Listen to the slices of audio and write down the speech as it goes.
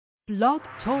Blog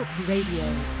Talk Radio.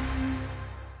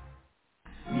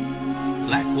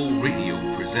 Black Hole Radio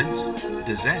presents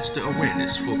Disaster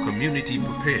Awareness for Community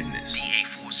Preparedness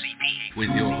with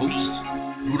your hosts,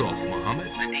 Rudolph Muhammad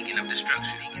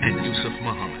and Yusef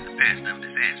Muhammad.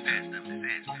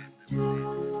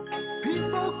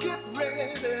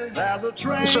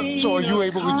 So are you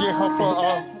able to get her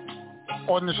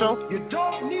on the show? You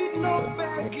don't need no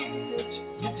baggage,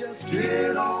 you just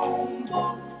get on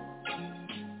board.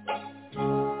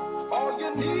 All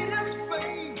you need is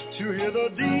faith to hear the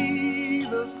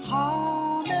Jesus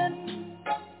humming.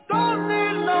 Don't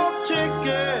need no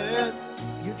ticket,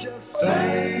 you just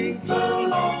thank the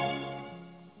Lord.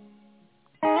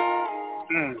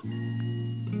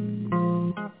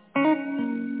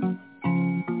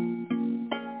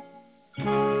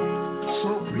 So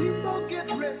people get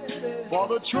ready for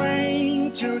the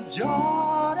train to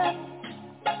Jordan,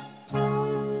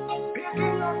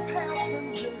 picking up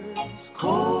passengers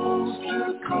coast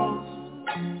to coast.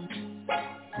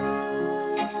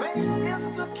 Faith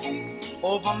is the key.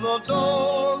 Open the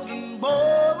doors and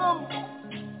board them.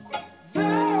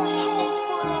 There's hope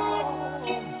for all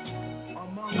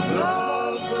among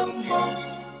brothers and sisters.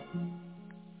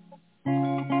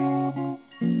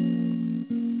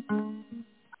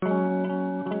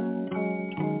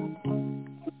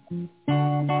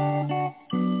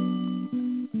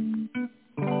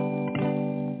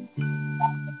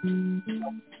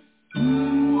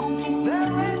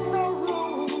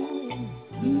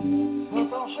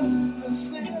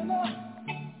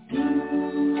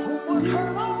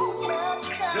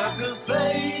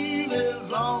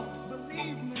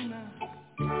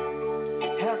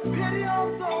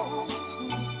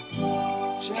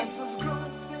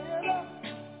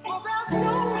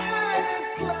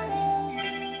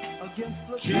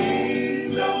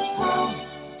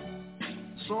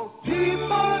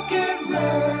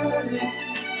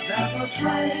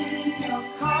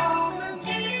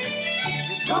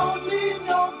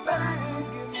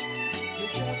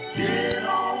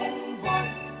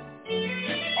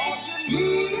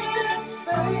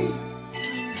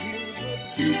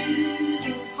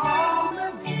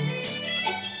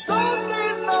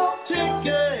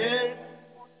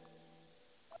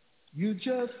 You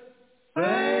just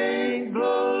thank the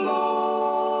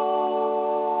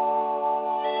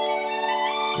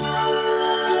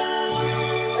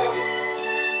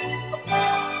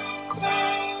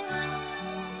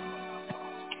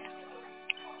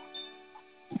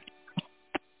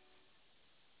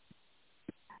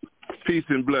Peace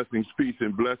and blessings, peace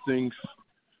and blessings.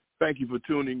 Thank you for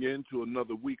tuning in to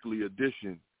another weekly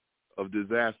edition of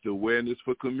Disaster Awareness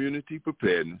for Community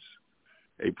Preparedness,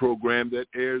 a program that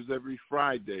airs every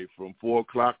Friday from 4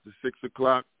 o'clock to 6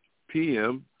 o'clock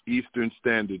p.m. Eastern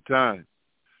Standard Time.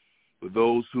 For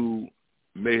those who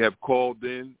may have called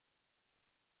in,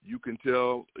 you can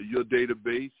tell your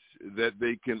database that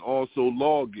they can also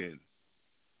log in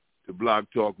to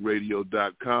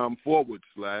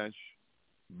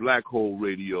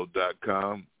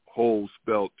blogtalkradio.com/blackholeradio.com, whole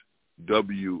spelt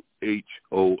W-H-O-L-E.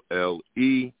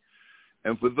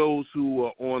 And for those who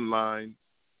are online,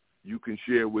 you can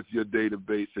share with your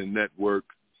database and network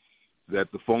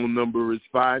that the phone number is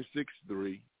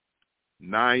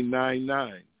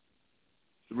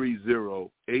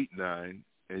 563-999-3089,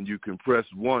 and you can press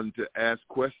 1 to ask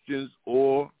questions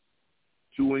or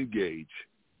to engage.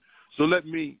 So let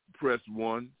me press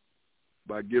 1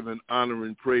 by giving honor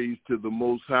and praise to the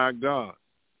Most High God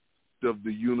of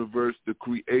the universe, the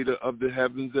creator of the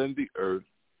heavens and the earth,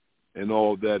 and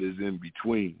all that is in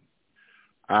between.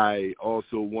 I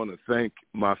also want to thank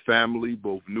my family,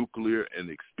 both nuclear and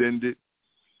extended,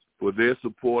 for their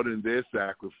support and their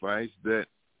sacrifice that,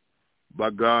 by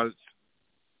God's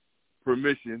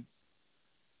permission,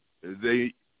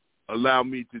 they allow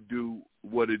me to do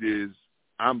what it is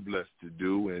I'm blessed to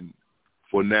do, and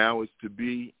for now is to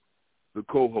be the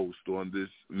co-host on this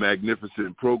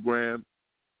magnificent program,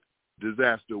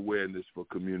 Disaster Awareness for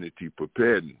Community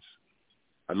Preparedness.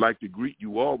 I'd like to greet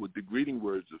you all with the greeting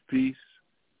words of peace.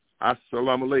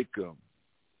 Assalamu alaikum.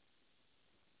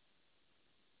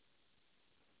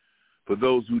 For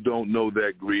those who don't know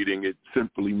that greeting, it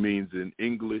simply means in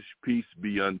English, peace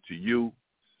be unto you.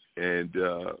 And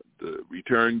the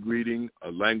return greeting,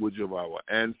 a language of our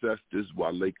ancestors,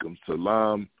 wa alaikum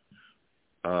salam,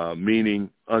 meaning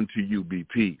unto you be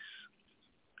peace.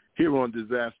 Here on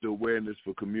Disaster Awareness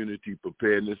for Community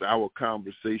Preparedness, our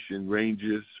conversation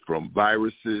ranges from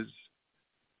viruses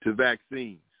to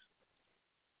vaccines,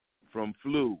 from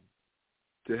flu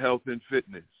to health and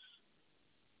fitness,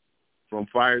 from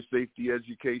fire safety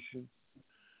education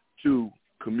to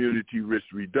community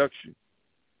risk reduction,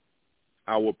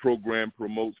 Our program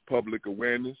promotes public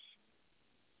awareness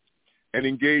and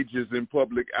engages in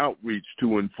public outreach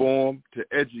to inform, to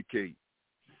educate,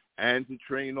 and to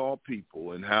train all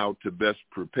people in how to best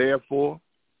prepare for,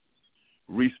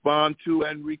 respond to,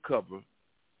 and recover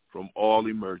from all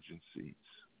emergencies.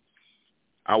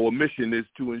 Our mission is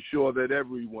to ensure that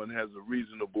everyone has a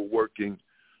reasonable working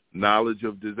knowledge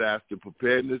of disaster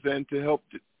preparedness and to help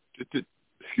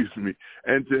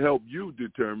and to help you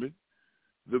determine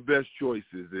the best choices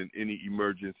in any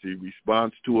emergency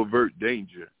response to avert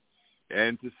danger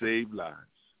and to save lives.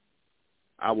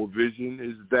 Our vision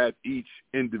is that each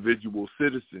individual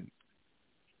citizen,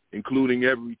 including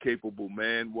every capable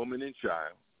man, woman, and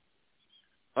child,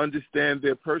 understand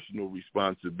their personal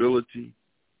responsibility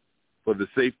for the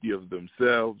safety of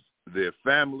themselves, their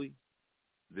family,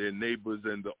 their neighbors,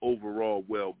 and the overall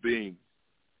well-being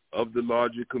of the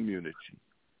larger community.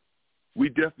 We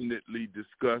definitely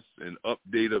discuss an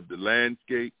update of the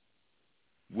landscape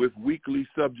with weekly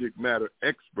subject matter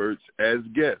experts as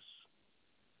guests.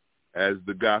 As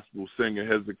the gospel singer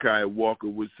Hezekiah Walker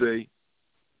would say,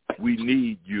 we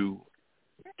need you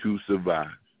to survive.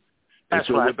 That's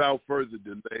and so right. Without further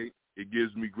delay, it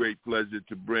gives me great pleasure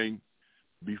to bring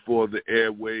before the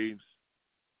airwaves,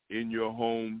 in your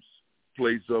homes,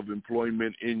 place of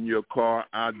employment, in your car,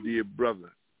 our dear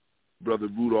brother, Brother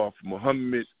Rudolph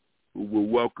Muhammad, who will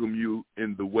welcome you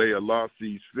in the way Allah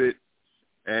sees fit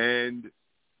and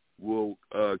will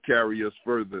carry us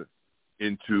further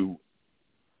into,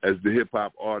 as the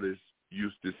hip-hop artists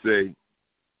used to say,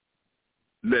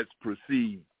 let's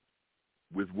proceed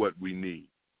with what we need.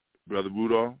 Brother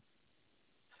Rudolph?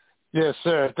 Yes,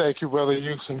 sir. Thank you, Brother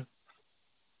Yusef.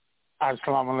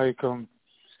 Assalamu alaikum.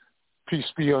 Peace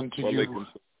be unto you.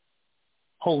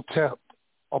 Hotep,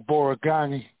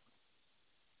 Aborigani.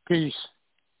 Peace.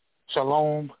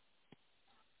 Shalom.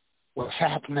 What's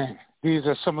happening? These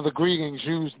are some of the greetings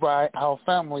used by our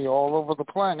family all over the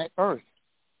planet Earth.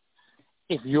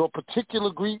 If your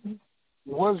particular greeting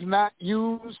was not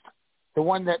used, the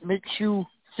one that makes you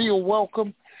feel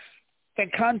welcome,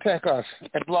 then contact us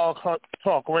at Blog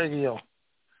Talk Radio,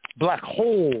 Black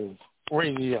Hole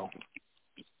Radio,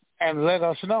 and let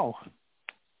us know.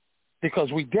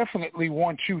 Because we definitely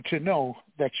want you to know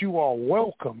that you are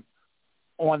welcome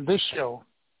on this show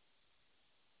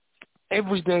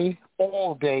every day,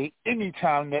 all day,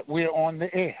 anytime that we're on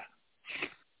the air.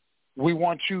 We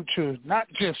want you to not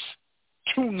just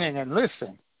tune in and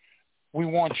listen. We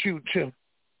want you to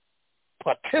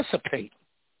participate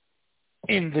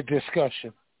in the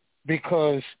discussion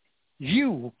because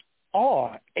you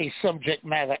are a subject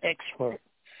matter expert,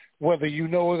 whether you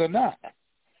know it or not.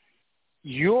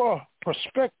 Your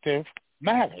perspective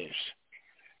matters.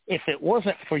 If it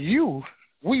wasn't for you,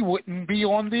 we wouldn't be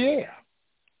on the air.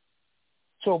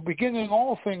 So beginning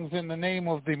all things in the name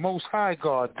of the Most High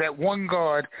God, that one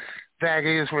God that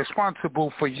is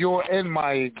responsible for your and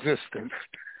my existence.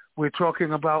 We're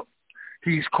talking about,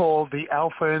 he's called the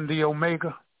Alpha and the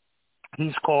Omega.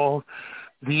 He's called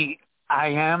the I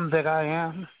am that I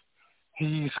am.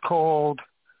 He's called,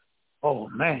 oh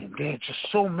man, there are just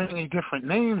so many different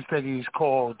names that he's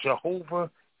called. Jehovah.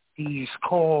 He's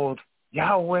called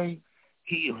Yahweh.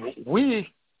 We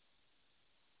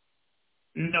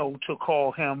know to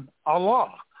call him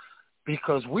Allah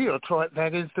because we are taught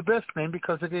that is the best name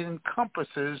because it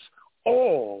encompasses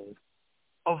all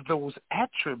of those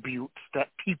attributes that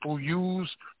people use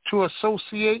to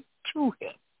associate to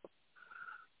him.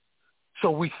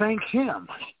 So we thank him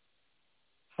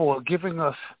for giving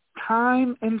us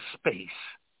time and space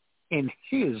in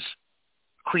his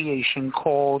creation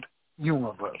called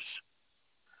universe.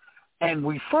 And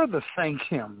we further thank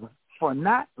him for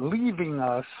not leaving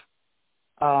us,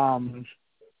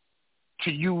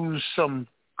 to use some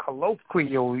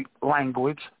colloquial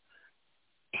language,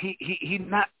 he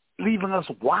not leaving us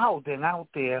wilding out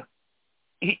there,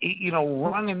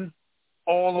 running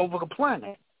all over the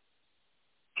planet.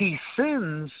 He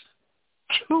sends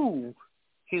to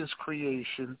his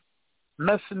creation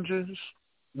messengers,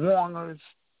 warners,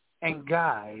 and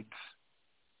guides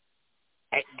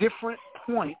at different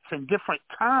points and different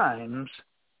times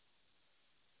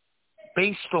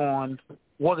based on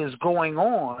what is going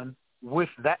on with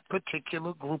that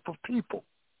particular group of people.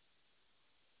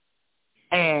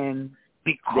 And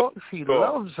because he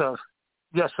loves us,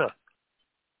 yes, sir.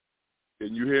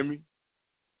 Can you hear me?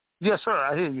 Yes, sir,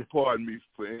 I hear you. Pardon me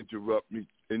for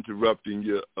interrupting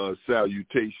your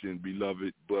salutation,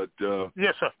 beloved, but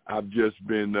yes, sir. I've just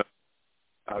been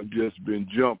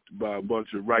jumped by a bunch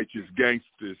of righteous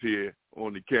gangsters here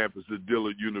on the campus of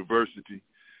Dillard University.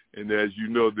 And as you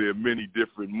know, there are many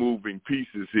different moving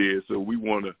pieces here, so we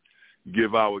want to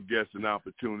give our guests an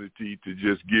opportunity to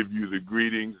just give you the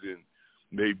greetings and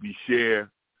maybe share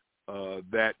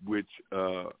that which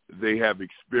they have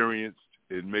experienced.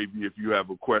 And maybe if you have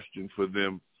a question for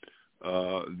them,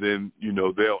 then,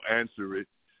 they'll answer it,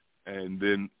 and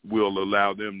then we'll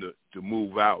allow them to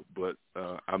move out. But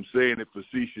I'm saying it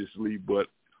facetiously, but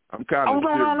I'm kind of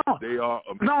serious. No. They are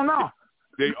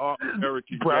They are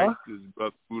American Bruh. gangsters,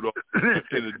 Brother Rudolph,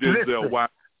 in a Denzel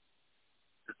Washington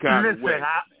kind of way.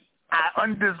 I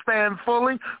understand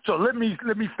fully. So let me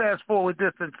fast forward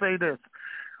this and say this.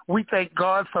 We thank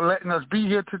God for letting us be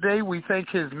here today. We thank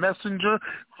his messenger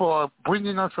for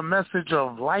bringing us a message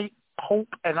of light, hope,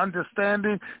 and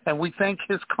understanding. And we thank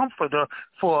his comforter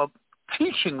for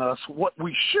teaching us what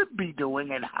we should be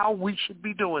doing and how we should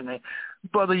be doing it.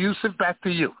 Brother Yusef, back to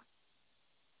you.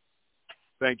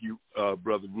 Thank you,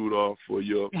 Brother Rudolph, for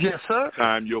your yes, sir.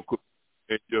 time, your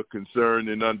concern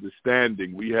and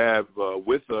understanding. We have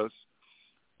with us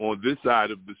on this side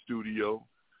of the studio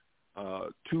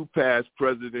two past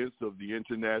presidents of the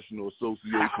International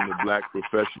Association of Black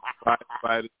Professional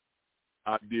Firefighters,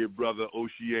 our dear brother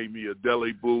Oshiemi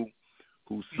Adelebu,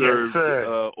 who served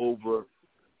over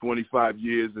 25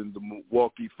 years in the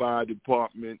Milwaukee Fire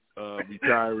Department,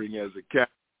 retiring as a captain.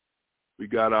 We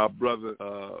got our brother,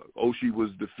 Oshi was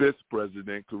the 5th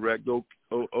president, correct,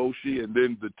 Oshi? And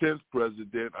then the 10th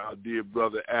president, our dear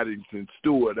brother Addington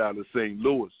Stewart out of St.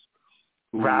 Louis,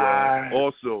 who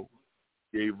also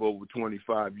gave over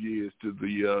 25 years to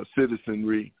the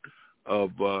citizenry of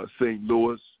St.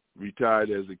 Louis, retired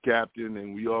as a captain.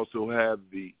 And we also have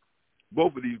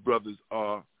both of these brothers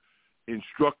are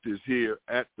instructors here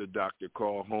at the Dr.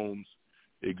 Carl Holmes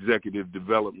Executive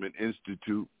Development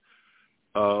Institute.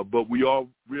 But we all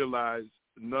realize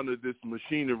none of this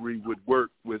machinery would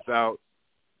work without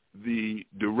the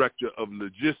director of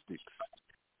logistics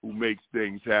who makes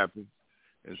things happen.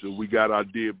 And so we got our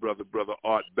dear brother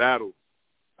Art Battle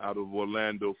out of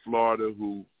Orlando, Florida,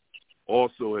 who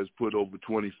also has put over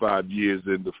 25 years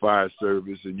in the fire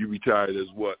service. And you retired as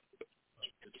what?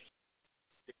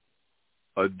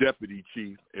 A deputy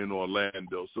chief in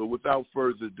Orlando. So without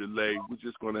further delay, we're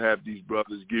just going to have these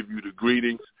brothers give you the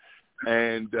greetings.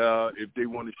 And if they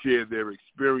want to share their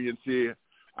experience here,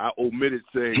 I omitted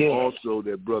saying also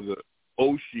that Brother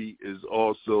Oshi is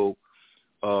also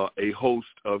a host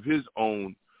of his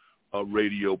own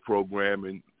radio program,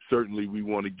 and certainly we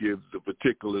want to give the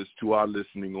particulars to our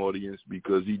listening audience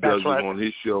because he does it on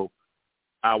his show,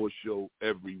 our show,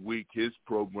 every week. His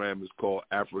program is called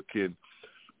African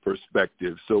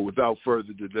Perspective. So without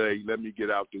further delay, let me get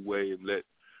out the way and let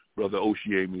Brother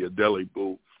Oshiemi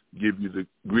Adelebu give you the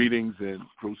greetings and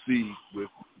proceed with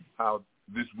how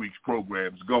this week's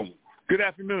program is going. Good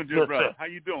afternoon, dear brother. How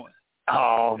you doing?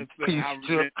 Oh, peace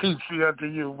be unto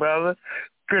you, brother.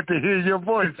 Good to hear your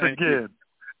voice again.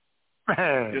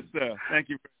 Man. Yes, sir. Thank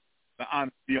you for the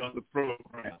honor to be on the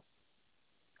program.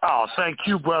 Oh, thank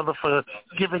you, brother, for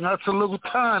giving us a little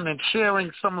time and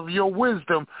sharing some of your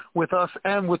wisdom with us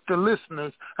and with the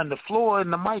listeners. And the floor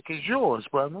and the mic is yours,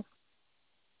 brother.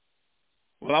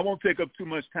 Well, I won't take up too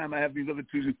much time. I have these other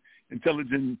two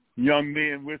intelligent young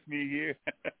men with me here.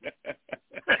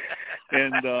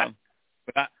 And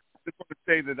but I just want to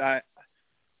say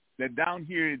that down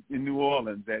here in New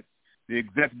Orleans at the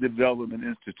Executive Development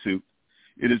Institute,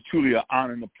 it is truly an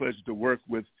honor and a pleasure to work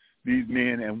with these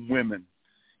men and women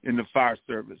in the fire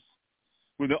service.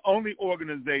 We're the only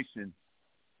organization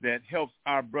that helps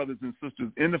our brothers and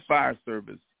sisters in the fire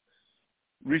service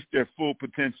reach their full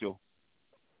potential.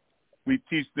 We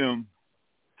teach them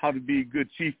how to be good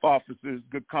chief officers,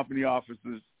 good company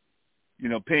officers,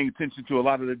 paying attention to a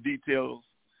lot of the details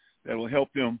that will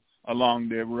help them along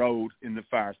their road in the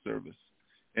fire service.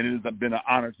 And it has been an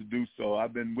honor to do so.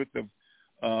 I've been with them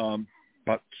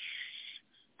about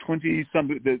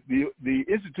 20-something. The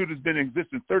Institute has been in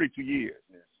existence 32 years,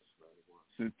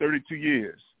 since 32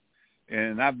 years.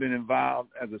 And I've been involved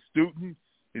as a student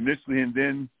initially and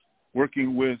then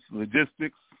working with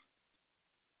logistics,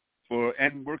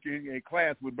 and working a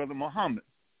class with Brother Muhammad.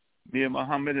 Me and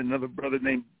Muhammad and another brother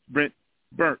named Brent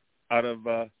Burton out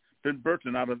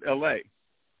of L.A.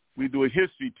 We do a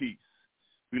history piece.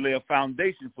 We lay a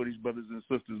foundation for these brothers and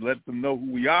sisters, let them know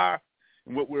who we are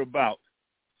and what we're about.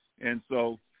 And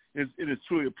so it is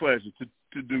truly a pleasure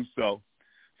to do so.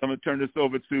 So I'm going to turn this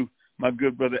over to my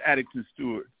good brother Addington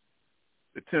Stewart,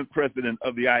 the 10th president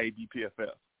of the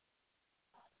IADPFF.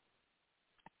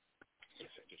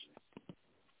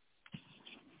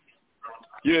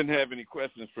 You didn't have any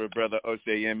questions for Brother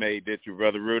Oshiemi, did you,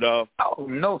 Brother Rudolph? Oh,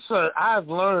 no, sir. I've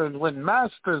learned when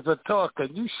masters are talking,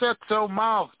 you shut your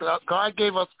mouth. God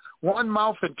gave us one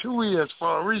mouth and two ears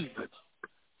for a reason.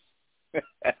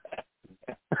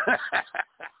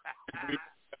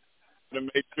 To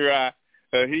make sure I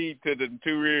heed to the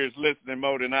two ears listening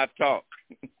more than I talk.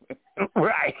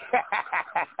 Right.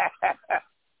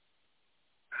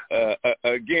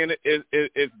 Again,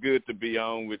 it's good to be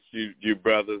on with you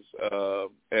brothers.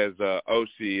 As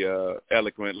Oshi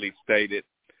eloquently stated,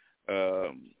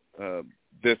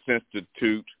 this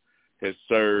institute has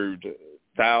served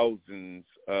thousands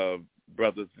of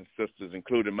brothers and sisters,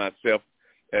 including myself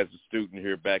as a student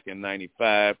here back in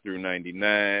 95 through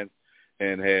 99,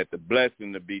 and had the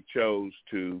blessing to be chose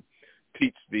to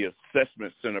teach the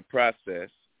assessment center process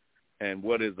and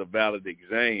what is a valid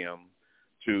exam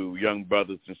to young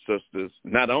brothers and sisters,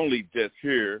 not only just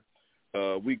here,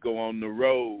 we go on the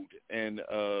road and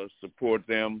support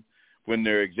them when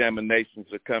their examinations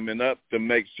are coming up to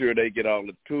make sure they get all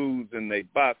the tools in their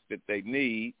box that they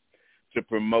need to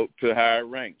promote to higher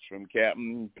ranks, from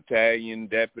captain, battalion,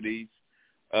 deputies,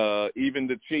 even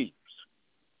the chiefs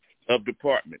of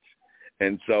departments.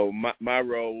 And so my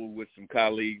role with some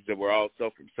colleagues that were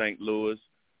also from St. Louis,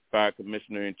 Fire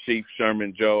Commissioner-in-Chief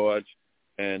Sherman George,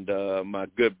 and my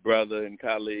good brother and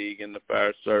colleague in the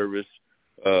fire service,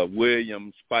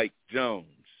 William Spike Jones.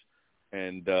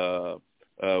 And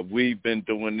we've been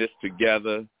doing this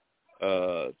together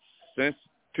since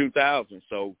 2000.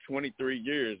 So 23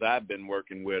 years I've been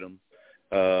working with them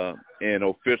and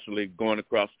officially going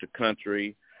across the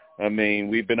country. I mean,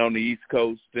 we've been on the East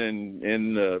Coast and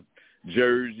in the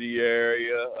Jersey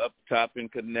area, up top in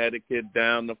Connecticut,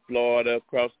 down to Florida,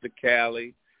 across to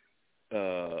Cali,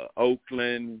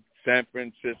 Oakland, San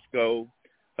Francisco,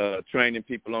 training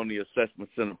people on the assessment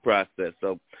center process.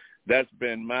 So that's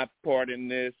been my part in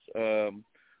this. And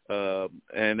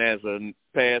as a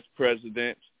past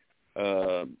president,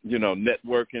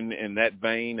 networking in that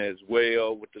vein as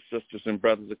well with the sisters and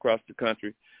brothers across the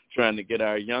country, trying to get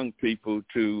our young people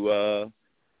to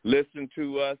listen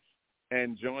to us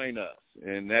and join us.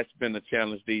 And that's been a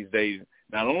challenge these days,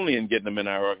 not only in getting them in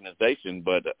our organization,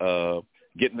 but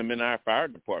getting them in our fire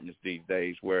departments these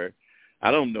days, where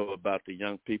I don't know about the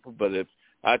young people, but if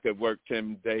I could work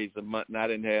 10 days a month and I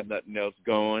didn't have nothing else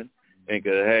going and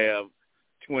could have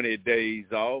 20 days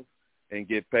off and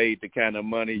get paid the kind of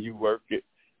money you work at,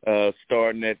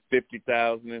 starting at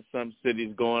 $50,000 in some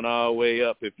cities, going all the way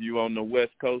up. If you on the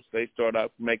West Coast, they start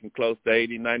out making close to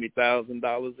 $80,000,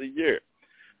 $90,000 a year.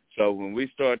 So when we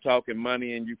start talking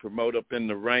money and you promote up in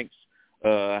the ranks,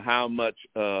 how much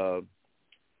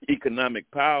economic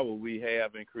power we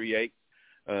have and create,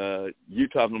 you're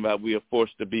talking about we are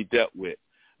forced to be dealt with.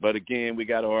 But again, we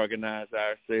got to organize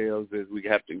ourselves as we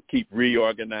have to keep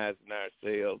reorganizing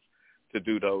ourselves to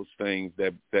do those things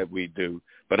that we do.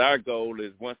 But our goal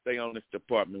is once they own this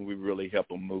department, we really help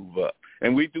them move up.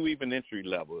 And we do even entry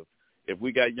level. If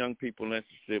we got young people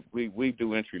interested, we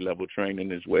do entry level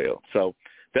training as well. So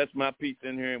that's my piece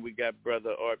in here. And we got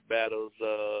Brother Art Battles,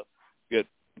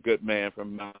 good man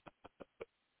from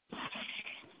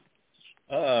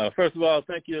First of all,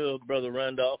 thank you, Brother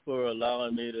Randolph, for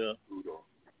allowing me to,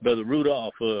 Brother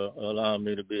Rudolph, for allowing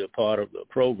me to be a part of the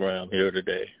program here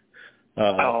today.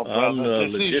 Brother,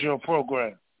 this is your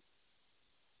program.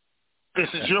 This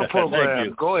is your program.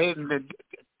 You. Go ahead and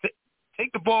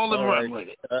take the ball and run with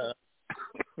it.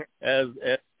 As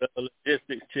the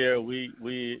logistics chair,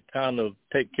 we kind of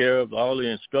take care of all the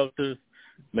instructors,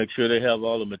 make sure they have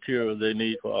all the materials they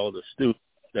need for all the students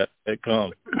that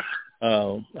come.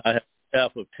 I have a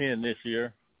staff of 10 this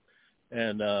year,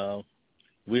 and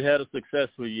we had a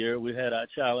successful year. We had our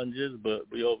challenges, but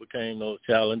we overcame those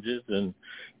challenges and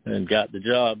got the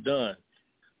job done.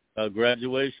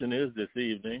 Graduation is this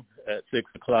evening at 6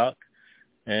 o'clock,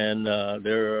 and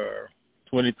there are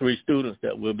 23 students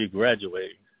that will be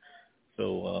graduating.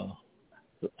 So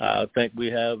I think we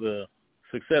have a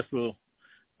successful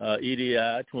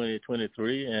EDI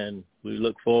 2023, and we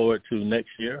look forward to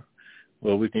next year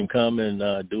where we can come and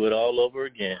do it all over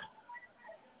again.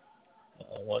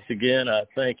 Once again, I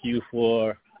thank you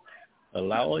for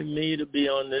allowing me to be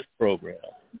on this program.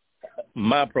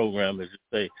 My program, as you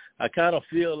say. I kind of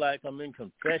feel like I'm in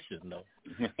confession, though.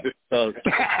 So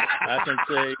I can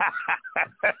say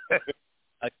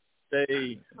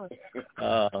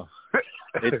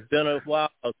it's been a while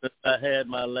since I had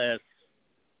my last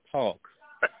talk,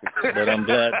 but I'm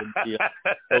glad to be on.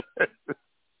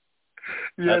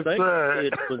 Yes, I think sir.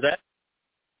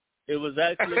 It was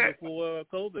actually before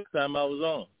COVID time I was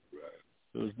on.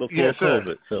 It was before Yes, sir.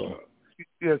 COVID, so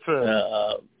yes,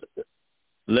 sir.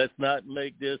 Let's not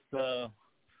make this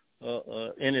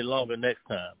any longer next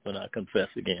time when I confess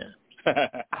again.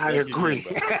 I agree.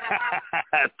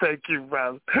 Thank you,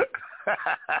 brother.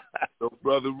 So,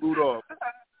 Brother Rudolph,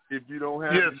 if you don't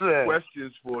have any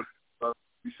questions for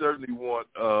we certainly want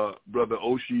Brother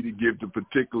Oshie to give the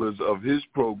particulars of his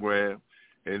program,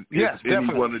 and if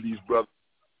any one of these brothers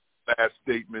last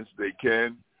statements they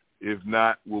can. If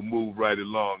not, we'll move right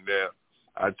along. Now,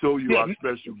 I told you our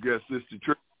special guest, Sister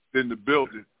Trish, is in the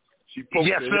building. She poked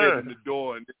her head in the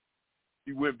door, and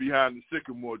she went behind the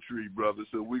sycamore tree, brother.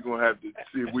 So we're going to have to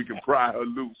see if we can pry her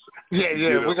loose.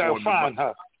 Yeah, we got to find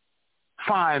her.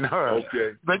 Find her.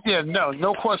 Okay. But,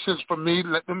 no questions from me.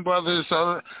 Let them brothers,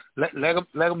 let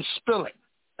them spill it,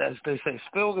 as they say.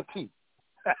 Spill the tea.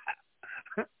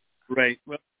 Right.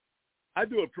 Well, I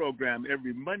do a program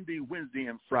every Monday, Wednesday,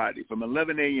 and Friday from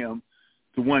 11 a.m.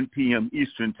 to 1 p.m.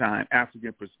 Eastern Time,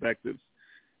 African Perspectives.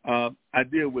 I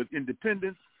deal with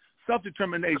independence,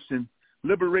 self-determination,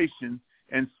 liberation,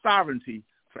 and sovereignty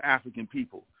for African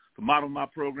people. The motto of my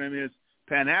program is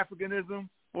Pan-Africanism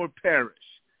or perish,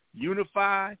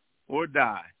 unify or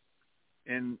die.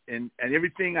 And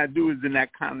everything I do is in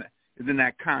that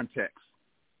context,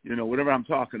 whatever I'm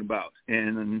talking about.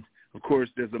 And of course,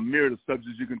 there's a myriad of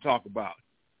subjects you can talk about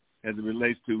as it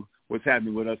relates to what's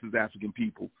happening with us as African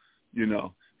people,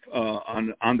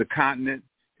 on the continent,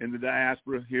 in the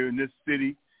diaspora, here in this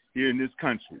city, here in this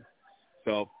country.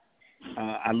 So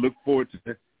I look forward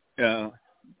to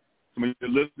some of the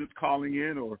listeners calling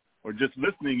in or just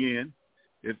listening in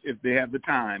if they have the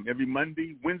time, every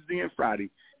Monday, Wednesday, and Friday,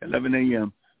 11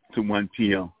 a.m. to 1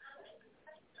 p.m.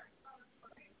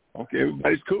 Okay,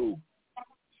 everybody's cool.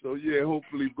 So,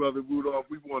 hopefully, Brother Rudolph,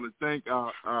 we want to thank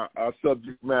our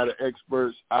subject matter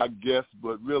experts, our guests,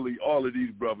 but really all of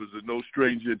these brothers are no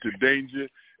stranger to danger,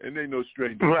 and they're no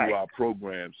stranger to our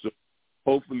program. So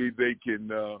hopefully they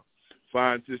can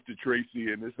find Sister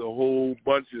Tracy, and there's a whole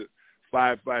bunch of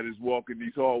firefighters walking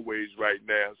these hallways right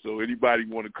now. So anybody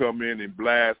want to come in and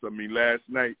blast? I mean, last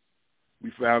night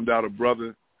we found out a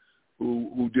brother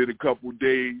who did a couple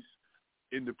days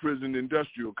in the prison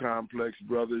industrial complex,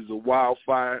 brother, is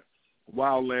a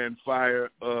wildland fire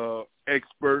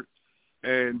expert,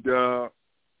 and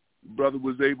brother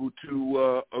was able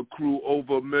to accrue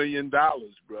over $1 million,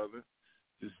 brother,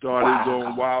 to start his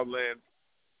own wildland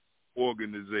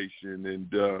organization.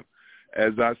 And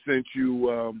as I sent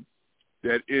you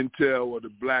that intel of the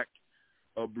Black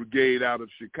Brigade out of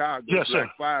Chicago,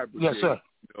 Black Fire Brigade,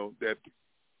 that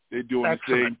they're doing the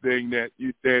same thing, that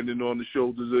you're standing on the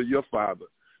shoulders of your father.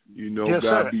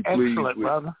 God be pleased with,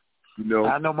 brother.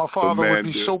 I know my father would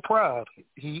be so proud.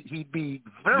 He'd be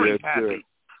very happy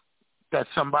that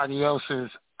somebody else is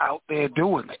out there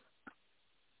doing it.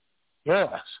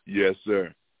 Yes. Yes,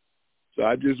 sir. So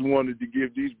I just wanted to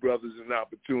give these brothers an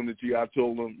opportunity. I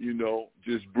told them,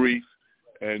 just brief.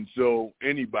 And so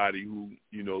anybody who,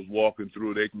 is walking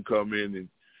through, they can come in and,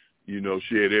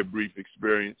 share their brief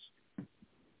experience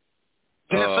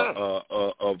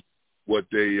of what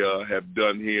they have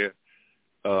done here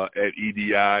at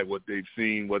EDI, what they've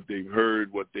seen, what they've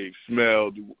heard, what they've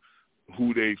smelled,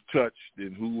 who they've touched,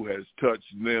 and who has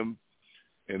touched them.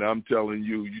 And I'm telling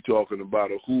you, you're talking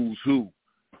about a who's who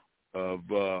of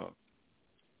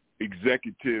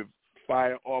executive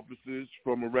fire officers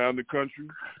from around the country.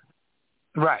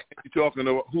 Right. You're talking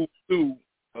about who's who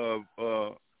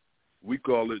of, we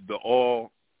call it the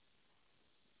all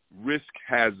risk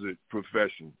hazard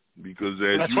profession, because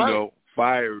as you know,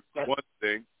 fire is one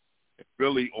thing,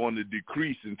 really on the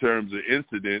decrease in terms of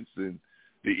incidents, and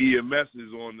the EMS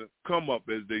is on the come up,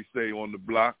 as they say, on the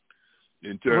block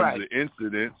in terms of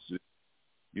incidents.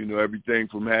 Everything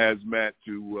from hazmat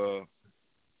to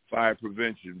fire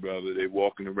prevention, brother. They're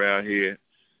walking around here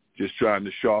just trying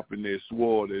to sharpen their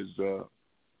sword, as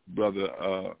Brother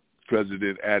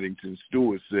President Addington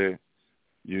Stewart said.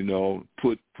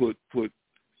 Put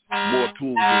more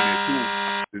tools in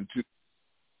their tools.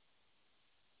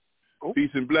 Peace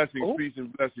and blessings. Peace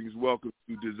and blessings. Welcome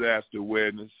to Disaster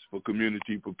Awareness for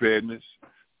Community Preparedness.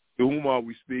 To whom are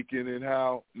we speaking, and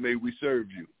how may we serve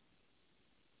you?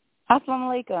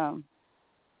 Assalamu alaikum.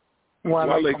 Wa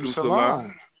alaikum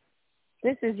salam.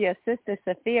 This is your sister,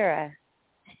 Safira.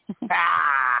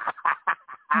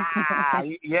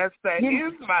 Yes, that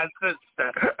is my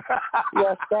sister.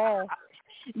 Yes, sir.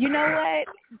 You know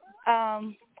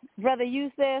what, Brother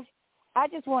Yusef, I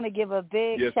just want to give a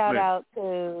big shout-out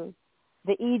to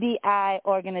the EDI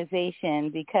organization,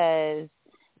 because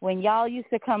when y'all used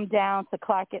to come down to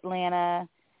Clark, Atlanta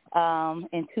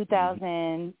in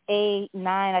 2008,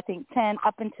 9, I think 10,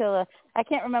 up until, I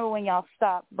can't remember when y'all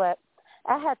stopped, but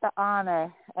I had the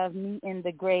honor of meeting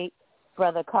the great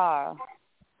Brother Carl.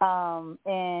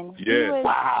 And he was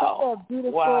such a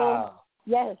beautiful,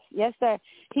 yes, sir.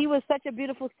 He was such a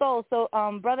beautiful soul. So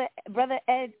Brother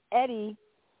Eddie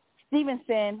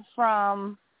Stevenson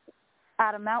from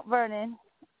out of Mount Vernon.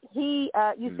 He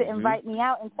used to invite me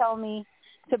out and tell me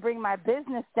to bring my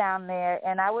business down there,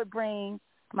 and I would bring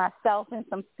myself and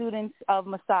some students of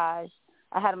massage.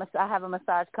 I have a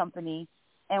massage company,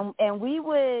 and we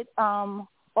would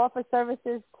offer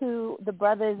services to the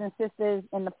brothers and sisters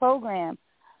in the program.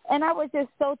 And I was just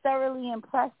so thoroughly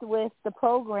impressed with the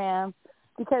program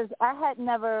because I had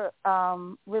never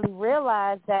really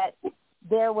realized that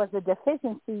there was a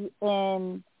deficiency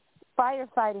in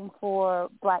firefighting for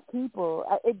Black people.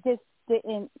 It just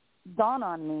didn't dawn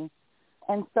on me.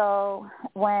 And so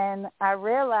when I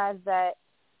realized that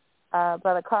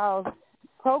Brother Carl's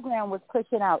program was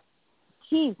pushing out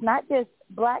chiefs, not just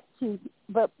Black chiefs,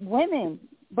 but women,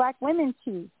 Black women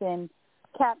chiefs and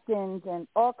captains and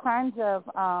all kinds of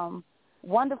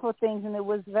wonderful things, and it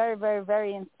was very, very,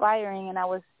 very inspiring. And I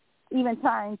was even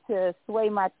trying to sway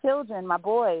my children, my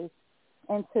boys,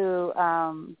 into,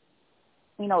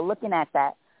 looking at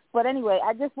that. But anyway,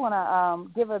 I just want to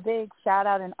give a big shout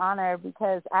out and honor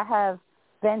because I have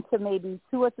been to maybe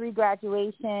 2 or 3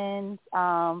 graduations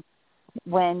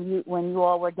when you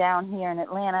all were down here in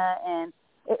Atlanta, and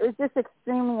it was just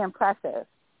extremely impressive.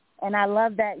 And I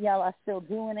love that y'all are still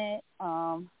doing it.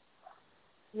 And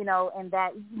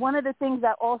that one of the things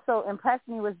that also impressed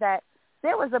me was that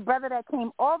there was a brother that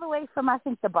came all the way from, I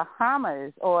think, the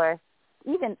Bahamas, or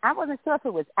even, I wasn't sure if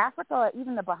it was Africa or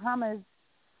even the Bahamas.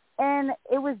 And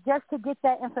it was just to get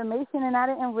that information, and I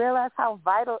didn't realize how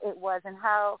vital it was and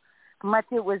how much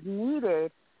it was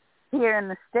needed here in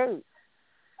the States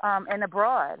and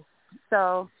abroad.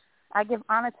 So I give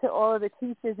honor to all of the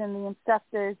teachers and the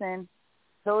instructors and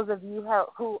those of you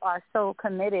who are so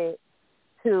committed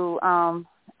to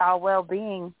our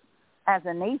well-being as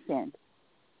a nation.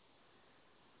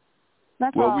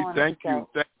 That's all we I thank to you.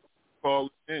 Thank you for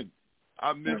calling in.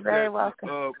 I missed You're very that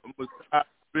welcome.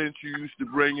 bench you used to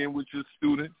bring in with your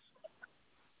students.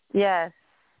 Yes.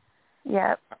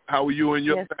 Yep. How are you and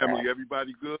your Yes, family? sir.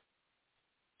 Everybody good?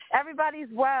 Everybody's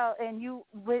well,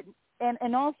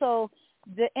 and also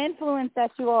the influence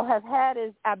that you all have had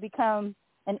is I've become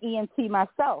an EMT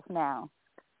myself now.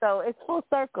 So it's full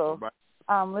circle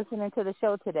listening to the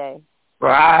show today.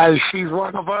 Right. She's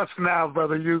one of us now,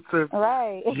 Brother Yusef.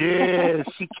 Right. Yeah,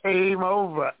 she came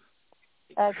over.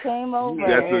 I came over.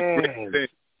 That's a great thing.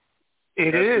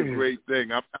 That's a great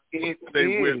thing. I'm not going to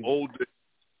say we're older.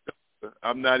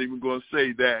 I'm not even going to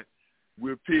say that.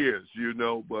 We're peers,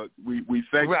 but we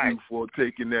thank you for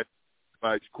taking that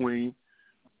advice, Queen,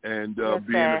 and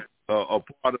being a part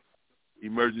of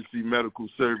Emergency Medical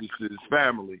Services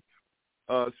family.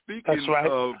 Speaking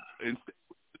of,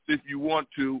 if you want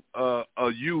to,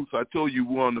 a youth, I told you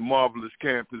we're on the marvelous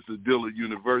campus of Dillard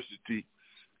University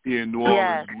here in New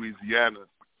Orleans, Louisiana.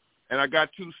 And I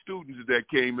got 2 students that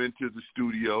came into the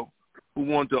studio who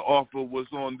wanted to offer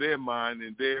what's on their mind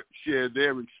and share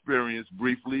their experience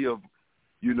briefly of,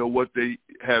 what they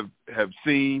have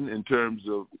seen in terms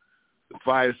of the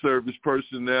fire service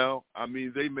personnel. I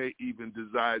mean, they may even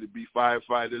desire to be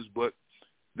firefighters, but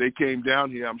they came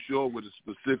down here, I'm sure, with a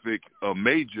specific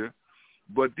major.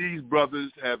 But these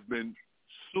brothers have been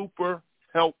super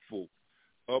helpful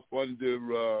up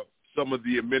under some of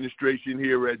the administration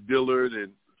here at Dillard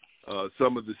and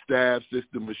some of the staff,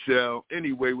 Sister Michelle.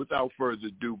 Anyway, without further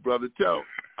ado, brother, tell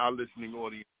our listening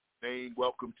audience name.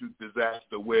 Welcome to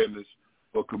Disaster Awareness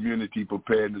for Community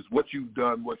Preparedness. What you've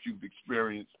done, what you've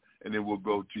experienced, and then we'll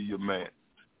go to your man.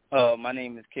 My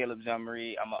name is Caleb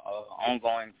Jean-Marie. I'm an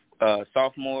ongoing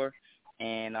sophomore,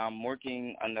 and I'm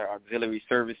working under auxiliary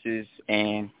services.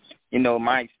 And,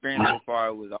 my experience so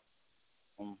far was,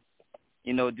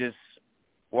 just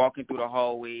walking through the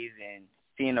hallways and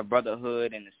seeing the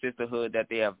brotherhood and the sisterhood that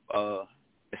they have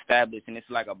established, and it's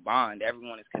like a bond.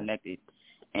 Everyone is connected,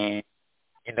 and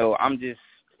I'm just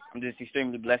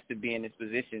extremely blessed to be in this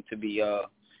position to be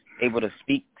able to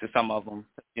speak to some of them.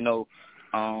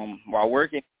 While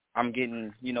working, I'm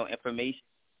getting information,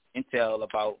 intel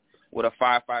about what a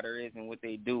firefighter is and what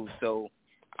they do. So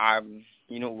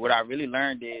what I really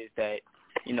learned is that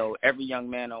every young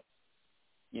man,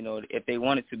 if they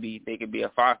wanted to be, they could be a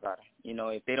firefighter.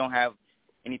 If they don't have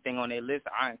anything on their list,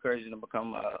 I encourage them to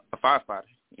become a firefighter,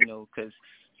 because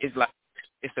it's like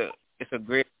it's a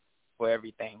great for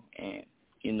everything. And,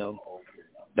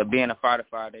 the being a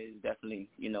firefighter is definitely,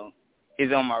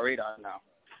 is on my radar now.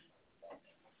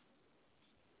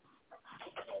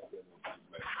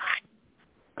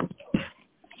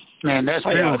 Man, that's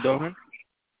beautiful.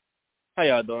 How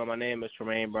y'all doing? My name is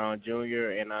Tremaine Brown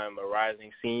Jr., and I'm a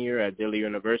rising senior at Dillard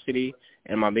University,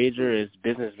 and my major is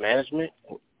business management,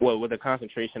 with a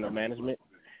concentration of management.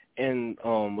 And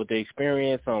with the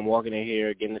experience, walking in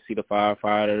here, getting to see the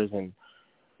firefighters and,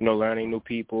 learning new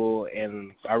people.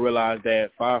 And I realized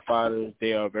that firefighters,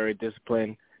 they are very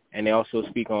disciplined, and they also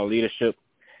speak on leadership.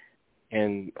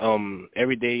 And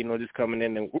every day, just coming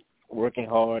in and working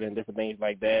hard and different things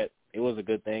like that, it was a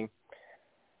good thing.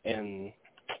 And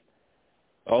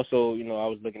also, I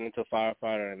was looking into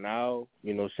firefighter, and now,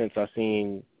 since I've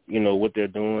seen, what they're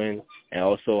doing and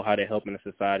also how they're helping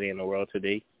the society and the world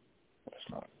today.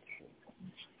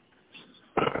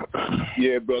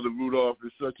 Yeah, Brother Rudolph,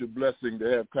 it's such a blessing to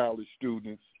have college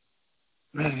students.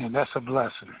 Man, that's a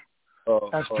blessing.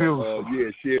 That's beautiful.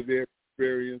 Share their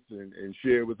experience and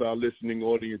share with our listening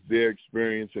audience their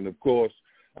experience. And, of course,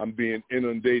 I'm being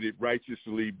inundated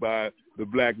righteously by the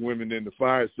black women in the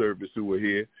fire service who are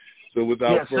here. So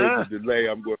without further delay,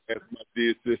 I'm going to ask my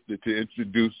dear sister to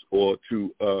introduce or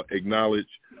to acknowledge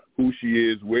who she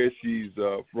is, where she's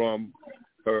from,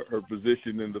 her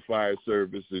position in the fire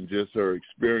service, and just her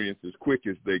experience as quick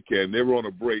as they can. They're on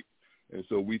a break, and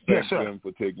so we thank them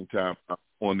for taking time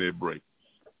on their break.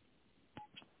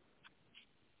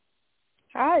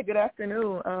 Hi, good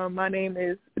afternoon. My name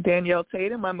is Danielle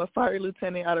Tatum. I'm a fire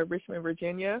lieutenant out of Richmond,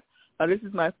 Virginia. This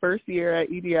is my first year at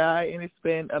EDI, and it's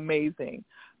been amazing.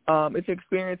 It's an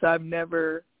experience I've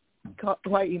never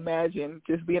quite imagined,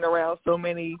 just being around so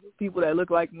many people that look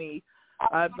like me.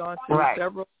 I've gone to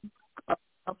several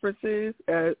conferences.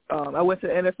 I went to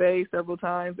NFA several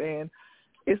times, and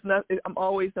I'm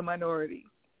always the minority.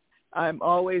 I'm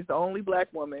always the only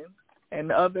black woman, and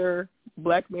the other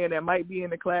black man that might be in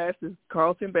the class is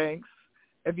Carlton Banks,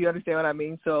 if you understand what I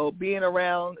mean. So being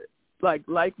around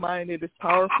like-minded is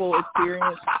powerful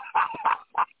experience.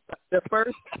 The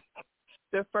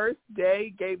first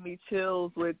day gave me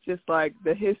chills with just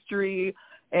the history,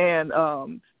 and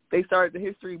they started the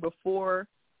history before,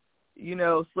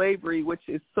 slavery, which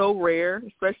is so rare,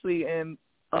 especially in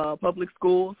public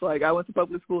schools. I went to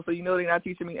public school, so they're not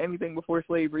teaching me anything before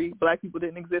slavery. Black people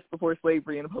didn't exist before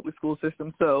slavery in the public school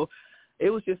system. So it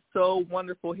was just so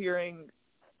wonderful hearing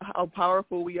how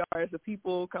powerful we are as a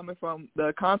people coming from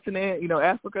the continent,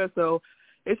 Africa. So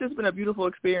it's just been a beautiful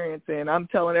experience, and I'm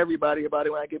telling everybody about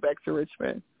it when I get back to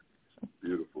Richmond.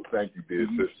 Beautiful. Thank you, dear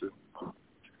sister.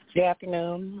 Good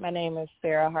afternoon. My name is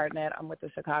Sarah Hartnett. I'm with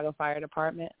the Chicago Fire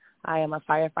Department. I am a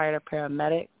firefighter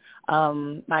paramedic.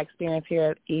 My experience here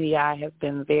at EDI has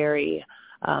been very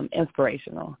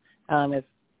inspirational. It's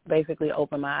basically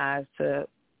opened my eyes to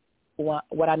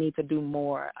what I need to do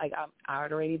more. I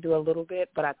already do a little bit,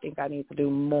 but I think I need to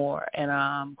do more.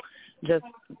 And just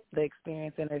the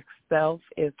experience in itself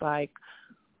is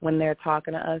when they're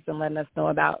talking to us and letting us know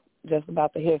about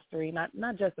the history, not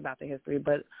just about the history,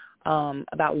 but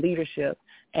about leadership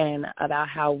and about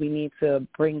how we need to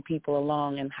bring people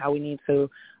along and how we need to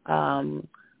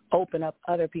open up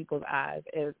other people's eyes.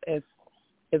 It's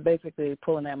basically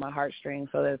pulling at my heartstrings,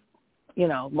 so that's,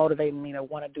 motivating me to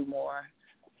want to do more.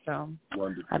 So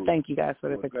wonderful. I thank you guys for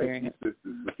this experience. Thank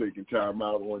you, sisters, for taking time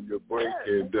out on your break,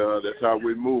 and that's how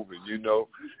we're moving.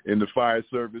 In the fire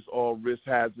service, all risk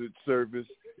hazard service,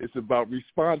 it's about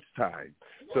response time.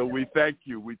 So we thank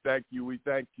you. We thank you. We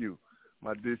thank you.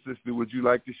 My dear sister, would you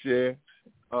like to share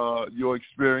your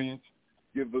experience?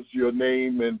 Give us your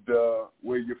name and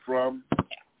where you're from.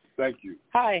 Thank you.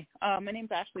 Hi, my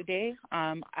name's Ashley Day.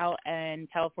 I'm out in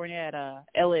California at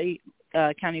LA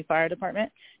County Fire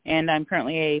Department, and I'm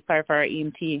currently a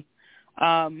firefighter EMT.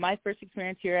 My first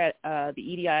experience here at the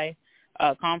EDI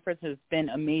conference has been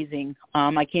amazing.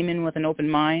 I came in with an open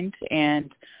mind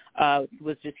and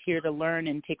was just here to learn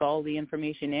and take all the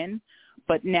information in.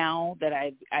 But now that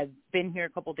I've been here a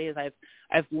couple of days,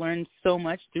 I've learned so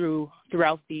much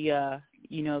throughout the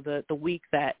the week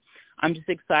that I'm just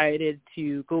excited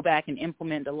to go back and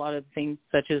implement a lot of things,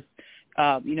 such as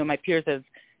my peers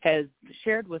has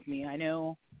shared with me. I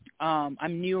know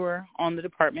I'm newer on the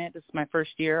department. This is my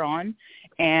first year on,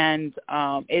 and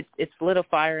it's lit a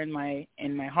fire in my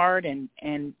heart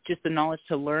and just the knowledge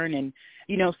to learn and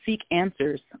seek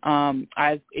answers.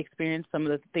 I've experienced some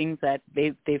of the things that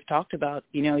they've talked about.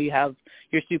 You have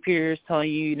your superiors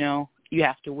telling you you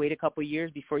have to wait a couple of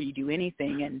years before you do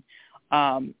anything,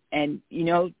 and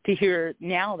to hear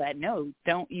now that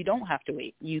you don't have to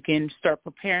wait. You can start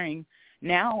preparing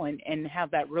now and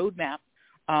have that roadmap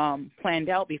planned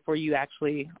out before you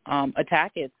actually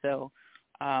attack it. So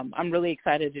I'm really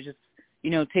excited to just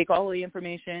take all the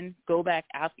information, go back,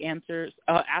 ask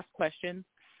questions,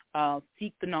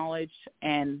 seek the knowledge,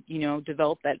 and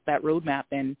develop that roadmap,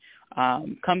 and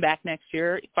come back next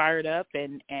year fired up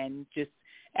and just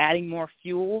adding more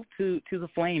fuel to the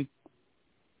flame.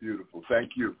 Beautiful.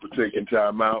 Thank you for taking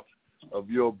time out of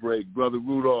your break. Brother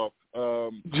Rudolph,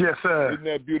 yes, sir. Isn't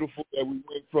that beautiful that we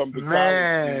went from the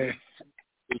college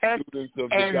the students of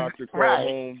the Dr. Carl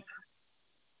Holmes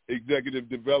Executive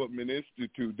Development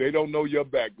Institute. They don't know your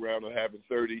background of having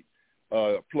 30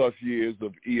 plus years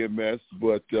of EMS,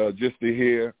 but just to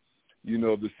hear,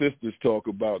 the sisters talk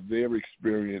about their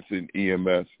experience in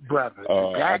EMS. Brother,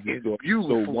 that is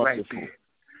beautiful so right there.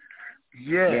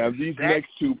 Yeah. Now, these next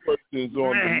two persons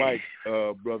on the mic,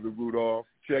 Brother Rudolph,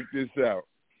 check this out.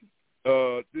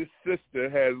 This sister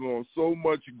has on so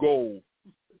much gold,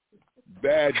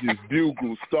 badges,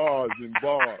 bugles, stars, and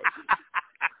bars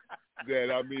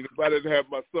that, if I didn't have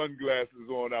my sunglasses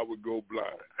on, I would go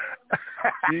blind.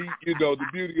 The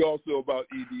beauty also about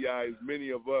EDI is many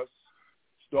of us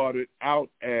started out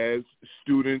as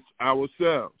students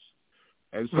ourselves.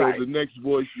 And so the next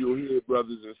voice you'll hear,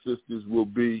 brothers and sisters, will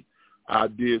be our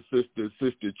dear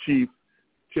Sister Chief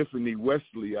Tiffany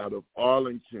Wesley out of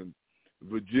Arlington,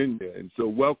 Virginia. And so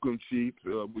welcome, Chief.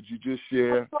 Would you just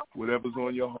share whatever's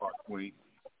on your heart, Queen?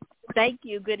 Thank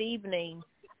you. Good evening.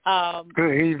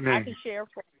 Good evening.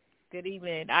 Good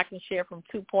evening. I can share from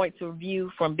 2 points of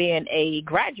view from being a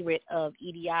graduate of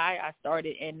EDI. I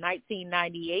started in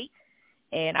 1998,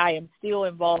 and I am still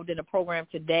involved in the program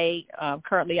today.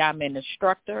 Currently, I'm an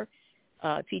instructor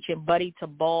teaching buddy to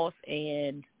boss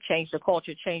and change the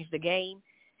culture, change the game.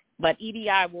 But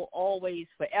EDI will always,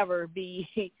 forever be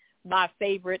my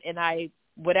favorite, and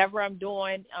whatever I'm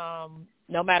doing,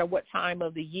 no matter what time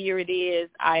of the year it is,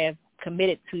 I have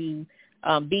committed to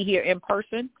be here in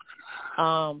person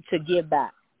to give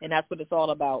back. And that's what it's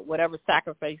all about. Whatever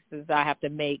sacrifices I have to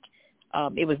make,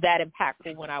 it was that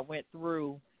impactful when I went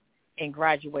through and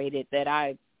graduated that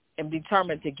I am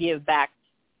determined to give back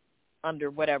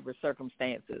under whatever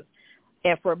circumstances.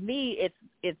 And for me,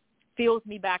 it fills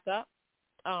me back up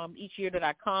each year that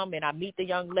I come and I meet the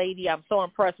young lady. I'm so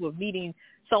impressed with meeting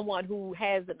someone who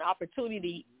has an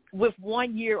opportunity with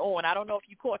 1 year on. I don't know if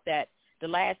you caught that. The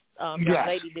last young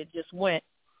lady that just went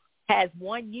has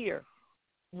 1 year.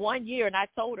 1 year, and I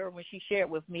told her when she shared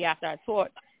with me after I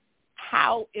taught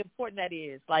how important that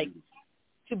is. Like,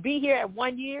 to be here at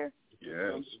 1 year.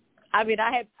 Yes.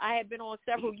 I had been on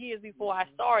several years before I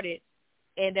started,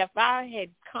 and if I had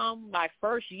come my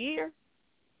first year,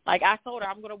 like I told her,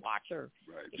 I'm going to watch her.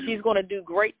 Right. She's going to do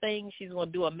great things. She's going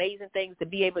to do amazing things. To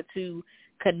be able to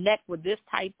connect with this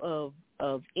type of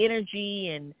energy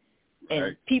and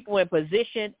people in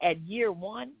position at year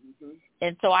one. Mm-hmm.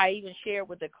 And so I even shared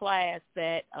with the class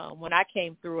that when I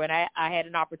came through, and I had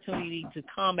an opportunity to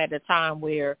come at a time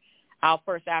where our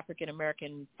first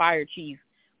African-American fire chief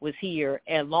was here,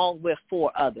 along with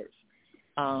 4 others.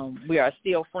 We are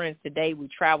still friends today. We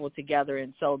travel together,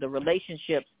 and so the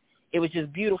relationships, it was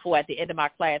just beautiful. At the end of my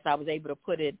class, I was able to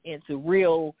put it into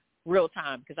real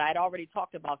time because I had already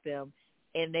talked about them,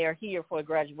 and they're here for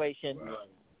graduation. Wow.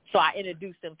 So I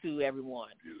introduced them to everyone.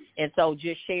 And so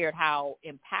just shared how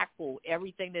impactful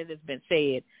everything that has been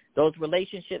said, those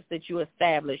relationships that you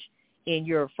establish in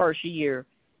your first year,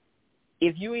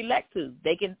 if you elect to,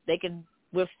 they can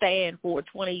withstand for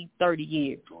 20, 30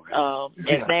 years.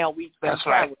 And now we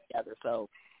travel together. So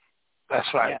that's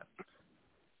right. Yeah.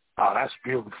 Oh, that's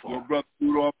beautiful. Well, Brother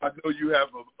Rudolph, I know you have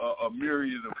a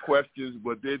myriad of questions,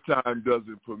 but their time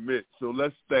doesn't permit. So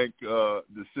let's thank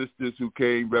the sisters who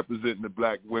came representing the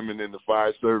black women in the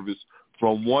fire service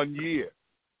from 1 year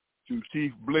to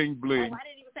Chief Bling Bling. Oh, I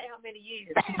didn't even say how many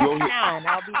years.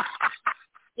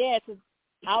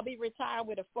 I'll be retired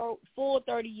with a full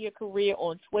 30-year career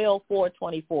on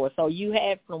 12/4/24. So you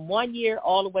have from 1 year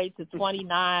all the way to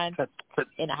 29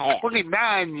 and a half.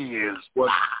 29 years.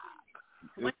 What?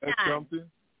 Is that something?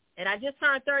 And I just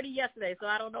turned 30 yesterday, so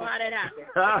I don't know how that happened.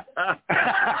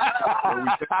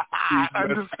 I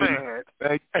understand.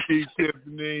 Thank you,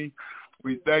 Tiffany.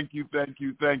 We thank you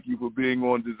for being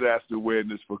on Disaster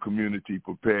Awareness for Community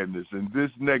Preparedness. And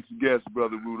this next guest,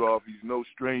 Brother Rudolph, he's no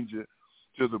stranger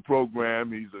to the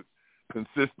program. He's a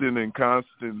consistent and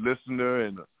constant listener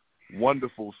and a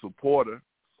wonderful supporter.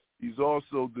 He's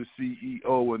also the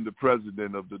CEO and the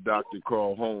president of the Dr.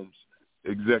 Carl Holmes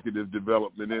Executive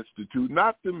Development Institute,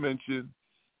 not to mention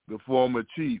the former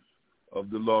chief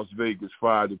of the Las Vegas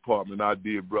Fire Department, our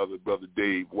dear brother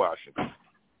Dave Washington.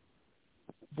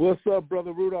 What's up,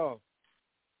 Brother Rudolph?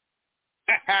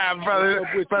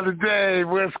 Brother Dave,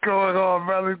 what's going on,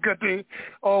 brother?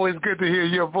 Always good to hear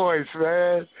your voice,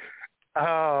 man.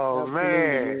 Oh,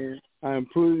 man. I am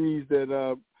pleased that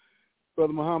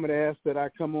Brother Muhammad asked that I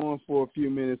come on for a few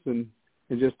minutes and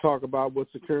just talk about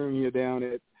what's occurring here down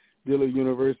at Dillard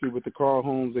University with the Carl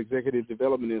Holmes Executive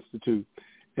Development Institute.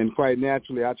 And quite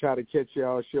naturally, I try to catch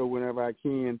y'all's show whenever I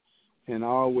can, and I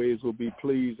always will be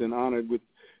pleased and honored with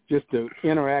just to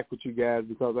interact with you guys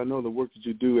because I know the work that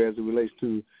you do as it relates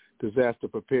to disaster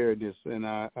preparedness. And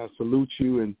I salute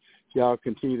you, and y'all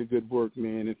continue the good work,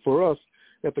 man. And for us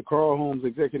at the Carl Holmes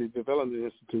Executive Development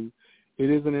Institute, it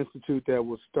is an institute that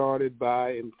was started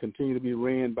by and continue to be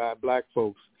ran by black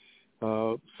folks.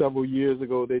 Several years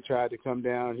ago, they tried to come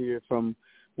down here from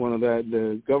one of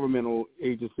the governmental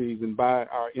agencies and buy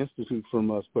our institute from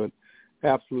us, but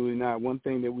absolutely not. One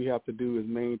thing that we have to do is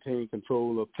maintain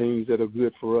control of things that are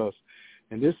good for us.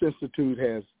 And this institute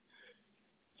has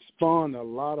spawned a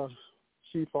lot of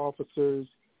chief officers,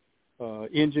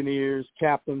 engineers,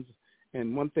 captains.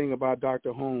 And one thing about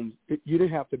Dr. Holmes, you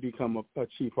didn't have to become a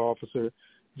chief officer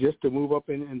just to move up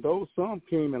in. And those some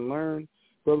came and learned,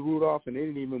 Brother Rudolph, and they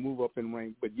didn't even move up in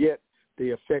rank, but yet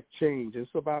they affect change.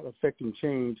 It's about affecting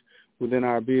change within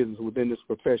our business, within this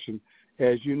profession.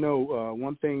 As you know,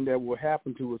 one thing that will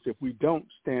happen to us if we don't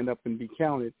stand up and be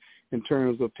counted in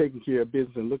terms of taking care of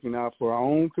business and looking out for our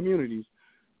own communities,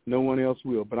 no one else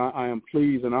will. But I am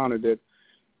pleased and honored that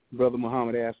Brother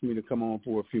Muhammad asked me to come on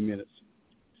for a few minutes.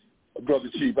 Brother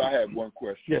Chief, I have one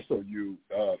question yes, for you.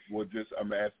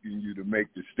 I'm asking you to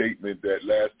make the statement that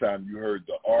last time you heard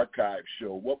the archive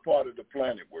show, what part of the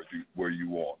planet were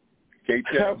you on? Cape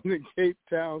Town? I was in Cape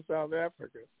Town, South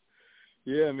Africa.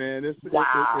 Yeah, man, it's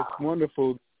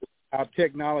wonderful how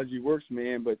technology works,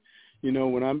 man. But you know,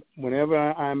 whenever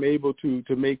I'm able to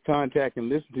make contact and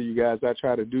listen to you guys, I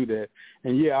try to do that.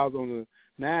 And yeah, I was on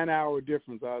a 9-hour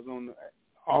difference. I was on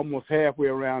almost halfway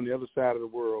around the other side of the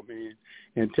world, man.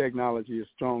 And technology is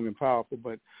strong and powerful.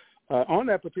 But on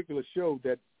that particular show,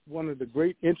 that one of the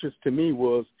great interests to me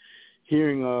was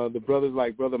hearing the brothers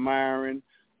like Brother Myron,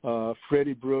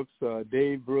 Freddie Brooks,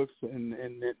 Dave Brooks, and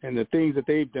the things that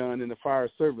they've done in the fire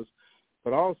service,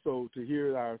 but also to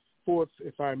hear our sports,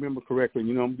 if I remember correctly.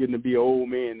 You know, I'm getting to be an old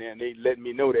man now, and they letting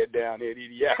me know that down there at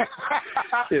EDI.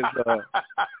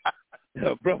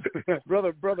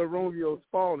 Brother Romeo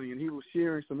Spalding, and he was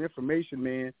sharing some information,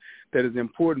 man, that is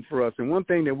important for us. And one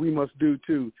thing that we must do,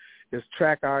 too, is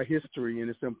track our history, and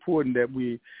it's important that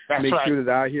we make sure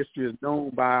that our history is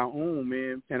known by our own,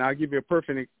 man. And I'll give you a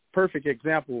perfect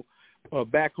example.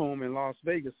 Back home in Las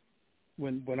Vegas,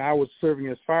 when I was serving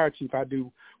as fire chief, I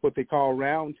do what they call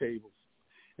round tables.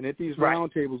 And at these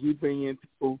round tables, we bring in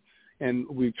people, and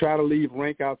we try to leave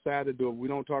rank outside the door. We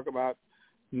don't talk about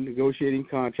negotiating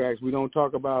contracts. We don't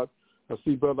talk about, I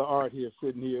see Brother Art here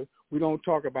sitting here. We don't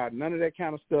talk about none of that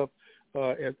kind of stuff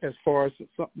as far as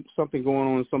something going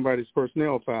on in somebody's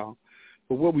personnel file.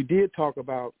 But what we did talk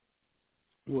about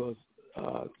was,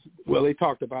 they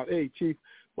talked about, hey, Chief,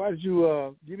 why did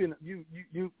you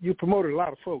promoted a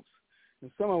lot of folks, and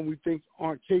some of them we think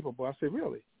aren't capable. I said,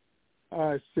 really?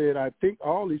 I said, I think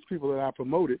all these people that I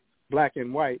promoted, black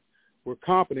and white, were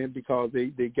competent because they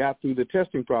got through the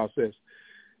testing process.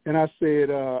 And I said,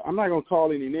 I'm not going to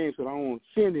call any names because I don't want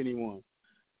to offend anyone.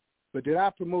 But did I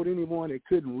promote anyone that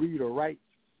couldn't read or write?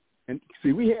 And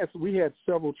see, we had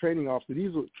several training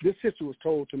officers. This history was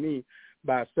told to me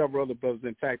by several other brothers.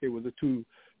 In fact, there were the two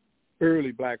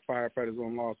early black firefighters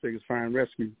on Las Vegas Fire and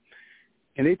Rescue.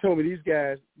 And they told me these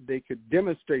guys, they could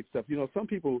demonstrate stuff. You know, some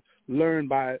people learn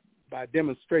by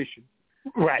demonstration.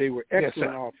 Right. They were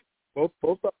excellent officers. Both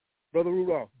Brother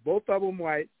Rudolph, both of them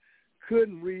white,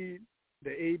 couldn't read the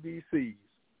ABCs,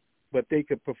 but they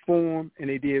could perform, and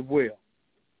they did well.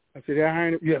 I said,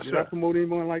 did I promote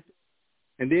anyone like that?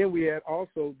 And then we had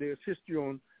also, there's history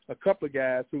on a couple of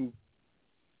guys who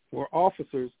were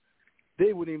officers.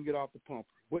 They wouldn't even get off the pumper.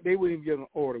 They wouldn't even get an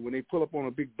order. When they pull up on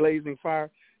a big blazing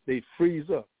fire, they'd freeze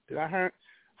up. Did I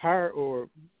hire or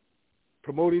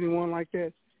promote anyone like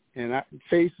that? And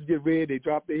faces get red, they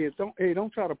drop their heads.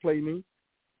 Don't try to play me.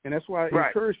 And that's why I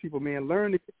encourage people, man,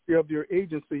 learn the history of your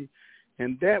agency,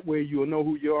 and that way you'll know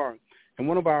who you are. And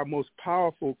one of our most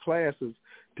powerful classes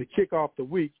to kick off the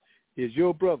week is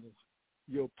your brother,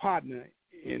 your partner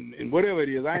in whatever it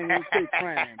is. I ain't going to say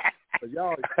crime, but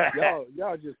y'all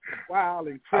just wild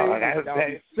and crazy. Y'all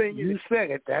be singing. You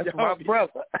said it. That's my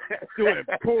brother. Doing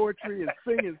poetry and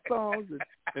singing songs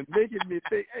and making me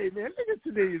think, hey, man, look at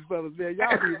today's brothers, man.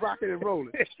 Y'all be rocking and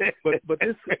rolling. But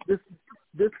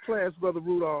this class, Brother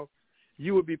Rudolph,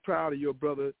 you would be proud of your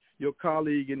brother, your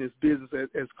colleague in this business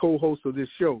as co-host of this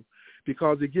show,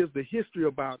 because it gives the history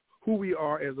about who we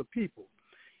are as a people.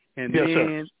 And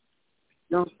then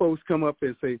young folks come up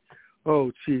and say,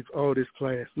 oh, Chief, this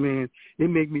class, man, it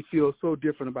make me feel so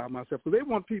different about myself. Because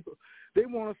they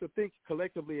want us to think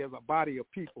collectively as a body of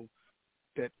people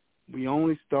that we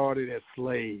only started as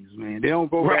slaves, man. They don't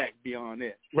go back beyond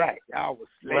that. Right. Y'all was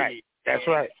slaves. Right. That's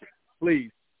right.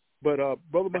 Please. But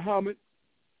Brother Muhammad,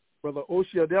 Brother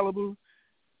Oshia Delabu,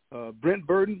 Brent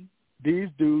Burton, these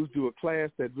dudes do a class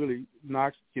that really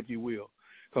knocks, if you will.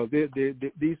 because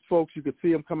these folks, you could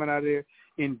see them coming out of there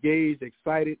engaged,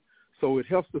 excited. So it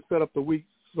helps to set up the week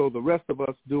so the rest of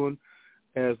us doing,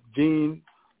 as Gene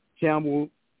Campbell,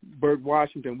 Bert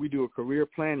Washington, we do a career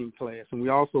planning class, and we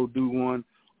also do one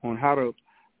on how to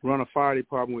run a fire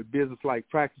department with business-like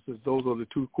practices. Those are the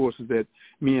two courses that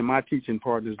me and my teaching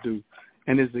partners do.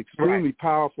 And it's extremely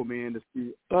powerful, man, to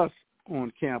see us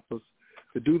on campus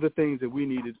to do the things that we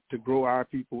needed to grow our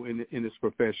people in this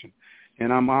profession.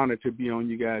 And I'm honored to be on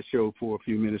you guys' show for a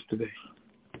few minutes today.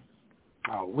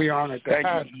 Oh, we're honored to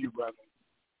have you, brother.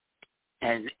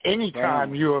 And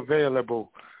anytime you're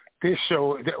available, this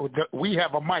show, we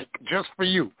have a mic just for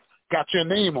you. Got your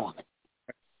name on it.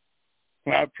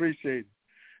 I appreciate it.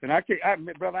 And I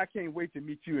can't wait to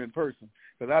meet you in person,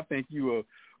 because I think you are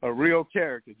a real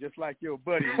character, just like your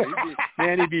buddy.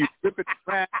 He be ripping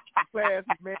around classes,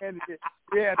 man.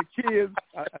 Yeah,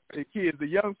 the kids, the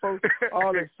young folks,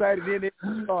 all excited. Then they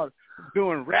start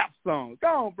doing rap songs. Go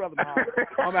on, Brother Muhammad.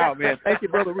 I'm out, man. Thank you,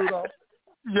 Brother Rudolph.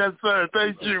 Yes, sir.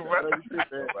 Thank you, brother.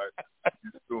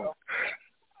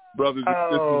 Brothers and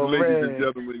sisters, ladies and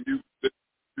gentlemen, you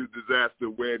to disaster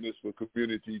awareness for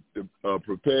community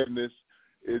preparedness.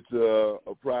 It's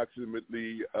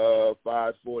approximately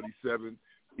 5:47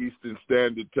 Eastern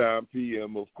Standard Time,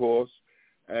 PM, of course.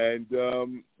 And,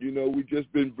 we've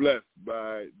just been blessed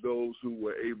by those who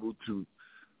were able to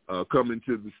come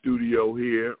into the studio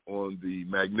here on the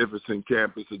magnificent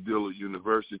campus of Dillard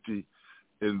University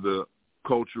in the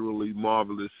culturally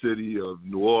marvelous city of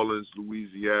New Orleans,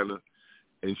 Louisiana,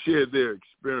 and share their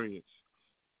experience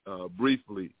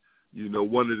briefly.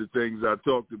 One of the things I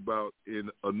talked about in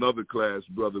another class,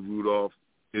 Brother Rudolph,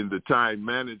 in the time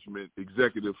management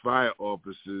executive fire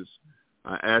officers,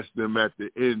 I asked them at the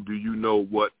end, do you know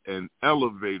what an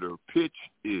elevator pitch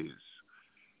is?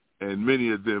 And many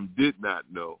of them did not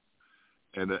know.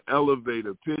 And an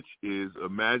elevator pitch is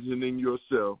imagining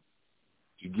yourself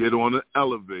to get on an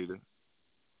elevator,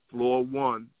 floor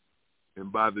 1,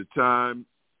 and by the time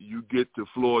you get to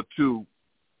floor 2,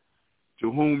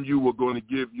 to whom you were going to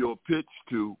give your pitch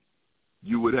to,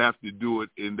 you would have to do it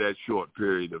in that short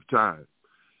period of time.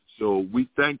 So we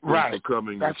thank them for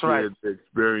coming and sharing their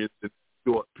experience in a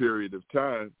short period of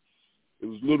time. It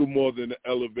was little more than an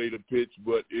elevator pitch,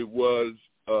 but it was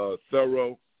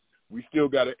thorough. We still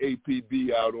got an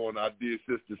APB out on our dear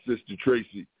Sister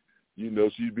Tracy.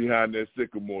 She's behind that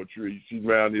sycamore tree. She's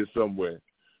around here somewhere.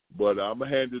 But I'm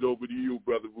going to hand it over to you,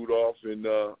 Brother Rudolph, and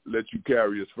let you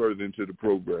carry us further into the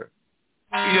program.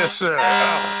 Yes, sir.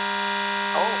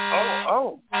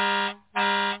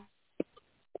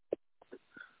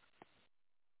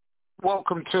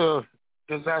 Welcome to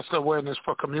Disaster Awareness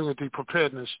for Community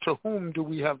Preparedness. To whom do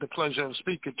we have the pleasure of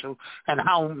speaking to, and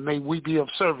how may we be of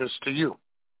service to you?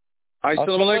 Assalamu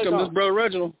alaikum, this is Brother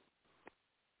Reginald.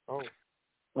 Oh.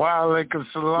 Wa alaikum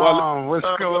salam. What's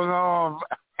going on?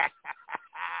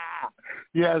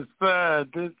 Yes, sir.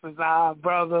 This is our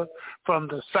brother from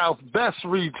the South Best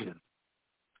region.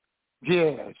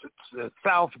 Yes, it's the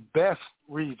South Best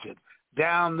region.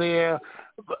 Down there,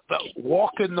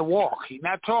 walking the walk. He's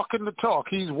not talking the talk.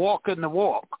 He's walking the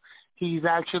walk. He's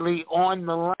actually on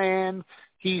the land.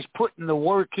 He's putting the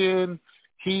work in.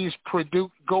 He's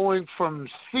going from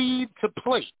seed to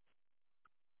plate.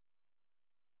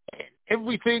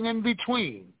 Everything in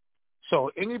between.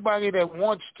 So anybody that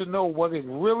wants to know what it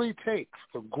really takes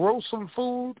to grow some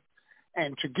food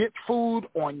and to get food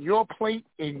on your plate,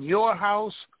 in your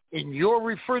house, in your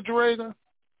refrigerator,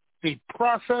 the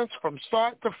process from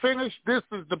start to finish, this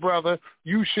is the brother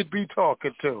you should be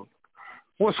talking to.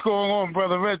 What's going on,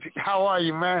 Brother Reggie? How are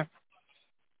you, man?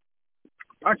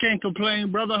 I can't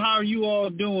complain, brother. How are you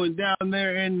all doing down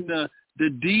there in the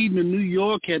deed in New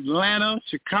York, Atlanta,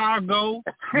 Chicago,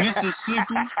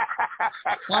 Mississippi?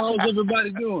 How's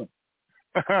everybody doing?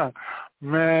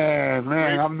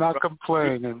 Man, I'm not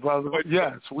complaining, brother.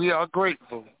 Yes, we are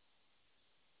grateful.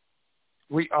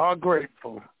 We are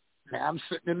grateful. Now, I'm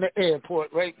sitting in the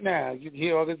airport right now. You can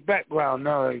hear all this background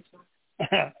noise.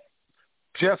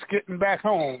 Just getting back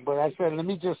home. But I said, let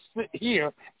me just stay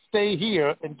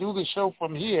here, and do the show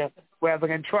from here rather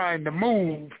than trying to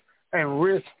move and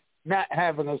risk not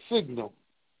having a signal.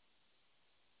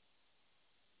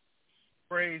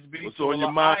 Praise be What's to on your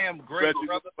Allah. mind, I am great,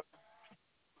 brother.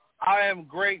 I am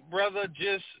great, brother.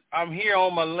 I'm here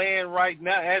on my land right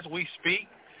now as we speak.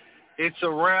 It's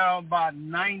around about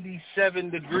 97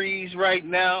 degrees right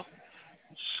now,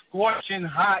 scorching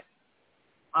hot.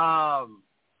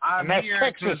 And that's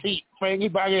Texas heat for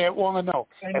anybody that want to know.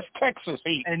 That's Texas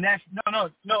heat. And that's no.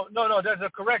 That's a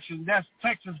correction. That's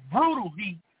Texas brutal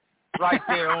heat right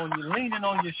there on you, leaning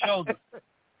on your shoulder.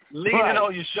 leaning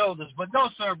on your shoulders. But no,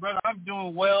 sir, brother, I'm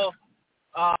doing well.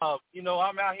 I'm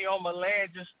out here on my land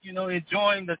just,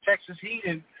 enjoying the Texas heat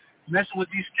and messing with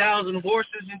these cows and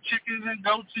horses and chickens and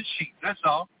goats and sheep. That's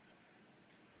all.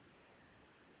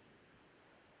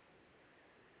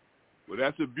 Well,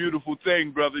 that's a beautiful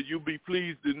thing, brother. You'll be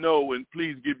pleased to know, and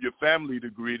please give your family the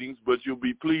greetings, but you'll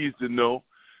be pleased to know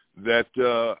that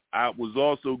I was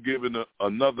also given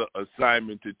another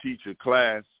assignment to teach a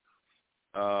class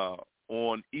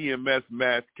on EMS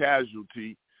mass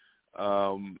casualty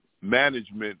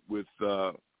management with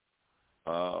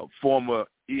former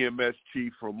EMS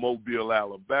chief from Mobile,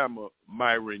 Alabama,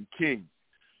 Myron King.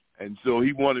 And so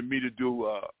he wanted me to do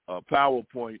a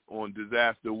PowerPoint on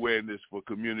disaster awareness for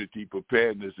community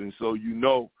preparedness. And so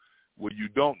what you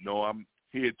don't know, I'm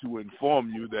here to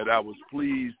inform you that I was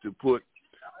pleased to put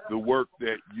the work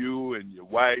that you and your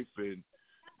wife and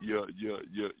your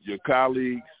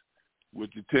colleagues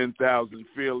with the 10,000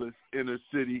 Fearless Inner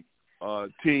City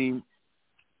team,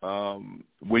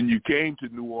 when you came to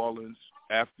New Orleans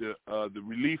after the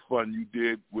relief fund you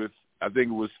did with, I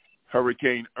think it was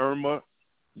Hurricane Irma,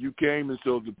 you came, and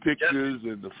so the pictures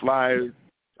and the flyers,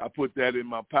 I put that in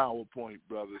my PowerPoint,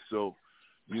 brother. So,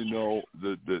 the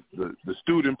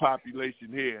student population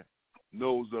here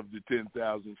knows of the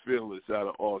 10,000 Fearless out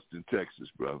of Austin, Texas,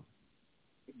 brother.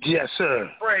 Yes,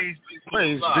 sir. Praise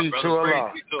be to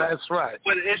Allah. That's right.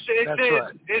 But it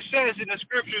says in the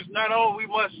scriptures, not only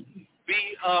we must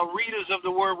be readers of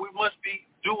the word, we must be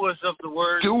doers of the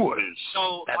word. Doers.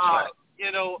 So, that's right.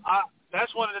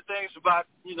 That's one of the things about,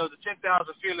 the 10,000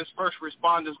 Fearless First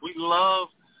Responders. We love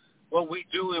what we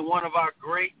do, and one of our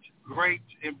great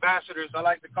ambassadors, I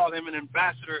like to call him an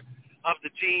ambassador of the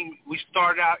team. We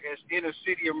started out as Inner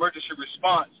City Emergency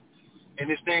Response, and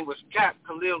his name was Cap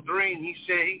Khalil Green. He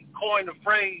said he coined the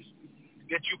phrase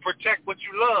that you protect what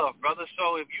you love, brother.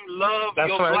 So if you love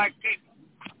black people,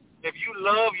 if you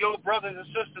love your brothers and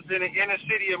sisters in the Inner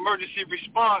City Emergency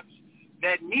Response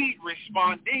that need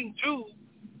responding to,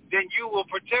 then you will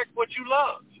protect what you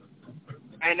love.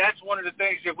 And that's one of the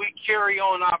things that we carry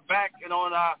on our back and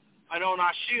on our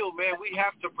shield, man. We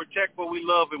have to protect what we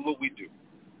love and what we do.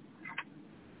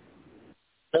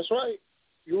 That's right.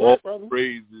 You're right, brother.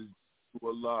 Praises to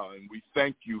Allah, and we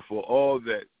thank you for all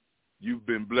that you've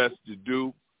been blessed to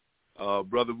do.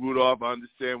 Brother Rudolph, I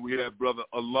understand we have Brother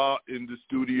Allah in the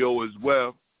studio as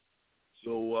well.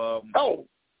 So, I'll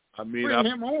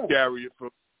carry it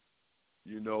from,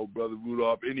 Brother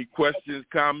Rudolph. Any questions,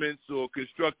 comments, or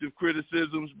constructive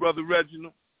criticisms, Brother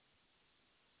Reginald?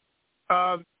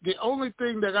 The only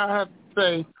thing that I have to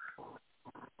say,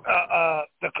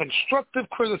 the constructive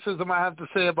criticism I have to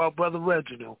say about Brother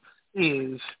Reginald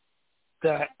is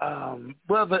that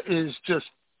brother is just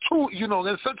too,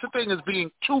 there's such a thing as being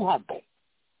too humble.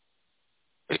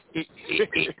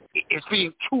 It's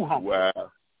being too humble.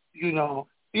 Wow.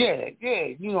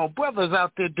 Brothers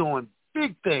out there doing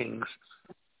big things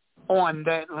on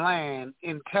that land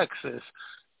in Texas,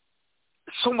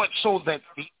 so much so that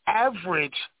the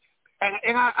average,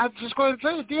 and I'm just going to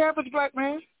say it, the average black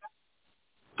man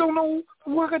don't know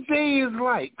what a day is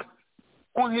like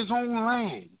on his own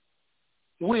land,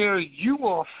 where you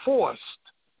are forced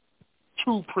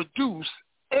to produce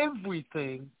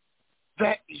everything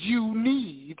that you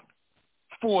need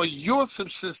for your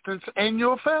subsistence and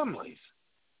your families.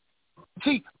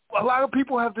 See, a lot of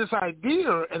people have this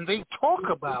idea, and they talk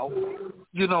about,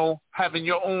 having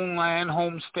your own land,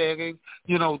 homesteading,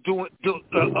 doing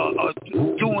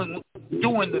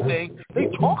the thing. They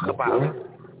talk about it,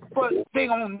 but they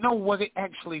don't know what it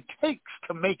actually takes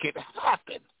to make it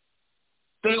happen.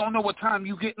 They don't know what time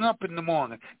you're getting up in the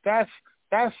morning. That's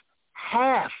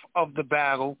half of the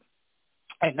battle,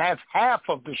 and that's half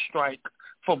of the strike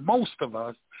for most of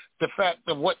us, the fact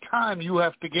of what time you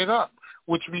have to get up,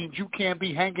 which means you can't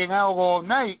be hanging out all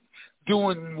night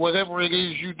doing whatever it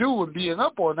is you do and being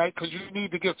up all night because you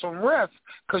need to get some rest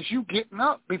because you getting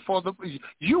up before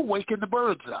you waking the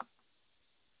birds up.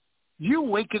 You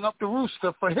waking up the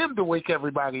rooster for him to wake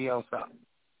everybody else up.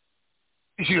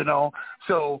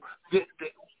 So the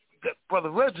Brother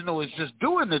Reginald is just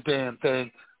doing the damn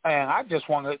thing. And I just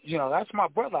want to, that's my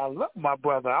brother. I love my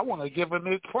brother. I want to give him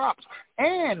his props.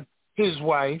 And his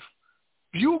wife,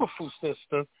 beautiful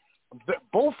sister,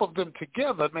 both of them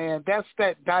together, man, that's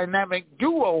that dynamic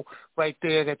duo right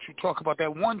there that you talk about, that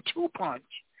 1-2 punch,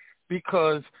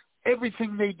 because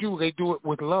everything they do it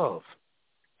with love.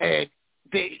 And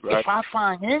if I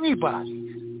find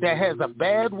anybody that has a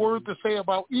bad word to say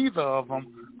about either of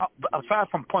them, aside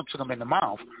from punching them in the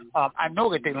mouth, I know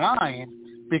that they're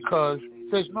lying, because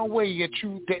there's no way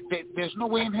there's no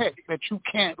way in heck that you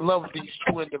can't love these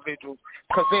two individuals,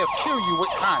 because they'll kill you with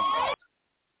kindness.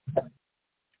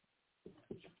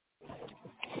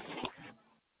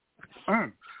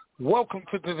 Welcome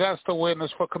to Disaster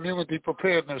Awareness for Community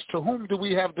Preparedness. To whom do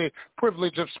we have the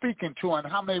privilege of speaking to, and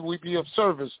how may we be of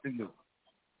service to you?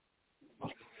 I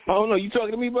don't know. You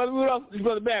talking to me, Brother Rudolph? It's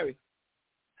Brother Barry.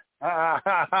 Here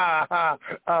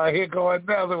go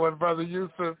another one, Brother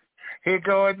Yusef. Here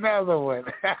go another one.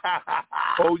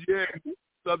 Oh, yeah.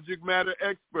 Subject matter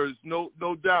experts, no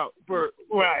doubt,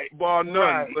 right, bar none.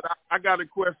 Right. But I got a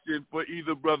question for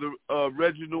either Brother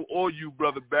Reginald or you,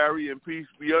 Brother Barry, and peace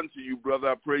be unto you,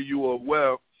 brother. I pray you are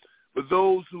well. For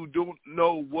those who don't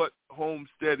know what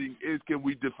homesteading is, can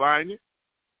we define it?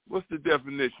 What's the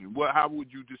definition? How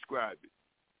would you describe it?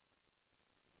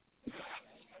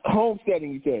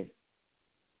 Homesteading, you said?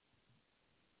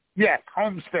 Yes,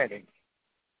 homesteading.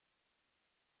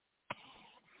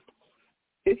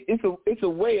 It's a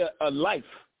way of life.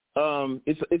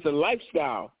 It's a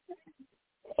lifestyle.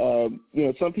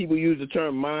 Some people use the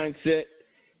term mindset,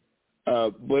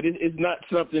 but it's not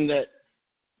something that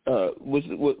was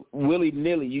willy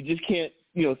nilly. You just can't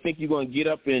think you're going to get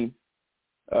up and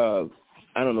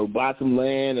buy some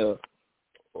land or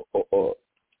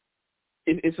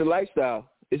it's a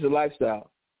lifestyle. It's a lifestyle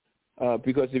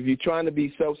because if you're trying to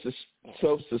be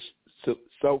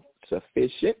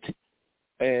self-sufficient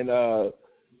and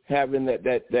having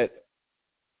that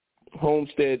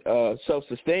homestead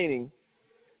self-sustaining,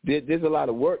 there's a lot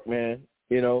of work, man,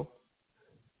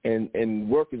 and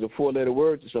work is a 4-letter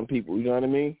word to some people, you know what I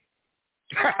mean?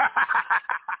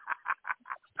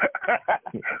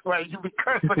 Right, you be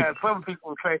cursing at some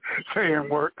people saying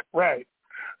work. Right.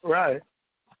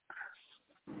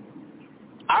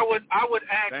 I would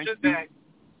add to that.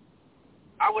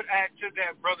 I would add to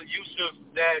that, Brother Yusef,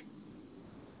 that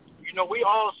we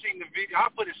all seen the video.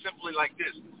 I'll put it simply like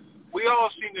this: we all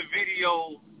seen the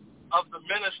video of the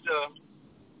minister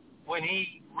when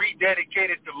he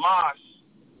rededicated the mosque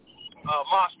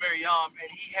Miriam, and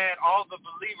he had all the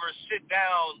believers sit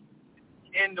down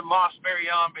in the mosque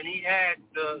Miriam, and he had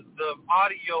the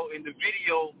audio and the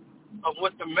video of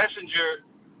what the messenger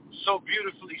so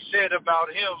beautifully said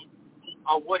about him,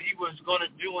 what he was going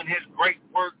to do in his great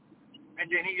work. And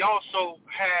then he also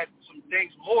had some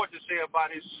things more to say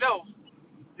about himself,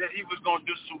 that he was going to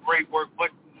do some great work. But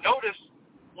notice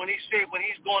when he said when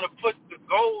he's going to put the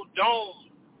gold dome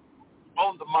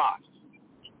on the mosque,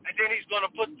 and then he's going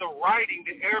to put the writing,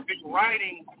 the Arabic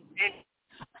writing inside.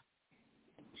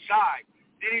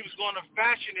 Then he was going to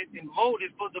fashion it and mold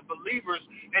it for the believers,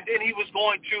 and then he was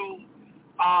going to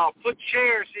put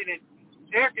chairs in it,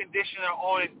 air conditioner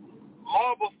on it,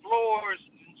 marble floors,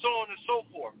 and so on and so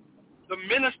forth. The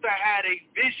minister had a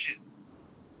vision.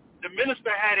 The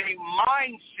minister had a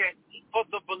mindset for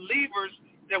the believers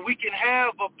that we can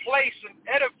have a place, an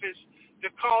edifice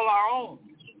to call our own.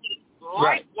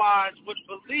 Right. Likewise with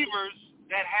believers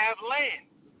that have land.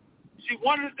 See,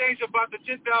 one of the things about the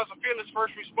 10,000 fearless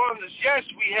first responders, yes,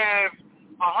 we have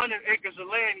 100 acres of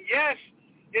land. Yes,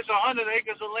 it's 100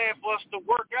 acres of land for us to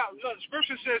work out. The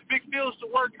scripture says big fields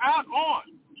to work out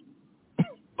on.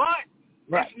 But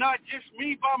it's not just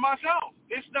me by myself.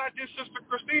 It's not just Sister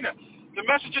Christina. The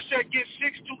messenger said get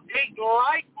 6 to 8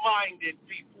 like-minded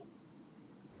people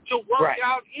to work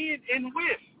out in and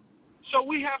with. So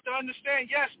we have to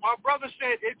understand, yes, my brother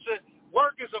said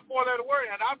work is a 4-letter word,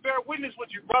 and I bear witness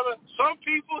with you, brother. Some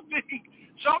people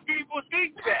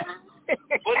think that.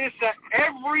 But it's a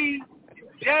every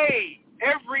day,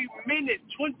 every minute,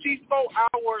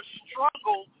 24-hour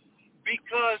struggle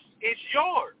because it's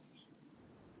yours.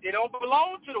 It don't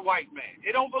belong to the white man.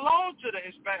 It don't belong to the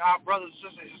Hispanic, our brothers and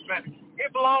sisters Hispanic.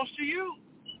 It belongs to you.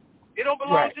 It don't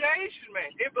belong to the Asian man.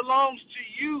 It belongs to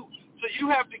you. So you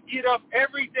have to get up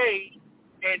every day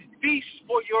and feast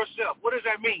for yourself. What does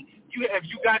that mean? If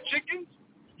you got chickens,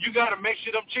 you got to make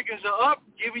sure them chickens are up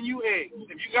giving you eggs.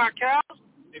 If you got cows,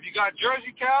 if you got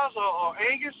Jersey cows or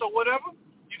Angus or whatever,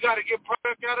 you got to get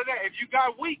product out of that. If you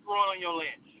got wheat growing on your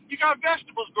land, you got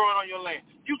vegetables growing on your land,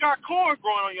 you got corn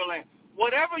growing on your land.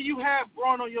 Whatever you have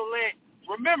growing on your land,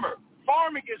 remember,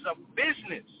 farming is a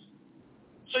business.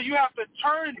 So you have to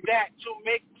turn that to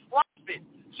make profit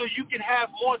so you can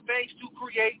have more things to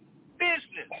create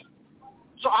business.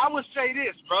 So I would say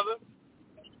this, brother.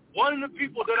 One of the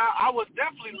people that I would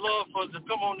definitely love for to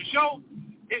come on the show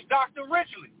is Dr.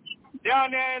 Ridgely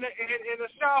down there in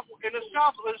the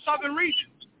southern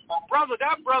region. Brother,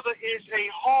 that brother is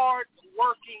a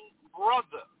hard-working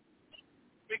brother,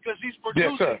 because he's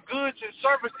producing goods and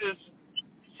services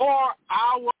for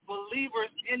our believers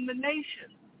in the nation.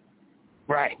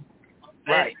 Right.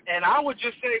 Right. And I would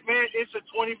just say, man, it's a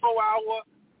 24-hour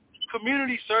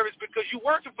community service because you're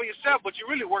working for yourself, but you're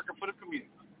really working for the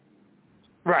community.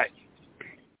 Right.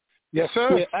 Yes,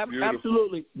 sir. Yeah,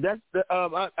 absolutely. That's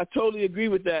I totally agree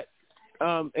with that.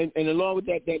 And along with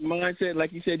that mindset,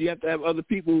 like you said, you have to have other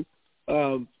people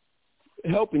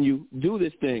helping you do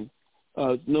this thing.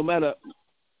 No matter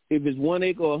if it's 1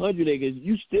 acre or 100 acres,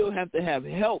 you still have to have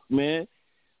help, man.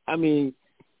 I mean,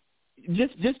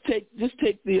 just take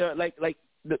the like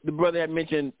the brother had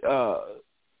mentioned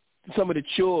some of the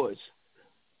chores.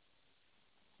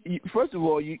 First of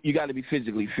all, you got to be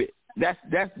physically fit.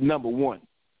 That's number one.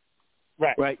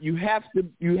 Right. You have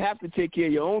to take care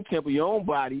of your own temple, your own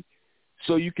body,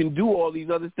 so you can do all these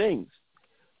other things.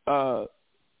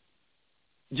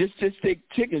 Just take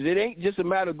chickens. It ain't just a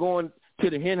matter of going to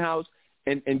the hen house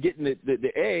and getting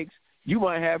the eggs. You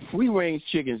might have free range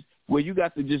chickens where you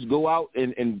got to just go out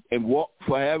and walk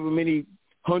for however many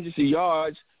hundreds of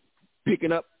yards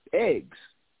picking up eggs.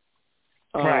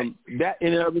 Right. That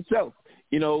in and of itself.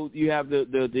 You have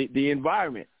the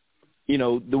environment,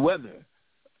 the weather,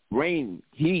 rain,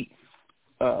 heat,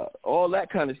 all that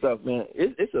kind of stuff, man.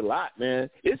 It's a lot, man.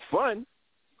 It's fun.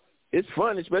 It's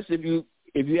fun, especially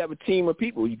if you have a team of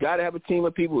people. You got to have a team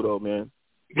of people, though, man.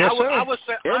 Yes, sir. I would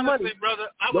say, and honestly, money. brother,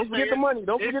 Don't forget the money.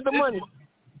 Don't forget the money.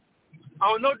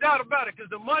 Oh, no doubt about it, because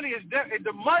the money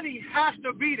the money has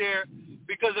to be there,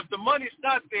 because if the money's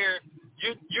not there,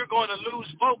 you're going to lose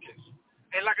focus.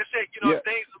 And like I said,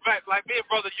 things like me and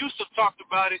Brother Yusef talked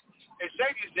about it at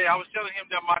Xavier's Day. I was telling him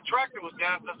that my tractor was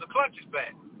down because the clutch is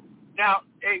bad. Now,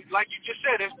 like you just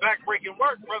said, it's back-breaking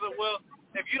work, brother. Well,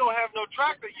 if you don't have no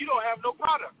tractor, you don't have no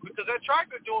product, because that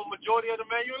tractor is doing majority of the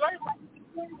manual labor.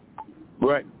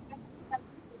 Right.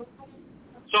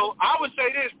 So I would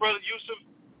say this, Brother Yusef,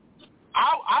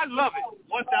 I love it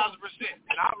 1,000%.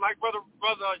 And I like Brother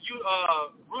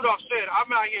Rudolph said,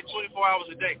 I'm out here 24 hours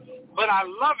a day. But I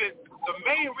love it. The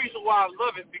main reason why I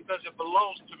love it because it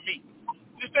belongs to me.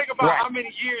 Just think about how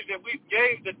many years that we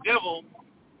gave the devil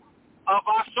of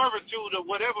our servitude or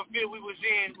whatever field we was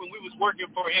in when we was working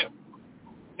for him.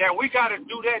 Now we got to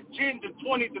do that 10 to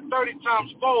 20 to 30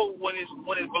 times fold when it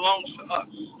belongs to us.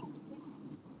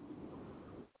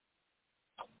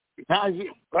 Now,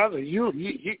 brother,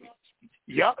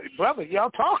 y'all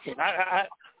talking.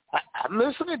 I'm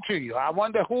listening to you. I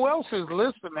wonder who else is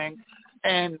listening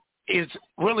and is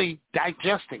really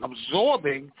digesting,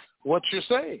 absorbing what you're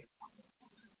saying.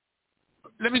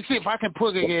 Let me see if I can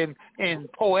put it in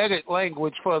poetic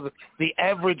language for the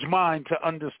average mind to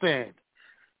understand.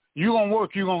 You gonna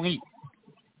work, you gonna eat.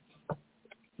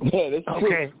 Yeah, that's true.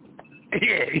 Okay.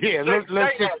 Yeah. Let's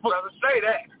say that, brother. Say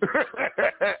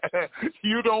that.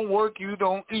 You don't work, you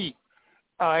don't eat.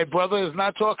 All right, brother is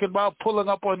not talking about pulling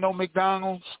up on no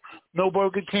McDonald's, no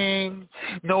Burger King,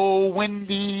 no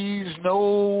Wendy's,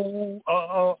 no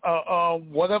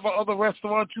whatever other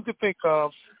restaurant you could think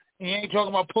of. He ain't talking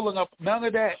about pulling up none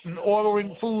of that and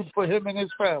ordering food for him and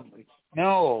his family.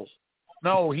 No,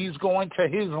 he's going to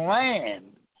his land.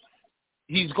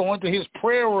 He's going to his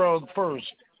prayer room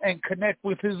first and connect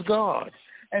with his God.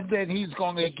 And then he's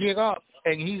going to get up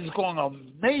and he's going to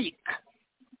make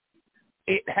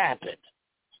it happen.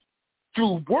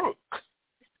 Through work,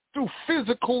 through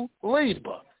physical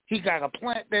labor. He got to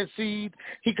plant that seed.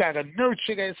 He got to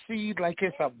nurture that seed like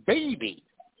it's a baby.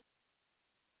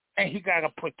 And he got to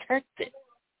protect it.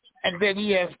 And then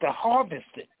he has to harvest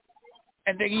it.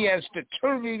 And then he has to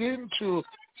turn it into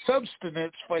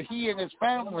substance for he and his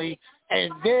family.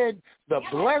 And then the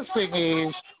blessing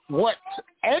is what's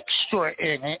extra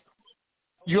in it,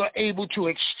 you're able to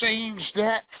exchange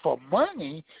that for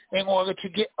money in order to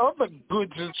get other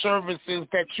goods and services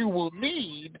that you will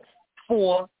need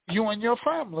for you and your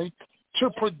family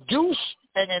to produce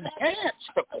and enhance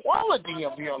the quality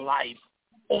of your life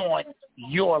on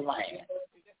your land.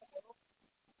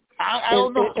 I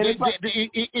don't know. Is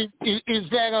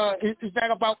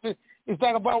that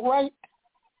about right?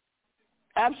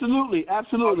 Absolutely. Yes,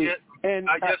 And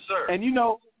yes, sir.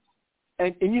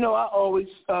 And I always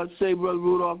say, Brother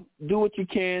Rudolph, do what you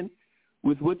can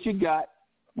with what you got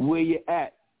where you're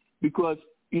at. Because,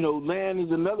 land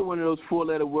is another one of those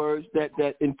four-letter words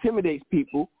that intimidates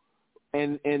people.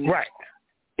 And right.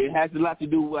 It has a lot to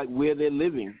do with like where they're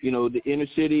living. The inner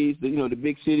cities, the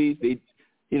big cities,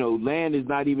 land is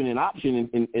not even an option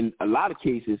in a lot of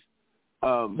cases.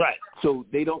 Right. So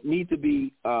they don't need to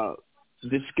be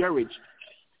discouraged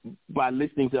by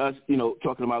listening to us,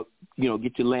 talking about,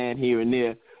 get your land here and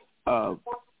there.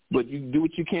 But you do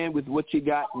what you can with what you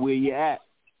got where you're at.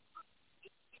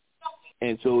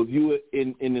 And so if you were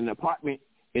in an apartment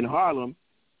in Harlem,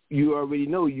 you already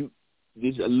know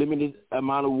there's a limited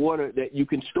amount of water that you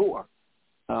can store,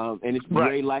 and it's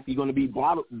very likely going to be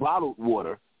bottled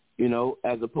water, you know,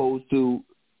 as opposed to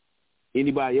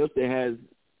anybody else that has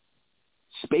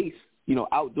space, you know,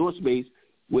 outdoor space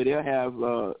where they'll have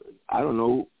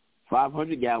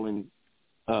 500-gallon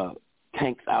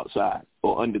tanks outside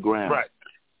or underground. Right.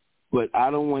 But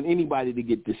I don't want anybody to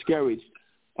get discouraged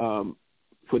for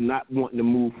not wanting to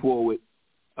move forward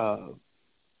and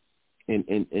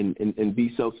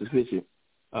be self-sufficient.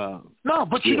 No,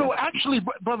 but you know, actually,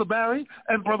 Brother Barry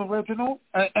and Brother Reginald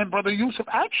and Brother Yusef,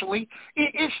 actually,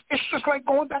 it's just like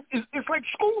going back. It's like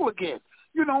school again.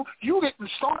 You know, you didn't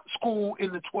start school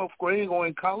in the 12th grade or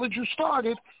in college. You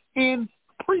started in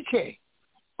pre-K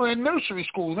or in nursery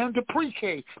school, then to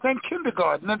pre-K, then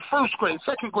kindergarten, then first grade,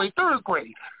 second grade, third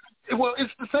grade. Well,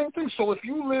 it's the same thing. So if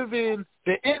you live in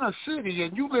the inner city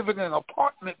and you live in an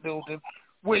apartment building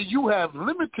where you have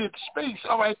limited space,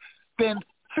 all right, then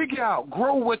figure out,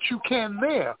 grow what you can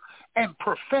there and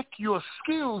perfect your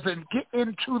skills and get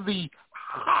into the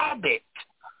habit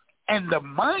and the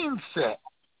mindset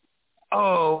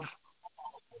of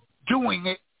doing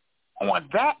it on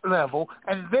that level.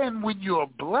 And then when you're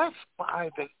blessed by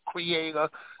the Creator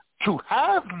to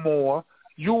have more,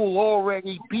 you'll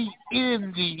already be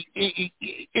in the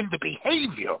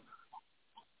behavior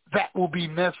that will be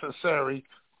necessary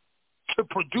to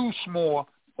produce more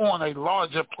on a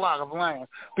larger plot of land.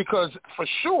 Because for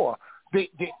sure,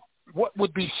 what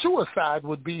would be suicide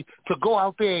would be to go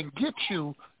out there and get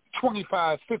you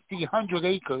 25, 50, 100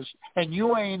 acres, and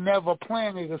you ain't never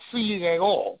planted a seed at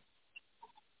all.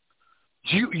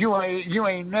 You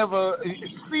ain't never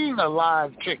seen a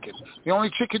live chicken. The only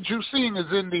chickens you've seen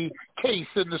is in the case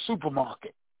in the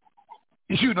supermarket.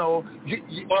 You know,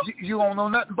 you don't know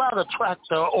nothing about a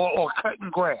tractor or cutting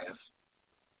grass.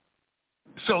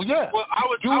 So yeah, well,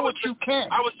 what you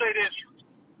can. I would say this,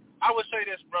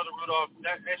 Brother Rudolph.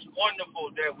 That it's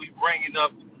wonderful that we bringing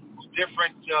up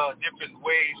different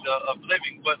ways of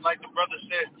living. But like the brother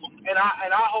said, and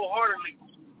I wholeheartedly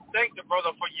thank the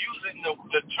brother for using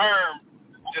the term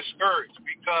discouraged,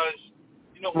 because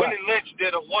you know Willie Lynch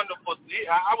did a wonderful.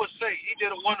 I would say he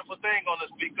did a wonderful thing on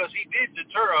us, because he did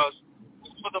deter us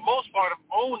for the most part of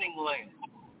owning land.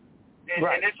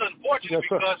 And it's unfortunate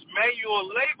because manual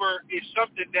labor is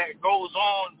something that goes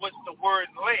on with the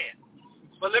word land.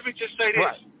 But let me just say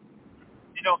this.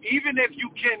 You know, even if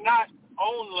you cannot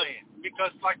own land,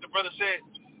 because like the brother said,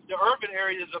 the urban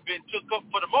areas have been took up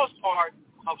for the most part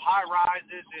of high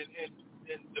rises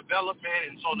and development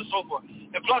and so on and so forth.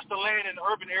 And plus the land in the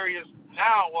urban areas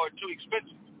now are too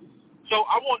expensive. So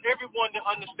I want everyone to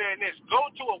understand this.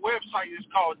 Go to a website. It's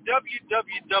called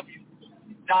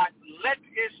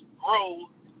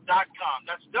www.letisgrow.com.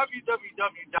 That's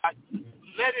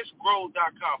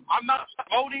www.letisgrow.com. I'm not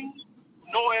voting,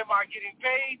 nor am I getting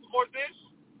paid for this,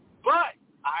 but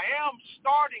I am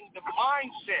starting the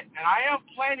mindset, and I am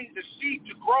planting the seed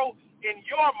to grow in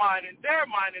your mind, in their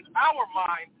mind, in our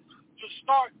mind, to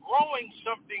start growing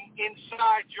something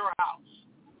inside your house.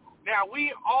 Now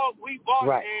we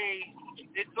bought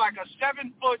it's like a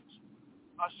 7-foot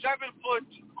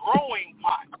growing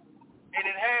pot, and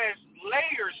it has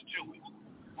layers to it.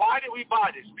 Why did we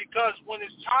buy this? Because when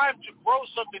it's time to grow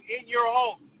something in your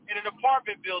home, in an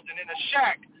apartment building, in a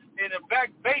shack, in a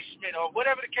back basement, or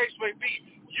whatever the case may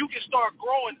be, you can start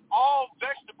growing all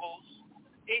vegetables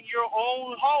in your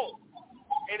own home.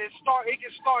 And it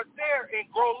can start there and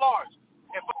grow large.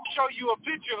 If I show you a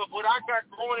picture of what I got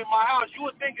growing in my house, you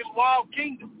would think it's Wild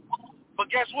Kingdom. But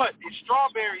guess what? It's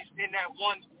strawberries in that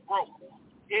one grow.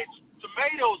 It's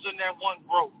tomatoes in that one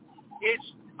grow. It's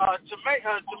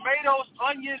tomatoes,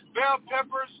 onions, bell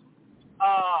peppers,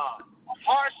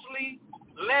 parsley,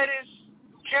 lettuce,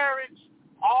 carrots,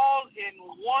 all in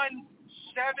one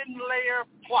 7-layer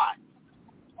plot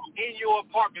in your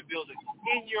apartment building,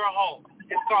 in your home.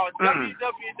 It's called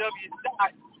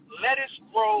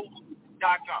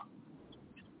www.letisgrow.com.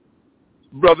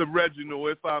 Brother Reginald,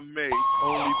 if I may,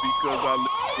 only because I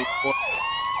live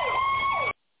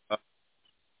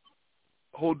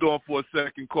hold on for a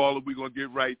second, caller. We're going to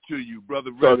get right to you.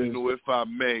 Brother Reginald, if I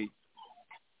may,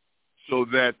 so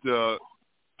that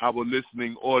our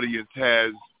listening audience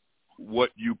has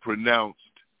what you pronounced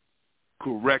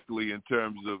correctly in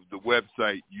terms of the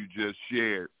website you just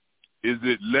shared. Is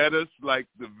it lettuce, like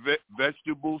the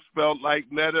vegetable spelled like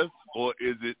lettuce, or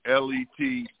is it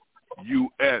LETUS,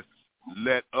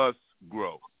 let us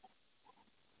grow?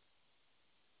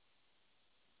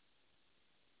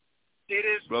 It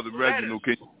is Brother lettuce. Reginald,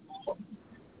 can you?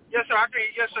 Yes, sir.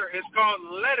 Yes, sir. It's called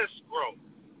lettuce grow.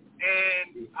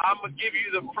 And I'm going to give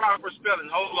you the proper spelling.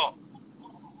 Hold on.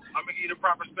 I'm going to give you the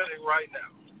proper spelling right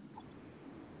now.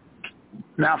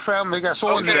 Now, family that's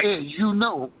on the air, you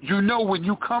know when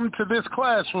you come to this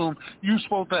classroom, you're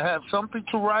supposed to have something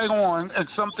to write on and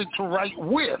something to write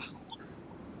with.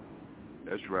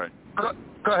 That's right.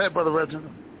 Go ahead, Brother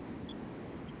Reginald.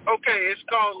 Okay, it's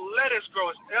called Let Us Grow.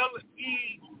 It's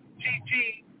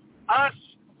L-E-T-T, us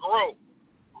grow.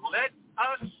 Let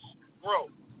us grow.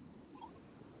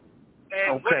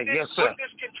 And okay, yes, sir.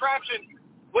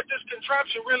 what this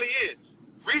contraption really is,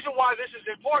 reason why this is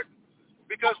important,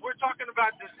 because we're talking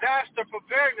about disaster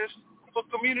preparedness for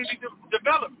community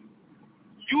development.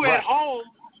 You at home,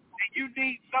 and you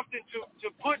need something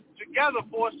to put together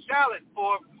for a salad,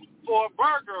 for a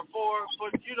burger, for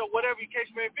whatever your case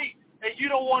may be, and you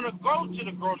don't want to go to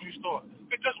the grocery store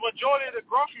because majority of the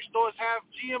grocery stores have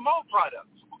GMO products.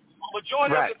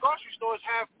 Majority of the grocery stores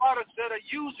have products that are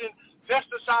using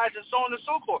pesticides and so on and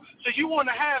so forth. So you want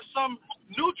to have some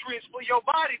nutrients for your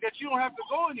body that you don't have to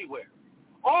go anywhere.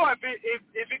 Or if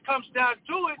it comes down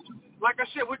to it, like I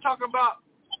said, we're talking about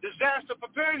disaster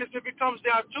preparedness. If it comes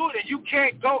down to it and you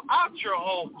can't go out your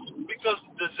home because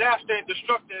disaster and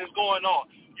destruction is going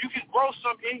on, you can grow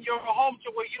some in your home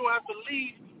to where you don't have to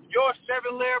leave your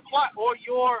 7-layer plot or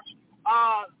your,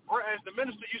 as the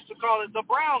minister used to call it, the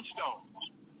brownstone.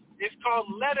 It's called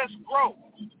Let Us Grow.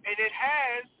 And it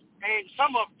has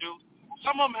some of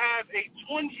them have a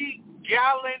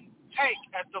 20-gallon tank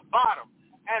at the bottom,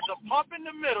 has a pump in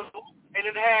the middle, and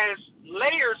it has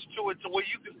layers to it to where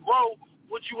you can grow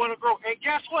what you want to grow. And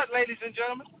guess what, ladies and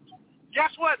gentlemen?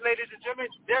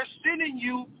 They're sending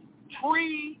you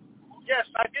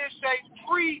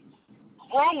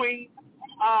pre-growing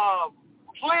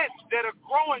plants that are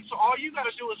growing. So all you got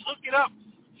to do is hook it up,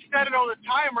 set it on a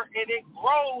timer, and it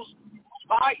grows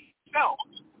by itself.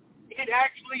 It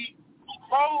actually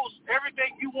grows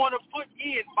everything you want to put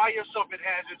in by yourself. It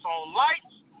has its own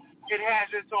lights, it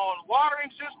has its own watering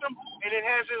system, and it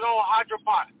has its own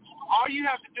hydroponics. All you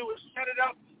have to do is set it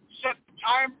up, set the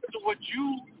timer to what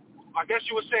you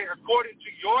would say, according to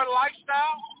your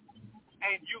lifestyle,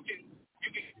 and you can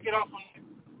get off on it.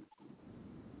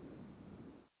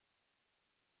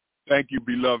 Thank you,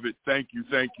 beloved. Thank you.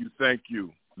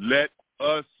 Let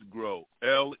us grow.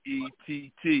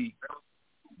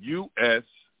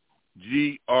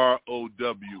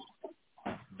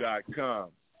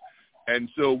 LETTUSGROW.com. And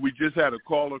so we just had a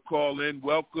caller call in.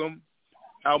 Welcome.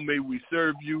 How may we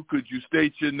serve you? Could you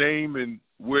state your name and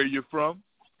where you're from?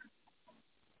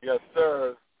 Yes,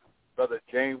 sir. Brother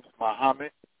James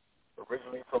Muhammad,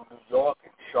 originally from New York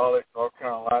and Charlotte, North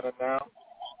Carolina now.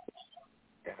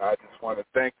 And I just want to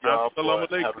thank y'all for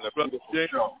having a beautiful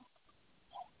show.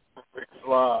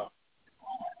 Islam.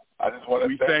 I just want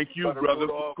to thank you, brother,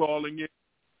 for calling in.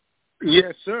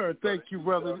 Yes, sir. Thank you,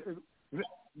 brother.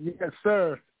 Yes,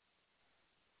 sir.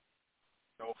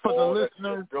 For the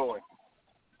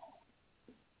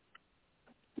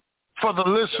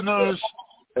listeners,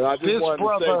 and I just wanted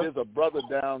to say there's a brother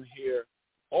down here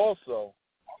also,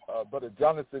 Brother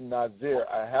Jonathan Nazir.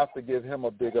 I have to give him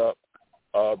a big up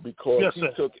because he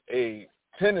took a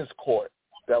tennis court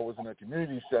that was in a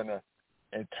community center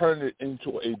and turned it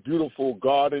into a beautiful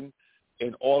garden,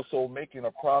 and also making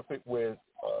a profit with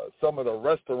some of the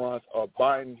restaurants are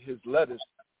buying his lettuce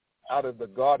out of the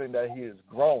garden that he is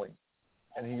growing.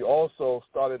 And he also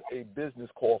started a business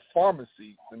called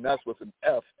Pharmacy, and that's with an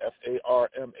F,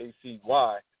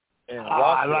 F-A-R-M-A-C-Y, in Rockville.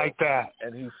 I like that.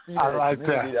 And he's feeding a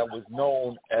community that was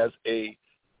known as a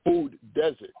food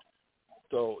desert.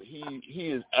 So he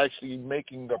is actually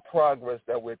making the progress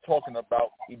that we're talking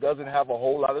about. He doesn't have a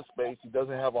whole lot of space. He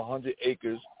doesn't have 100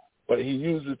 acres, but he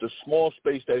uses the small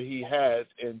space that he has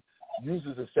and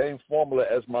uses the same formula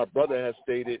as my brother has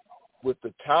stated with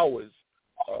the towers,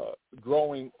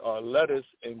 growing lettuce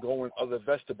and growing other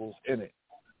vegetables in it.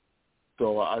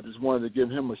 So I just wanted to give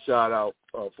him a shout out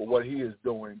for what he is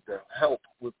doing to help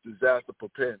with disaster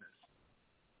preparedness.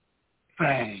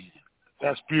 Man,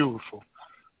 that's beautiful.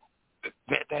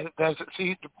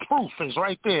 See, the proof is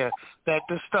right there that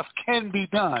this stuff can be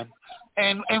done,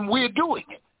 and we're doing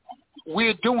it.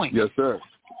 We're doing it. Yes, sir.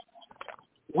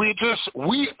 We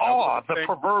are the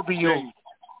proverbial.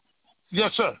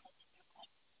 Yes, sir.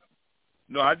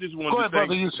 No, I just want to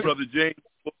thank Brother James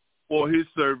for his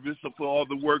service, for all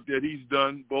the work that he's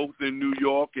done, both in New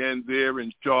York and there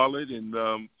in Charlotte. And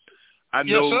I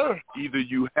know either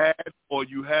you had or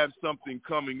you have something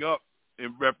coming up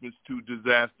in reference to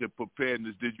disaster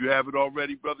preparedness. Did you have it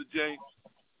already, Brother James?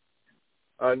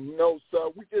 No, sir.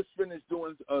 We just finished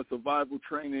doing survival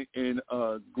training in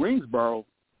Greensboro,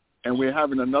 and we're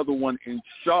having another one in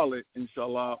Charlotte,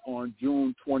 inshallah, on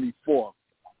June 24th.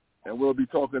 And we'll be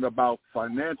talking about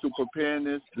financial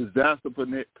preparedness, disaster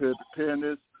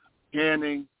preparedness,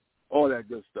 scanning, all that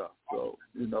good stuff. So,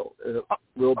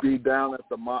 we'll be down at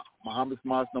the Muhammad's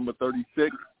Mosque number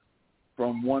 36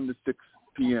 from 1 to 6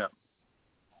 p.m.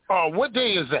 Oh, what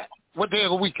day is that? What day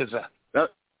of the week is that?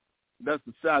 That's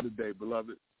a Saturday,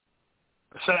 beloved.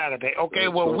 Saturday. Okay,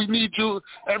 well, we need you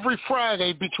every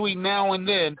Friday between now and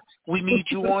then. We need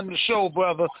you on the show,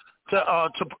 brother,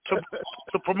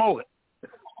 to promote it.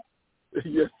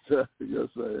 Yes, sir. Yes,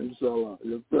 sir. Inshallah.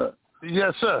 Yes, sir.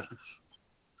 Yes, sir.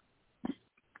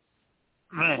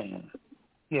 Man.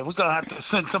 Yeah, we're going to have to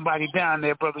send somebody down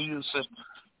there, Brother Yusef.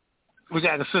 We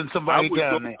got to send somebody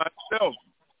down there.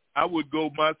 I would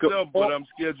go myself, but I'm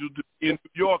scheduled to be in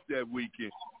New York that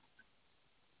weekend.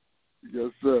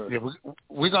 Yes, sir. Yeah,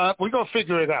 we're gonna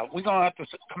figure it out. We're gonna have to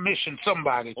commission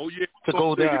somebody to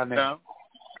go down there.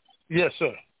 Yes,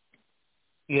 sir.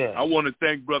 Yeah. I want to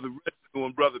thank Brother Reginald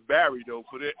and Brother Barry though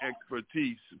for their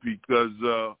expertise because,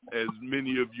 as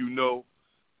many of you know,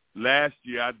 last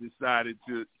year I decided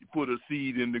to put a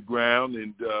seed in the ground,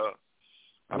 and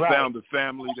I found a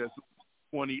family that's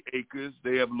 20 acres.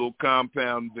 They have a little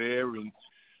compound there, and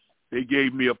they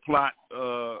gave me a plot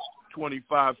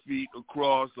 25 feet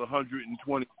across,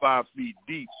 125 feet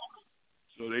deep.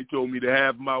 So they told me to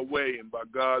have my way, and by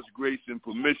God's grace and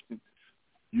permission,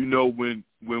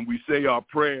 when we say our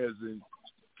prayers and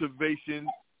salvation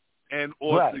and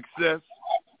or success,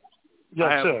 I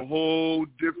have a whole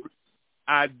different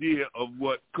idea of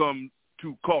what come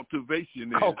to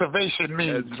cultivation is. Cultivation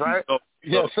means, right?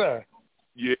 Yes, sir.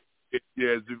 Yeah,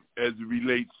 as it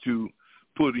relates to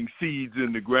putting seeds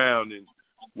in the ground and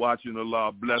watching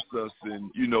Allah bless us.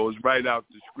 And, it's right out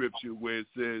the scripture where it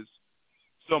says,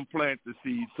 some plant the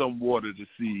seed, some water the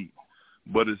seed,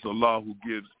 but it's Allah who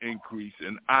gives increase.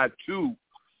 And I, too,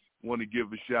 want to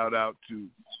give a shout-out to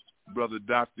Brother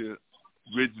Dr.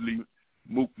 Ridgely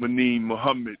Mukmaneen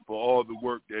Muhammad for all the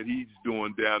work that he's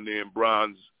doing down there in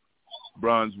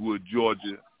Bronzewood,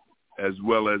 Georgia, as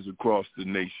well as across the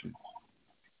nation.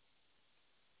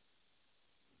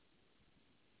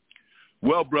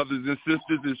 Well, brothers and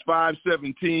sisters, it's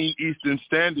 5:17 Eastern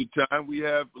Standard Time. We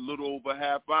have a little over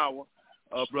half hour.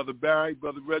 Brother Barry,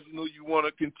 Brother Reginald, you want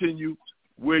to continue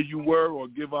where you were or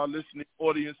give our listening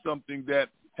audience something that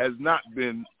has not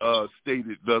been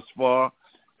stated thus far?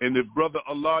 And if, Brother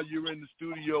Allah, you're in the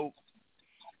studio,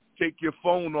 take your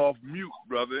phone off mute,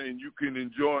 brother, and you can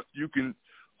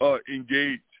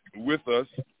engage with us.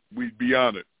 We'd be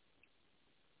honored.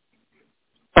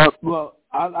 Well,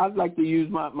 I'd like to use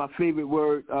my favorite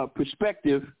word,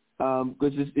 perspective,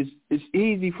 because it's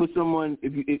easy for someone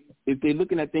if they're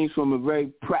looking at things from a very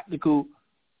practical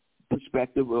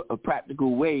perspective, a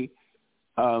practical way,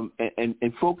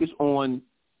 and focus on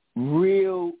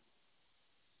real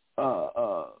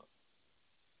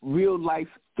life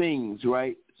things,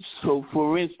 right? So,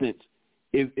 for instance,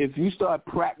 if you start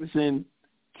practicing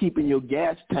keeping your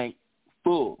gas tank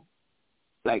full,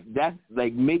 make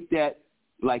that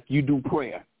like you do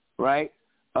prayer, right?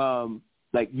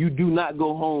 Like you do not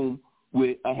go home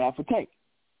with a half a tank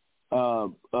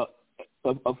of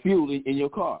fuel in your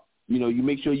car. You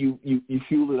make sure you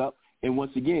fuel it up. And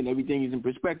once again, everything is in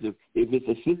perspective. If it's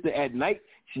a sister at night,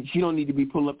 she don't need to be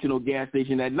pulling up to no gas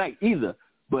station at night either.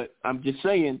 But I'm just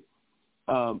saying,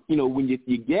 when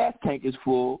your gas tank is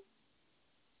full,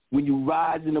 when you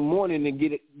rise in the morning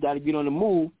and got to get on the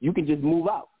move, you can just move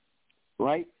out,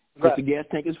 right? Because the gas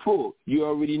tank is full. You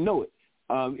already know it.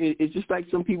 It's just like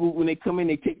some people, when they come in,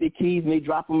 they take their keys and they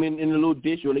drop them in a little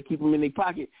dish or they keep them in their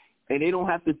pocket, and they don't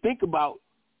have to think about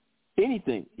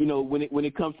anything, when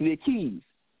it comes to their keys.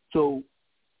 So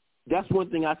that's one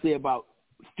thing I say about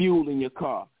fuel in your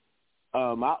car.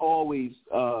 I always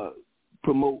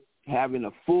promote having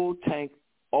a full tank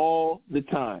all the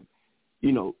time.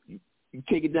 You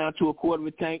take it down to a quarter of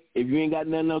a tank. If you ain't got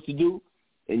nothing else to do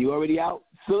and you're already out,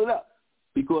 fill it up.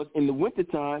 Because in the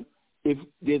wintertime, if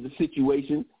there's a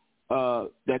situation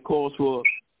that calls for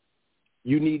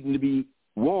you needing to be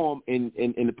warm and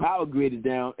the power grid is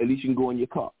down, at least you can go in your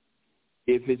car.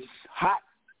 If it's hot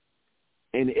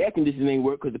and the air conditioning ain't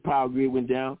work because the power grid went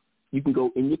down, you can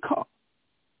go in your car.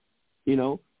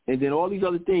 And then all these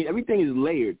other things, everything is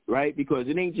layered, right? Because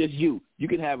it ain't just you. You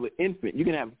can have an infant. You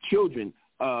can have children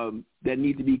that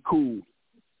need to be cooled.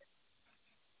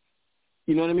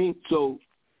 You know what I mean? So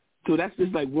that's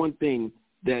just like one thing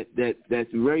that's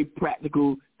very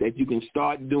practical that you can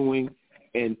start doing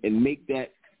and make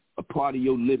that a part of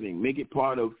your living. Make it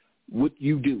part of what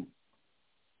you do,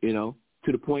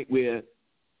 to the point where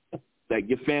like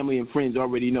your family and friends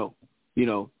already know,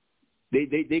 they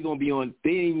going to be on, they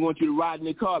ain't even want you to ride in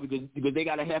their car because they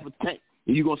got a half a tank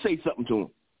and you're going to say something to them.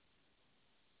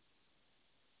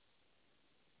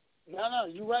 No,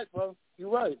 you're right, bro.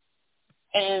 You're right.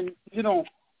 And,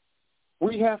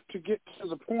 we have to get to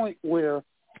the point where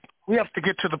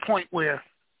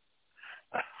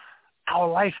our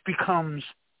life becomes,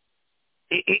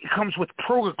 it comes with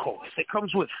protocols. It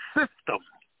comes with systems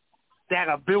that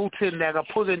are built in, that are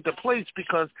put into place,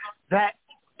 because that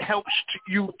helps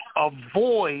you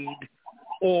avoid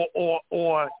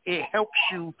or it helps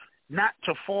you not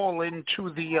to fall into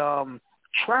the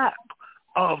trap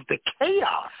of the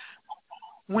chaos.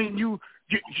 When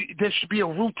there should be a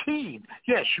routine.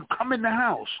 Yes, you come in the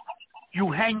house,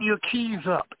 you hang your keys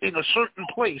up in a certain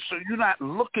place so you're not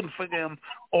looking for them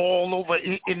all over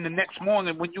in the next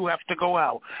morning when you have to go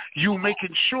out. You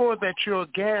making sure that your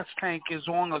gas tank is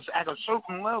on at a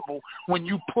certain level when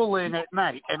you pull in at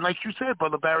night. And like you said,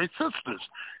 Brother Barry, sisters,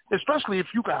 especially if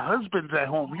you got husbands at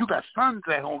home, you got sons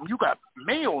at home, you got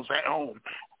males at home.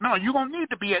 No, you don't need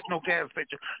to be at no gas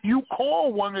station. You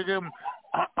call one of them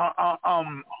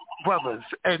brothers,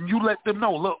 and you let them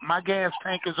know, look, my gas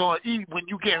tank is on E when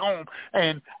you get home,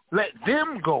 and let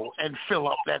them go and fill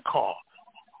up that car.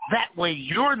 That way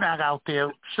you're not out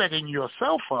there setting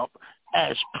yourself up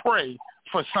as prey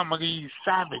for some of these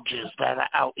savages that are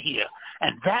out here.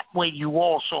 And that way you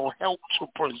also help to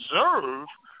preserve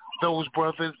those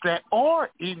brothers that are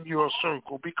in your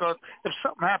circle, because if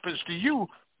something happens to you,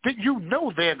 then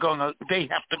they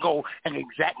have to go and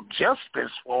exact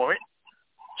justice for it.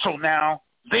 So now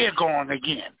they're gone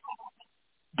again.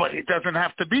 But it doesn't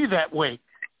have to be that way.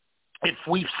 If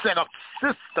we've set up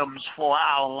systems for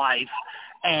our life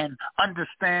and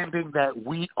understanding that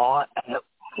we are at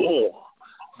war.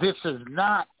 This is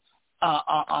not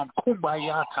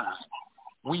kumbaya time.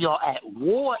 We are at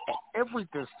war, and every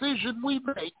decision we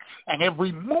make and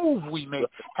every move we make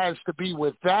has to be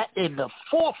with that in the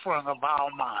forefront of our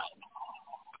mind.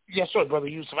 Yes, sir, Brother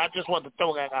Yusef. I just wanted to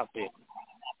throw that out there.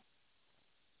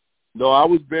 No, I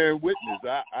was bearing witness.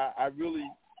 I really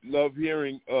love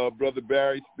hearing Brother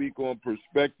Barry speak on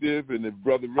perspective, and if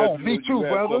Brother Reginald, me too, you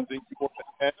have brother. something you want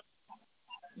to add?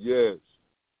 Yes.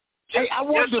 Hey, I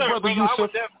wonder, yes, sir, Brother Yusef.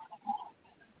 Yusef.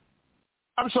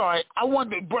 I'm sorry. I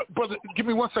wonder, brother. Give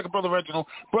me 1 second, Brother Reginald.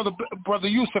 Brother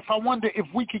Yusef. I wonder if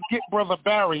we could get Brother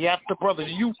Barry after Brother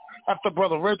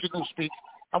Reginald speaks.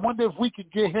 I wonder if we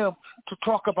could get him to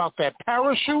talk about that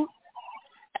parachute,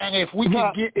 and if we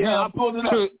can get him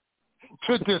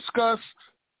to discuss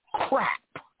crap.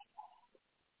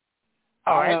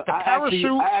 All right, the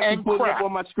parachute I and put crap it up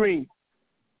on my screen.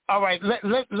 All right,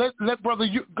 let Brother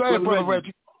go ahead, Brother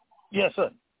Reggie. Yes,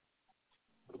 sir.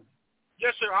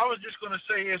 Yes, sir. I was just going to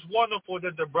say it's wonderful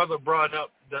that the brother brought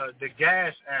up the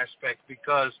gas aspect,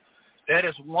 because that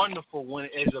is wonderful when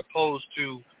as opposed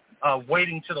to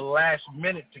waiting to the last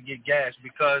minute to get gas,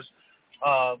 because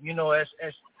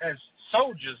as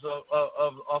soldiers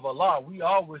of Allah, we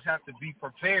always have to be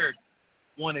prepared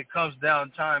when it comes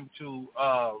down time to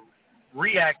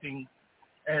reacting,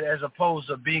 as opposed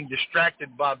to being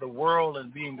distracted by the world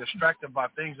and being distracted by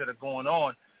things that are going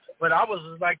on. But I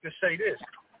would like to say this.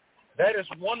 That is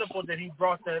wonderful that he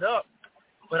brought that up.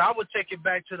 But I would take it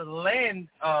back to the land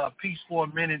piece for a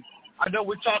minute. I know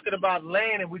we're talking about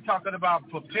land and we're talking about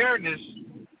preparedness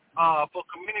for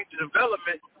community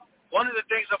development. One of the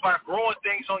things about growing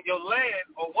things on your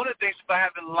land, or one of the things about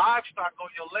having livestock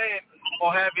on your land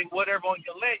or having whatever on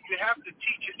your land, you have to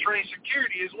teach and train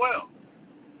security as well.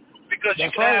 Because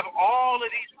you can have all of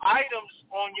these items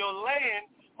on your land,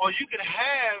 or you can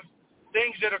have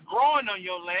things that are growing on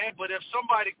your land, but if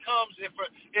somebody comes,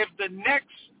 if the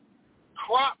next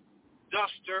crop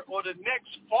duster or the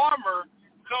next farmer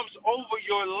comes over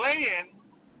your land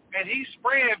and he's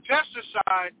spraying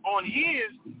pesticide on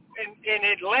his and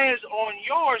it lands on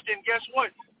yours, then guess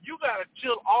what? You got to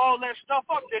till all that stuff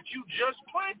up that you just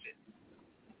planted.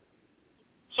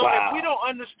 So if we don't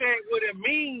understand what it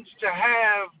means to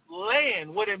have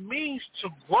land, what it means to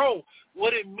grow,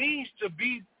 what it means to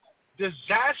be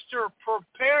disaster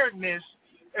preparedness,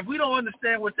 if we don't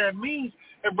understand what that means,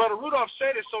 and Brother Rudolph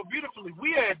said it so beautifully,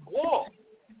 we are at war.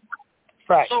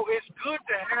 Right. So it's good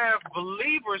to have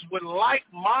believers with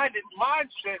like-minded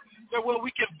mindset that where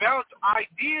we can bounce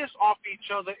ideas off each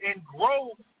other and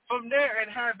grow from there and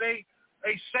have a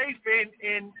safe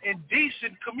and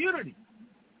decent community.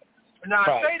 Now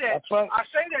I say that I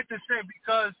say that to say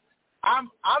because I'm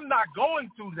not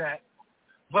going through that.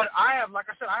 But I have, like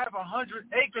I said, I have 100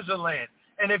 acres of land.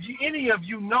 And if any of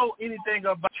you know anything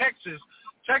about Texas,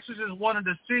 Texas is one of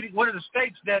the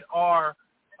states that are,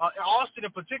 Austin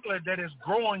in particular, that is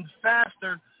growing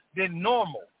faster than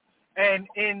normal. And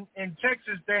in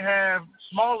Texas, they have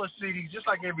smaller cities, just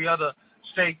like every other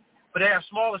state, but they have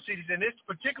smaller cities. In this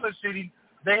particular city,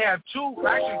 they have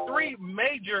three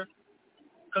major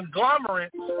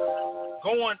conglomerates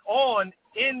going on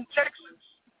in Texas,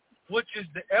 which is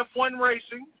the F1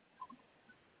 Racing,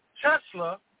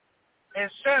 Tesla, and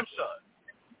Samsung.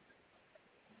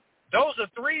 Those are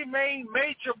three main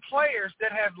major players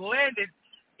that have landed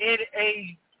in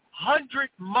a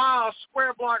 100-mile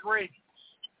square block radius.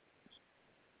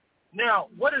 Now,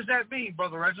 what does that mean,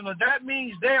 Brother Reginald? That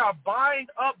means they are buying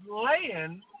up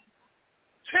land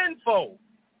tenfold.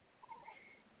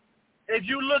 If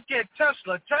you look at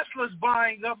Tesla, Tesla's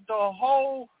buying up the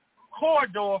whole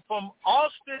corridor from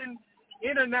Austin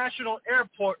International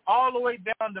Airport all the way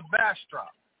down to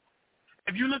Bastrop.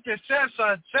 If you look at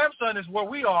Samsung, Samsung is where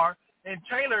we are in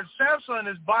Taylor.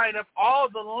 Samsung is buying up all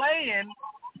the land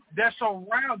that's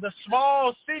around the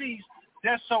small cities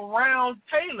that surround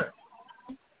Taylor.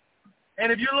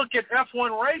 And if you look at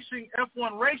F1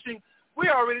 Racing, we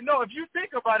already know, if you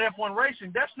think about F1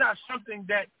 Racing, that's not something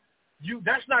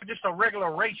that's not just a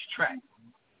regular racetrack.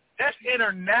 That's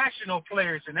international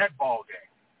players in that ball game.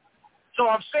 So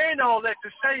I'm saying all that to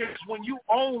say is when you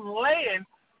own land,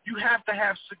 you have to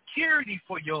have security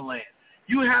for your land.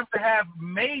 You have to have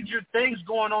major things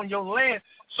going on your land.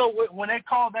 So when they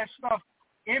call that stuff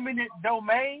eminent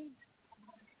domain,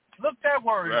 look that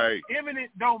word up,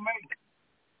 eminent domain.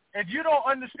 If you don't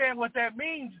understand what that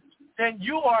means, then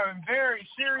you are in very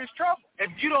serious trouble. If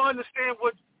you don't understand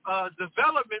what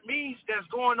development means that's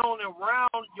going on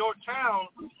around your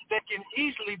town that can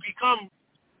easily become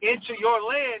into your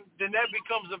land, then that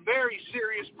becomes a very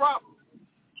serious problem.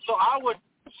 So I would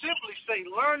simply say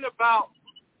learn about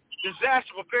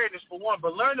disaster preparedness for one,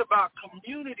 but learn about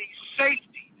community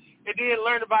safety, and then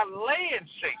learn about land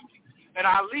safety. And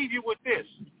I'll leave you with this.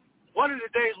 One of the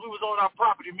days we was on our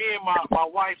property, me and my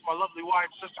wife, my lovely wife,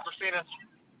 Sister Christina,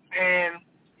 and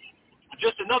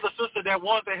just another sister that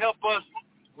wanted to help us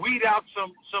weed out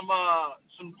some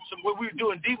what we were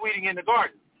doing, deep weeding in the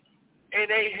garden. And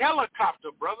a helicopter,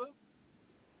 brother.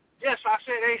 Yes, I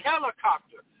said a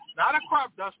helicopter, not a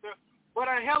crop duster, but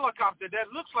a helicopter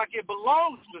that looks like it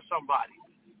belongs to somebody,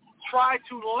 tried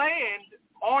to land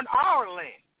on our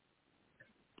land.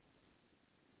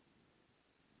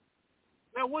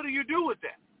 Now, what do you do with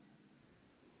that?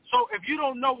 So if you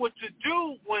don't know what to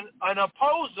do when an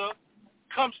opposer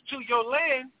comes to your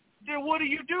land, then what do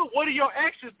you do? What are your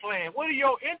exit plans? What are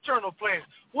your internal plans?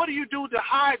 What do you do to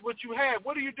hide what you have?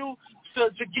 What do you do to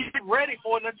get ready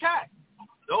for an attack?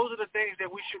 Those are the things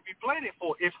that we should be planning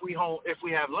for if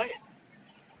we have land.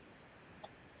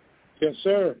 Yes,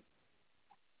 sir.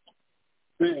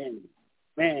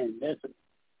 Man, that's a...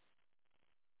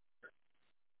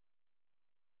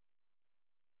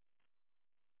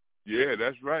 Yeah,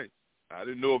 that's right. I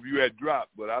didn't know if you had dropped,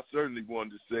 but I certainly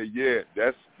wanted to say, yeah,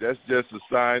 that's just a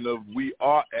sign of we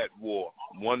are at war.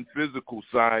 One physical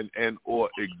sign and or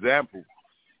example.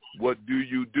 What do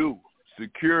you do?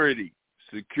 Security.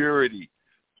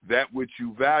 That which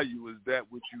you value is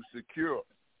that which you secure,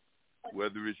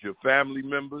 whether it's your family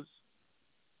members,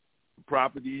 the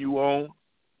property you own.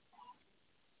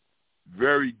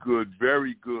 Very good,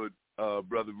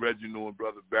 Brother Reginald and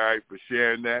Brother Barry, for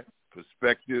sharing that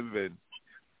perspective and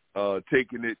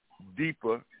taking it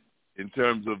deeper in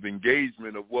terms of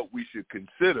engagement of what we should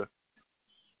consider.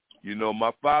 You know,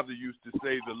 my father used to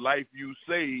say the life you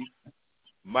save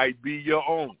might be your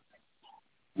own,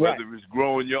 whether it's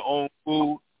growing your own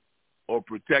food or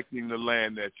protecting the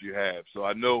land that you have. So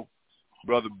I know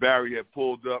Brother Barry had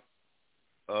pulled up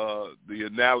the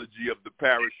analogy of the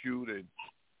parachute and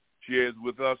shares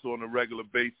with us on a regular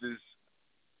basis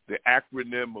the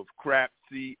acronym of CRAP,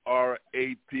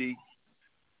 C-R-A-P.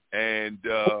 And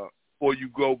before you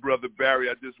go, Brother Barry,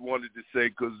 I just wanted to say,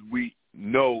 because we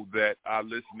know that our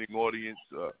listening audience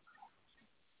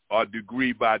are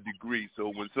degree by degree.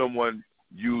 So when someone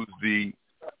used the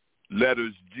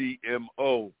letters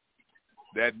GMO,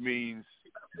 that means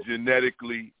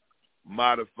genetically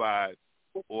modified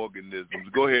organisms.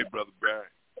 Go ahead, Brother Barry.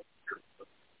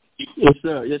 Yes,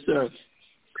 sir.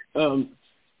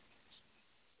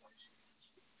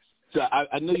 So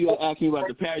I know you were asking about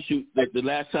the parachute that the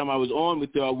last time I was on with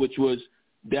y'all, which was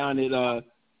down at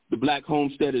the Black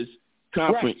Homesteaders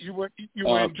Conference. Right. You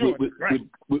were enjoying it, right.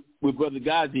 with Brother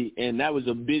Ghazi, and that was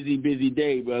a busy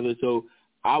day, brother. So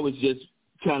I was just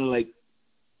kind of like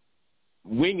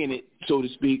winging it, so to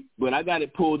speak. But I got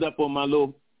it pulled up on my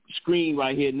little screen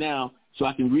right here now so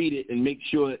I can read it and make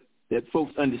sure that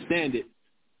folks understand it.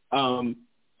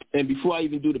 And before I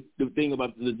even do the thing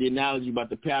about the analogy about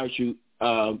the parachute,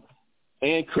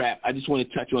 and crap, I just want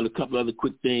to touch on a couple other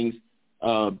quick things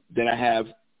that I have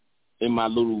in my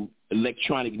little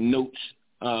electronic notes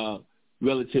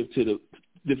relative to the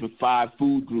different 5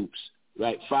 food groups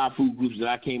right? 5 food groups that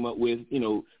I came up with,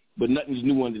 but nothing's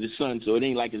new under the sun, so it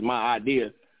ain't like it's my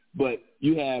idea. But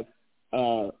you have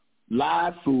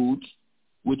live foods,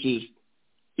 which is,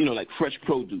 like fresh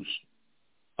produce.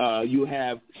 You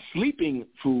have sleeping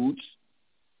foods,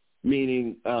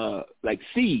 meaning like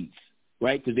seeds,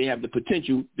 right? Because they have the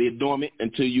potential. They're dormant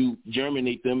until you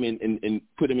germinate them and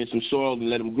put them in some soil and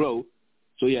let them grow.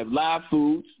 So you have live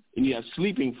foods and you have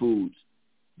sleeping foods.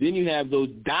 Then you have those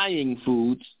dying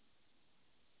foods,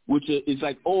 which is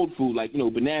like old food, like,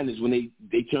 bananas when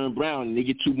they turn brown and they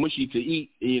get too mushy to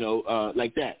eat,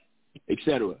 like that,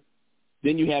 etc.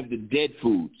 Then you have the dead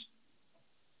foods.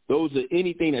 Those are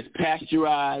anything that's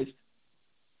pasteurized,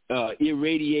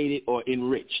 irradiated, or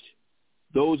enriched.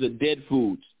 Those are dead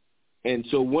foods. And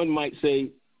so one might say,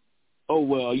 oh,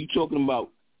 well, are you talking about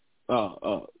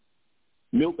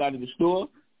milk out of the store?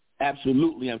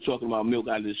 Absolutely, I'm talking about milk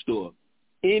out of the store.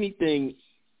 Anything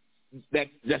that's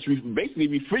basically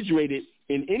refrigerated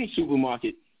in any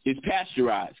supermarket is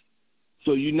pasteurized.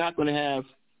 So you're not going to have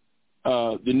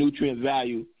the nutrient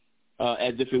value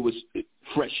as if it was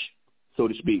fresh, so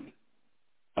to speak.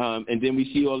 And then we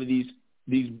see all of these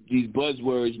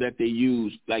buzzwords that they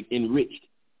use, like enriched.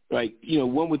 Right?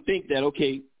 One would think that,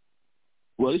 okay,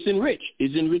 well, it's enriched.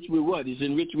 It's enriched with what? It's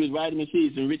enriched with vitamin C.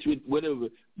 It's enriched with whatever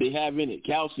they have in it,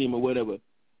 calcium or whatever.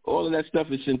 All of that stuff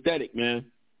is synthetic, man.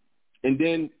 And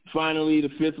then finally, the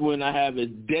fifth one I have is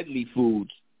deadly foods.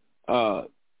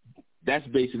 That's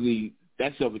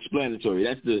self-explanatory.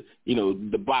 That's the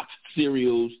boxed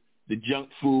cereals, the junk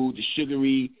food, the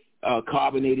sugary,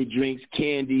 carbonated drinks,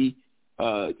 candy,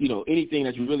 anything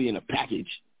that's really in a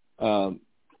package.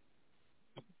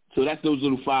 So that's those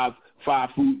little five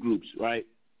food groups, right?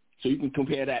 So you can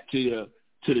compare that to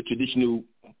the traditional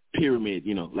pyramid,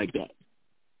 like that.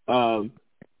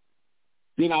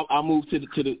 Then I'll move to the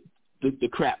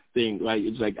crap thing, right?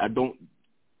 It's like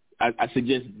I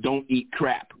suggest don't eat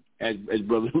crap, as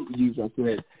Brother Yusef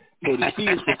said. So the C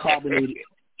is for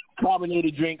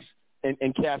carbonated drinks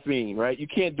and caffeine, right? You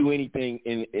can't do anything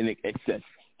in excess.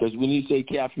 Because when you say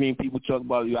caffeine, people talk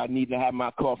about, I need to have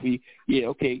my coffee. Yeah,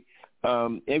 okay.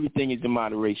 Everything is in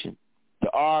moderation.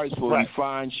 The R is for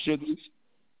refined sugars.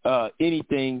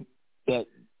 Anything that's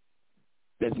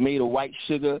made of white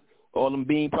sugar, all them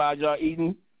bean pies y'all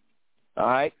eating. All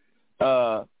right.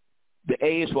 The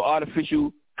A is for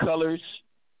artificial colors,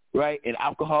 right, and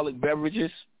alcoholic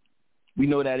beverages. We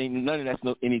know that none of that's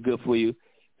any good for you.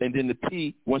 And then the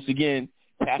P, once again,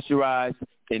 pasteurized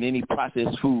and any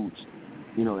processed foods.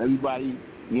 Everybody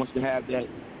wants to have that,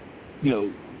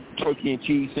 turkey and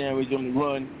cheese sandwich on the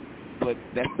run, but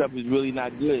that stuff is really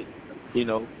not good,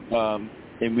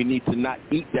 and we need to not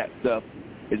eat that stuff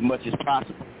as much as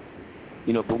possible,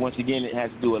 but once again, it has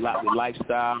to do a lot with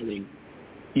lifestyle and,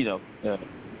 your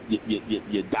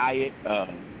diet.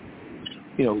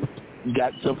 You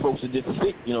got some folks that just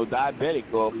sick,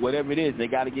 diabetic or whatever it is. They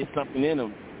got to get something in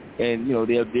them, and,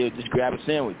 they'll just grab a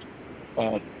sandwich.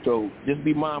 So just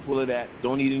be mindful of that.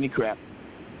 Don't eat any crap.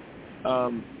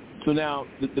 So now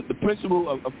the principle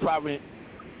of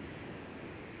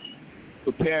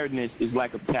preparedness is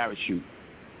like a parachute,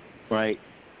 right?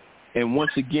 And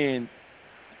once again,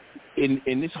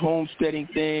 in this homesteading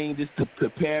thing, this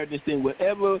preparedness thing,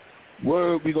 whatever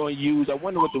word we're going to use, I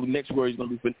wonder what the next word is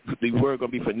going to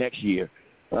be for next year,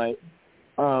 right?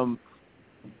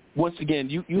 Once again,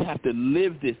 you have to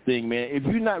live this thing, man. If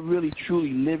you're not really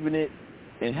truly living it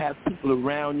and have people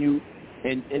around you,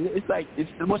 and it's like,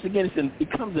 once again,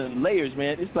 it comes in layers,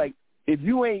 man. It's like if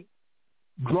you ain't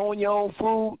growing your own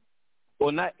food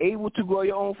or not able to grow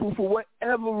your own food for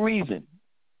whatever reason,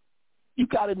 you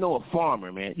got to know a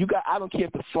farmer, man. I don't care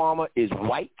if the farmer is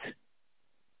white,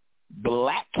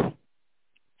 black,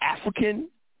 African.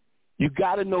 You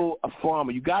got to know a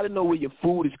farmer. You got to know where your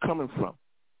food is coming from.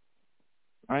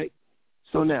 Right?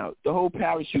 So now, the whole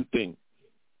parachute thing.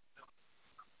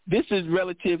 This is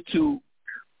relative to,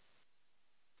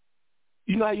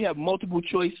 how you have multiple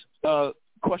choice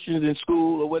questions in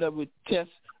school or whatever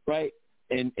tests, right?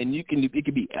 And it can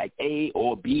be like A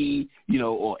or B,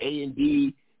 or A and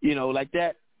D, like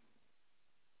that.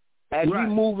 As we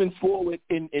moving forward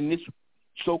in this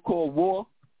so-called war,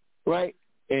 right,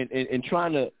 and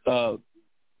trying to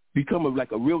become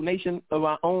a real nation of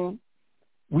our own,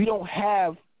 we don't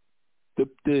have the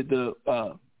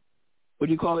what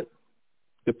do you call it?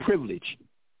 The privilege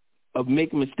of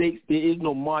making mistakes. There is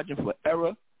no margin for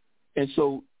error. And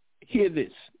so hear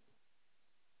this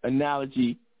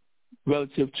analogy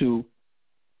relative to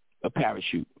a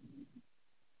parachute.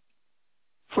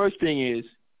 First thing is,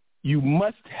 you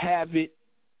must have it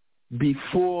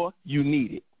before you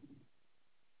need it.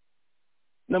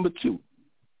 Number two,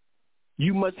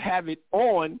 you must have it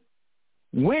on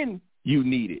when you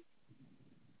need it.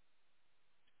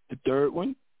 The third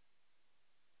one,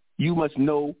 you must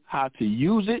know how to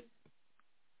use it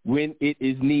when it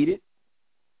is needed.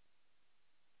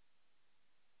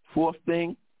 Fourth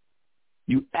thing,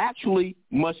 you actually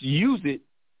must use it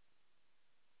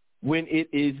when it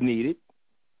is needed.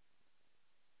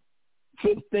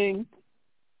 Fifth thing,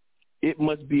 it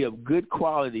must be of good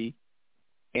quality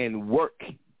and work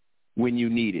when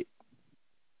you need it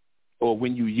or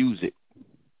when you use it.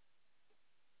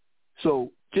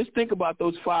 So just think about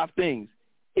those 5 things.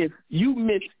 If you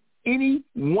miss any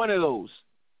one of those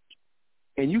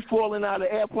and you falling out of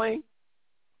the airplane,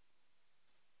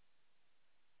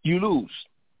 you lose.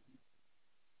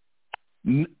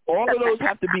 All of those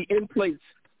have to be in place.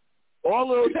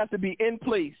 All of those have to be in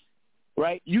place,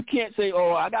 right? You can't say,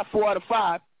 oh, I got 4 out of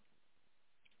 5.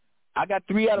 I got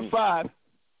 3 out of 5.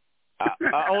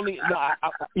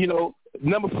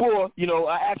 Number 4,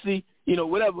 I actually,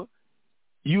 whatever.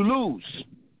 You lose,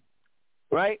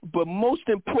 right? But most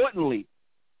importantly,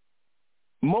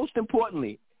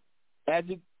 as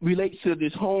it relates to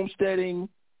this homesteading,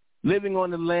 living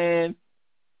on the land,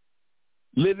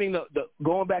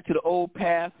 going back to the old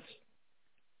paths,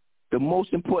 the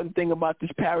most important thing about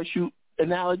this parachute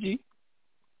analogy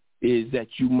is that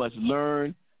you must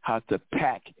learn how to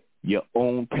pack your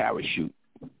own parachute.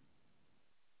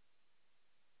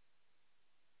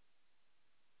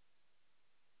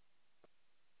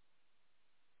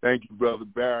 Thank you, Brother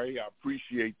Barry. I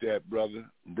appreciate that, brother,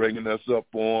 bringing us up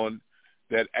on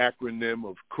that acronym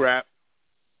of CRAP.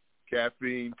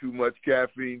 Caffeine, too much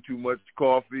coffee, too much,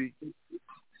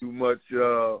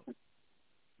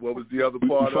 what was the other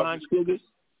part refined of it? Sugars.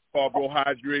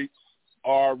 Carbohydrates.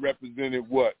 R represented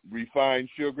what? Refined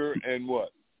sugar and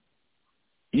what?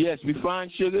 Yes,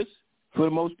 refined sugars for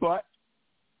the most part.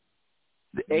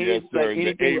 The A yes, is sir. like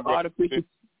anything with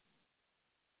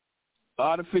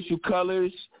artificial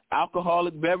colors,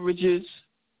 alcoholic beverages.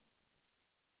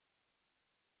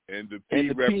 And the P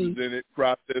represented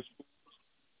processed foods.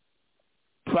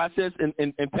 Processed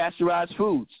and pasteurized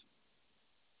foods.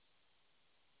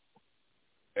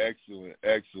 Excellent.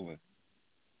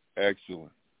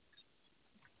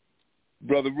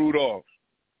 Brother Rudolph.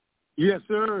 Yes,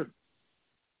 sir.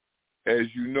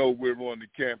 As you know, we're on the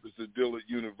campus of Dillard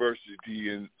University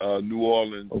in New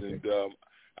Orleans, okay. And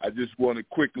I just want to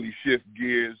quickly shift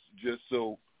gears just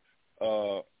so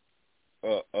a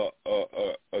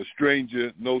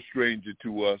stranger, no stranger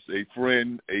to us, a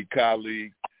friend, a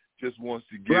colleague, just wants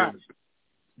to give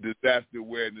disaster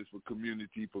awareness for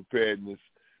community preparedness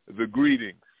the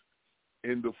greetings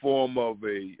in the form of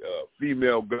a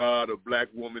female guard, a black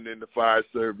woman in the fire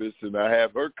service, and I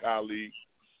have her colleague,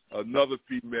 another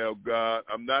female guard.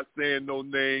 I'm not saying no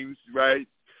names, right?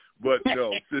 But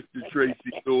no, Sister Tracy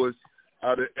Lewis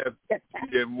out of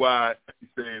FNY,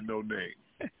 saying no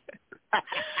names.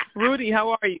 Rudy, how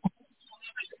are you?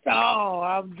 Oh,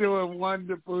 I'm doing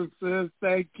wonderful, sis.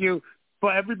 Thank you.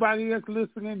 For everybody that's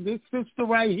listening, this sister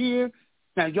right here,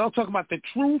 now y'all talking about the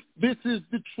truth. This is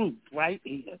the truth right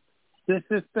here. This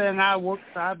sister and I worked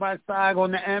side by side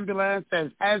on the ambulance as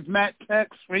hazmat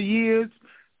techs for years.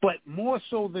 But more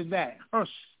so than that, her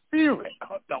spirit,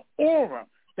 the aura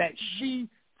that she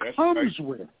comes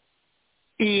with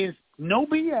is no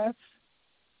BS.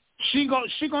 She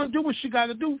gonna do what she got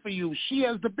to do for you. She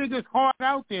has the biggest heart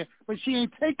out there, but she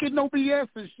ain't taking no BS,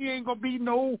 and she ain't gonna be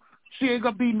no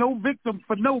victim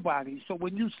for nobody. So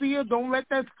when you see her, don't let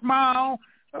that smile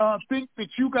think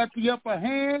that you got the upper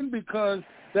hand, because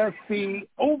that's the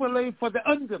overlay for the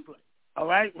underplay. All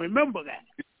right, remember that.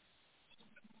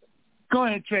 Go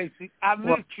ahead, Tracy. I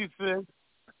missed you,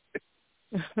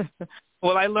 sis.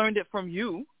 Well, I learned it from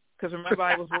you, because remember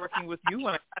I was working with you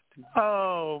when I got to.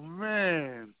 Oh,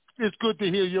 man. It's good to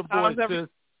hear your voice, sis.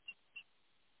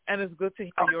 And it's good to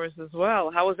hear yours as well.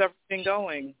 How is everything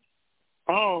going?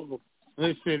 Oh,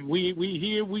 listen, we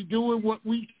here, we doing what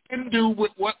we can do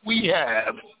with what we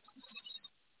have.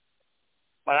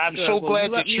 But I'm so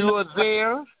glad that you are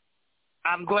there.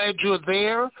 I'm glad you're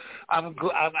there. I'm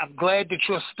glad that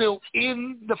you're still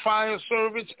in the fire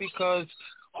service, because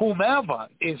whomever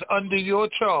is under your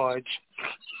charge,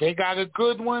 they got a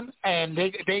good one, and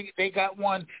they got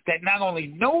one that not only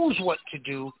knows what to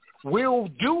do, will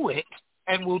do it,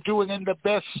 and will do it in the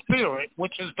best spirit,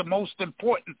 which is the most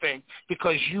important thing,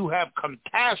 because you have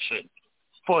compassion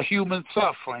for human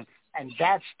suffering. And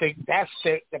that's the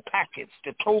package,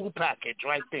 the total package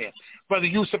right there. Brother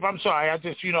Yusef, I'm sorry. I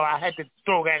just, I had to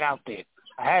throw that out there.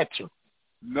 I had to.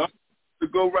 No, to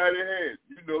go right ahead.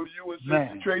 You and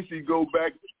Sister Tracy go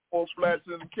back 4 flats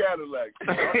in the Cadillac.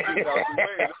 I'm getting out the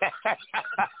way.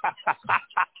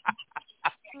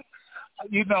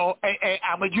 You know,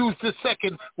 I'm going to use this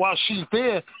second while she's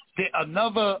there.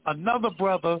 Another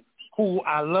brother who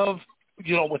I love,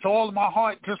 you know, with all of my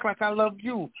heart, just like I love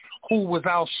you, who was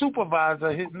our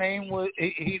supervisor. His name was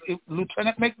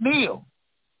Lieutenant McNeil.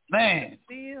 Man,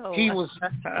 he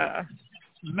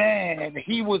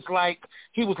was like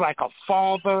a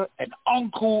father, an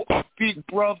uncle, a big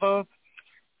brother.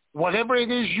 Whatever it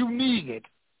is you needed,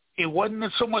 it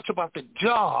wasn't so much about the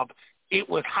job. It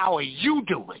was, how are you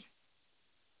doing?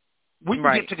 We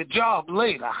can get to the job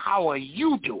later. How are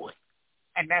you doing?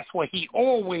 And that's what he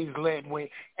always led with.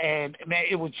 And, man,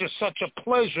 it was just such a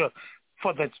pleasure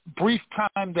for the brief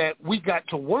time that we got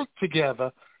to work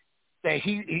together, that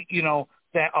he you know,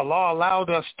 that Allah allowed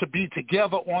us to be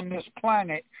together on this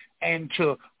planet and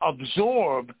to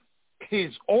absorb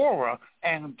his aura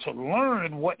and to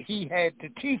learn what he had to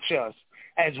teach us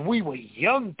as we were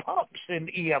young pups in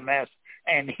EMS,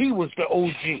 and he was the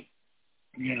OG,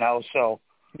 you know, so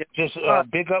just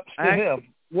big ups to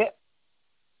him. Yeah.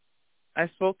 I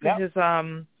spoke to his,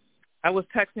 I was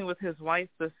texting with his wife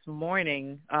this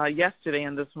morning, yesterday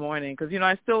and this morning, because, you know,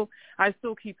 I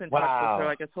still keep in touch with her.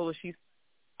 Like I told her, she's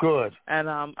good. And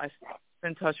I still keep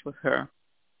in touch with her.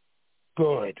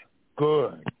 Good.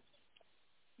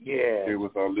 Yeah. Okay,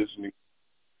 with our listening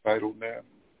title now,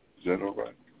 is that all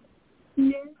right?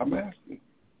 Yeah. I'm asking.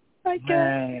 I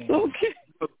guess. Okay.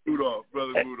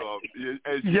 Brother Rudolph.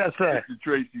 Yes, sir. Mr.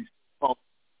 Tracy,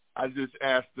 I just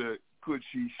asked her, could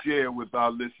she share with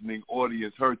our listening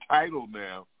audience her title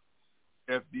now,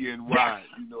 FDNY? Yes.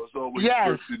 You know, it's always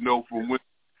good to know from when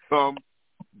it comes,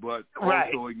 but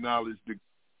also acknowledge the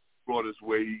brought us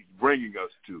where he's bringing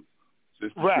us to.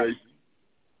 Sister Tracy.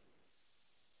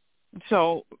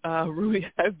 So, Rudy,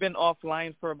 I've been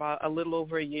offline for about a little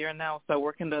over a year now. So I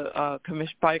work in the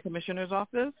fire commissioner's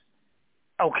office.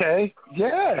 Okay.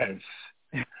 Yes.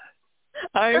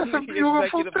 That's a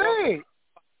beautiful thing.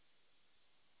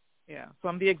 Yeah. So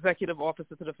I'm the executive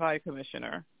officer to the fire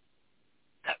commissioner.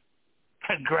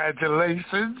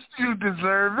 Congratulations. You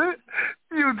deserve it.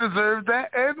 You deserve that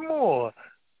and more.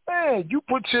 Man, you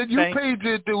paid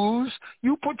your dues.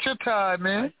 You put your time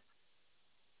in.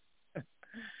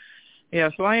 Yeah,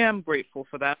 so I am grateful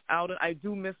for that. I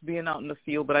do miss being out in the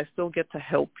field, but I still get to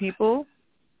help people.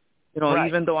 You know,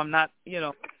 even though I'm not, you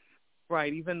know,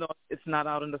 even though it's not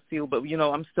out in the field, but, you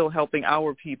know, I'm still helping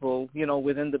our people, you know,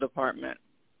 within the department.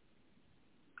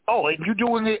 Oh, and you're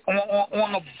doing it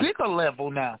on a bigger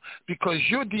level now, because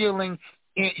you're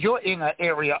you're in an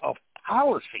area of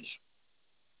policy,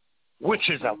 which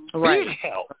is a big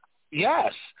help.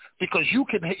 Yes, because you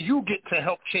get to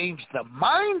help change the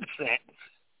mindset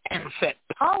and set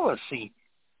policy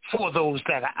for those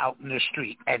that are out in the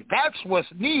street. And that's what's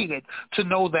needed, to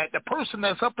know that the person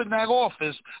that's up in that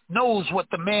office knows what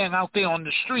the man out there on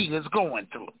the street is going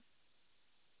through.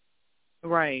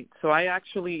 Right. So I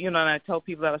actually, you know, and I tell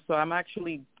people that, so I'm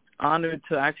actually honored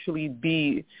to actually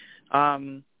be,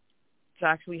 to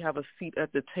actually have a seat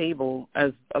at the table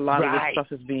as a lot of this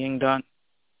stuff is being done.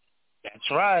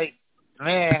 That's right.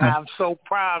 Man, I'm so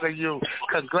proud of you.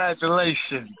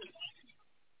 Congratulations.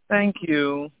 Thank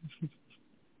you.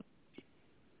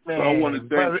 Man, so I want to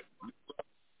thank.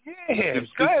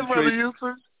 Go ahead, Brother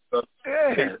Yusef.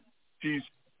 She's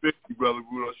 50, Brother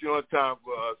Rudolph. She don't have time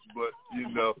for us, but, you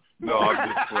know, no, I'm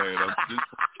just playing. I'm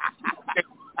just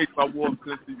take my warm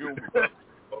sense of humor.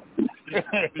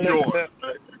 Yours.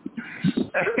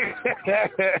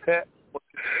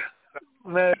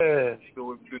 Man.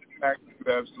 So if you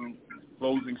have some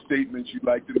closing statements you'd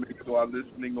like to make to our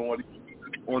listening audience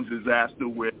on disaster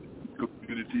with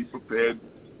community prepared,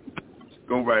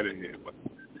 go right ahead.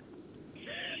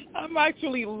 I'm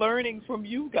actually learning from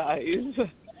you guys.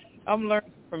 I'm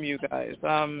learning from you guys.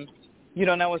 You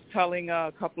know, and I was telling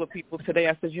a couple of people today,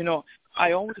 I said, you know,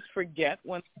 I always forget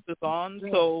when this is on,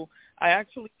 so I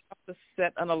actually have to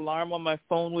set an alarm on my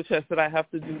phone, which I said I have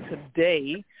to do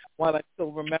today while I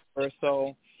still remember.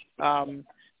 So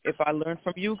if I learn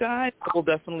from you guys, I will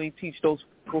definitely teach those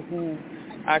people who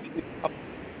actually,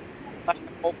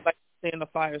 like in the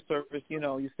fire service, you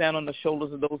know, you stand on the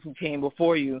shoulders of those who came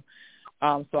before you.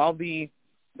 So I'll be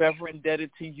forever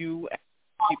indebted to you and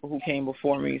people who came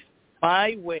before me.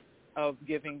 My way of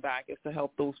giving back is to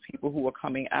help those people who are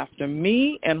coming after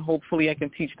me, and hopefully I can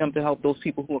teach them to help those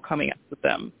people who are coming after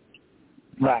them.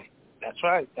 Right. That's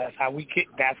right. That's how we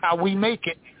make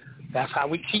it. That's how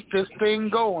we keep this thing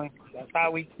going. That's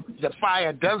how the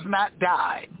fire does not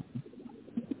die.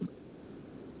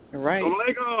 Right.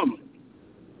 Walaikum.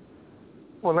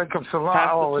 Walaikum salam.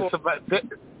 Oh, it's about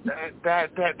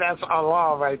That's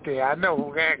Allah right there. I know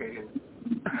who that is.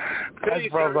 That's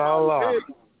Brother Allah.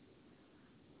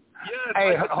 Yes,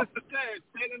 hey, like the sister said,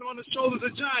 standing on the shoulders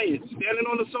of giants. Standing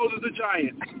on the shoulders of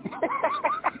giants.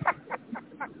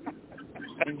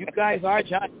 And you guys are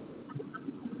giants.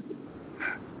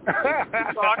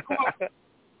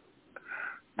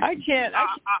 I can't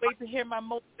wait to hear my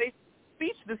motivational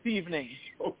speech this evening.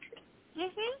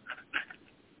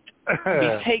 I'll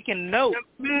be taking notes.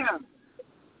 Yes,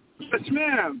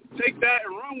 ma'am. Take that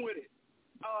and run with it.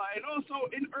 And also,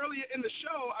 earlier in the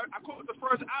show, I caught the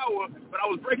first hour, but I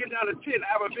was breaking down the 10. I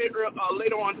have a bit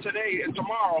later on today and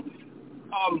tomorrow.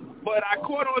 But I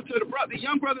caught on to the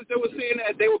young brothers that were saying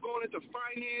that they were going into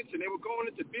finance and they were going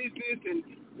into business. And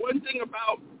one thing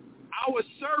about our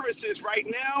services right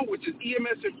now, which is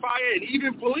EMS and fire and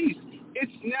even police,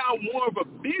 it's now more of a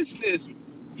business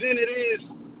than it is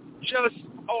just,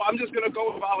 I'm just going to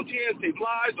go volunteer and save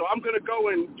lives, or I'm going to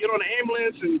go and get on an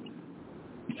ambulance and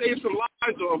save some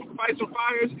lives or fight some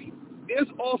fires.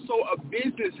 There's also a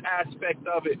business aspect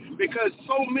of it because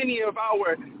so many of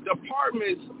our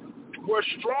departments were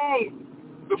strong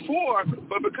before,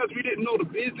 but because we didn't know the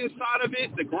business side of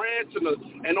it, the grants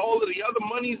and all of the other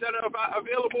monies that are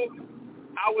available,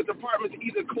 our departments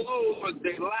either closed or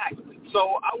they lacked.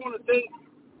 So I want to thank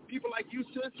people like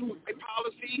Yusef who made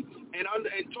policy and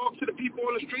talk to the people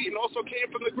on the street and also came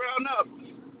from the ground up.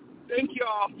 Thank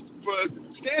y'all for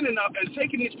standing up and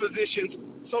taking these positions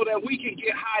so that we can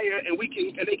get higher and we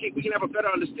can have a better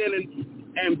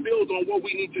understanding and build on what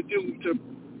we need to do to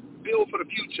build for the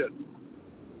future.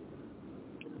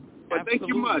 But thank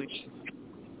you much.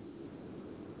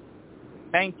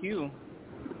 Thank you.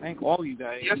 Thank all you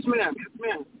guys. Yes, ma'am. Yes,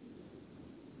 ma'am.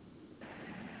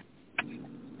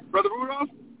 Brother Rudolph?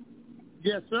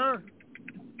 Yes, sir.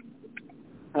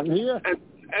 I'm here. And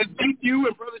thank you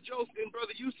and Brother Joseph and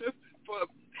Brother Yusef for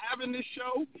having this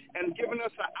show and giving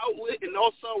us an outlet and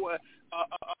also a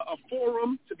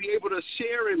forum to be able to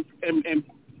share and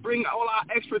bring all our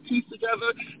expertise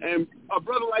together, and a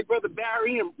brother like Brother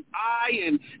Barry and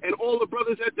I and all the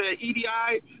brothers at the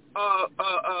EDI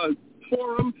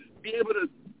forum be able to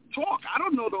talk. I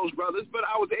don't know those brothers, but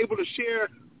I was able to share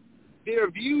their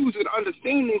views and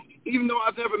understanding. Even though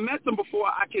I've never met them before,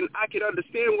 I can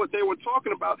understand what they were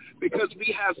talking about because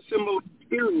we have similar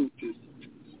experiences.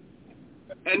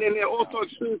 And then there are also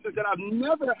experiences that I've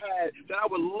never had that I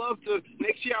would love to.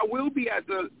 Next year I will be at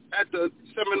the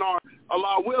seminar,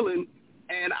 Allah willing,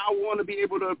 and I want to be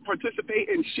able to participate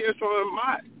and share some of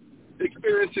my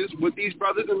experiences with these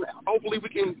brothers, and hopefully we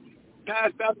can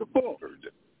pass back and forth.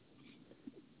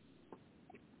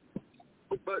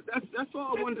 But that's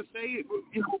all I wanted to say.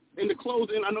 You know, in the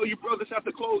closing, I know you brothers have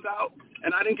to close out,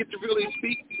 and I didn't get to really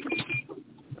speak.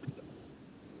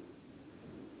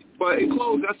 But in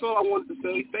close, that's all I wanted to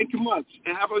say. Thank you much,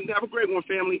 and have a great one,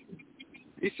 family.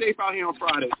 Be safe out here on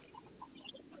Friday.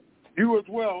 You as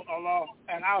well, Allah.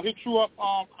 And I'll hit you up.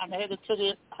 I'm headed to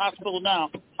the hospital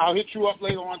now. I'll hit you up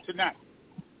later on tonight.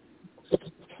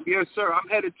 Yes, sir. I'm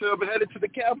headed to the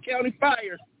DeKalb County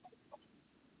Fire.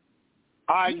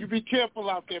 All right, you be careful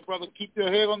out there, brother. Keep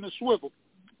your head on the swivel.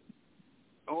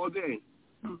 All day.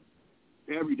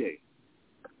 Every day.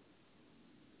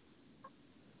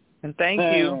 And thank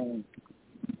you.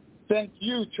 Thank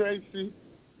you, Tracy.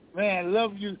 Man,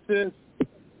 love you, sis.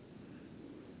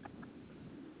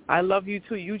 I love you,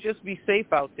 too. You just be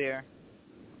safe out there.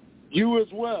 You as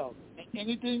well.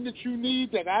 Anything that you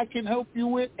need that I can help you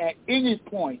with at any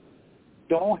point,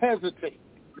 don't hesitate.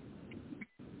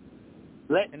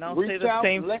 And I'll say the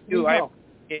same to you.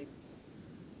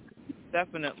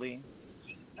 Definitely.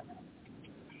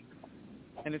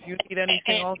 And if you need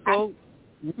anything also,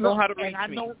 you know how to reach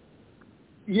me.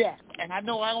 Yeah, and I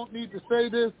know I don't need to say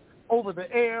this over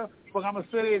the air, but I'm going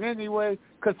to say it anyway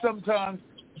because sometimes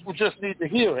we just need to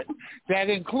hear it. That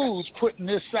includes putting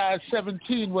this size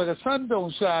 17 where the sun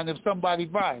don't shine if somebody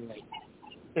violates,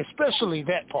 especially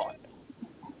that part.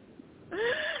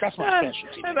 That's my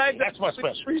specialty. That's my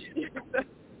specialty.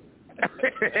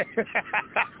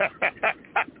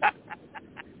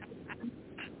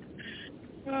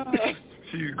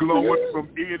 She's glowing from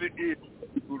ear to ear,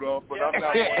 Rudolph, but I'm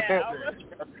not.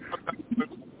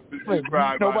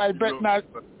 Nobody bet not.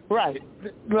 Right.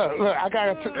 Look, I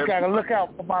gotta look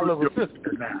out for my little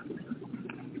sister now.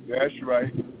 That's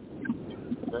right.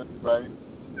 That's right.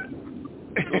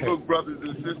 So look, brothers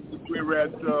and sisters, we're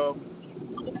at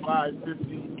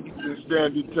 5:50 Eastern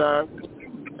Standard Time,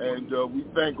 and we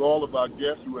thank all of our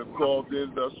guests who have called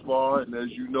in thus far. And as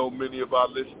you know, many of our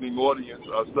listening audience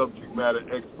are subject matter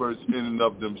experts in and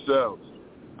of themselves.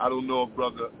 I don't know if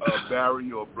Brother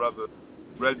Barry or Brother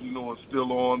Reginald are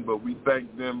still on, but we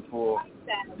thank them for,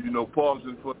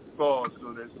 pausing for the call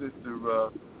so that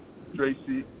Sister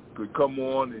Tracy could come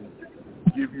on and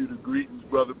give you the greetings,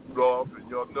 Brother Rudolph. And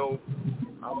y'all know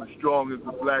I'm as strong as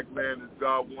a black man as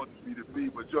God wants me to be,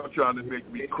 but y'all trying to make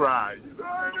me cry. Did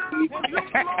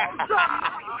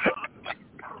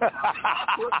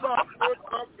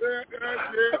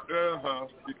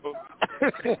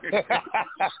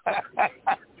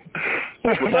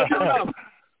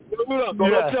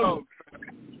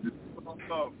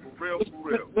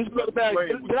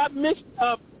I miss?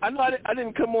 I know I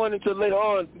didn't come on until later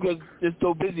on because it's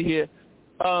so busy here.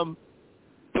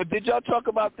 But did y'all talk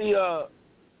about the?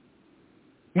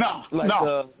 No,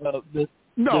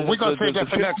 we're gonna save that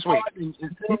for next week.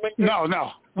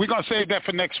 No, we're gonna save that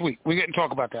for next week. We didn't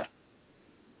talk about that.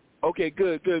 Okay,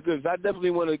 good. I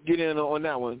definitely want to get in on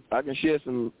that one. I can share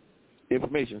some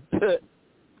information.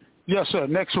 Yes, sir.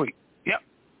 Next week. Yep.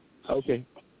 Okay.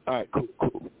 All right. Cool.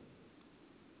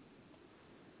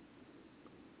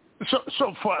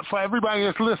 So for everybody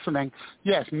that's listening,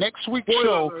 yes, next week's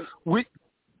show, right.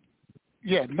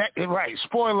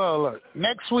 Spoiler alert.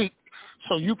 Next week,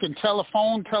 so you can tell a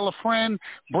friend,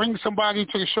 bring somebody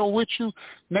to the show with you.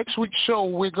 Next week's show,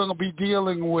 we're going to be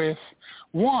dealing with,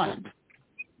 one,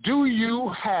 do you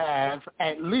have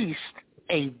at least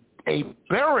a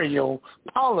burial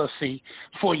policy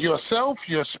for yourself,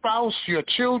 your spouse, your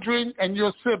children, and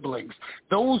your siblings,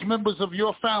 those members of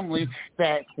your family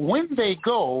that when they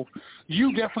go,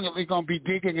 you definitely going to be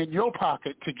digging in your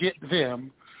pocket to get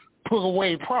them put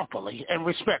away properly and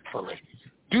respectfully.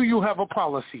 Do you have a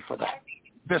policy for that?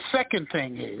 The second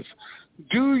thing is,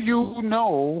 do you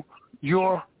know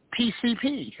your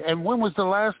PCP? And when was the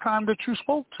last time that you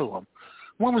spoke to them?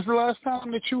 When was the last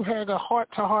time that you had a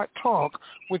heart-to-heart talk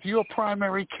with your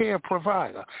primary care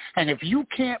provider? And if you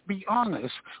can't be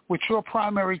honest with your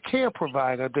primary care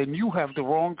provider, then you have the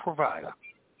wrong provider.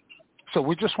 So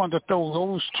we just wanted to throw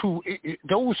those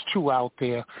two out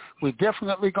there. We're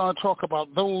definitely going to talk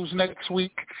about those next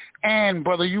week. And,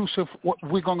 Brother Yusef, what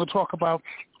we're going to talk about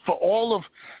for all of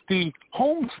the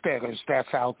homesteaders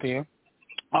that's out there,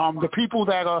 the people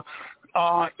that are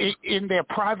in their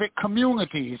private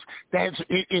communities.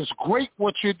 It is great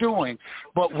what you're doing,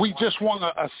 but we just want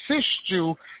to assist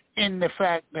you in the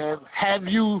fact that have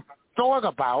you thought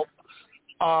about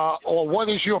or what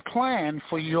is your plan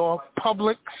for your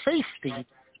public safety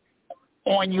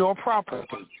on your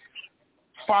property?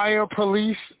 Fire,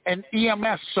 police, and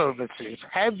EMS services.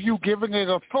 Have you given it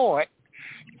a thought?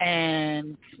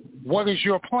 And what is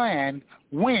your plan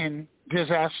when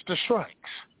disaster strikes?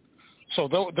 So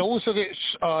those are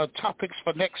the topics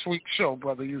for next week's show,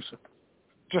 Brother Yusef.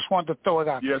 Just wanted to throw it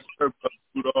out. Yes, sir,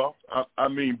 Rudolph. I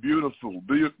mean, beautiful.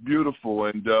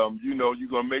 And, you're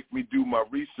going to make me do my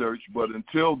research. But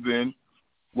until then,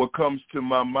 what comes to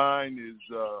my mind is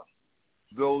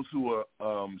those who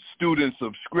are students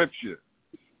of Scripture.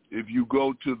 If you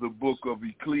go to the book of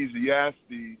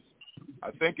Ecclesiastes,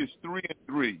 I think it's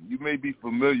 3:3. You may be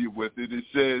familiar with it. It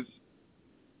says,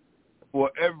 for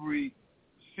every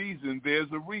season there's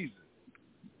a reason,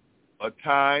 a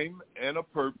time and a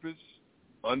purpose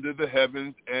under the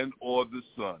heavens and or the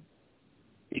sun.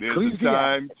 There's a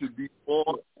time to be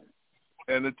born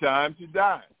and a time to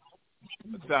die,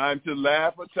 a time to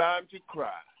laugh, a time to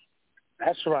cry.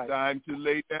 That's right. A time to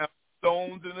lay down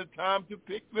stones and a time to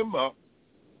pick them up,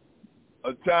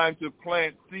 a time to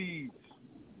plant seeds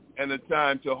and a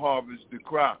time to harvest the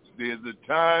crops. There's a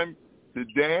time to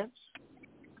dance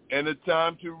and a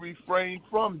time to refrain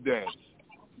from dance.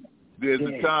 There's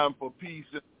a time for peace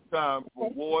and a time for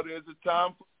war. There's a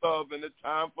time for love and a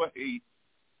time for hate.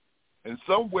 And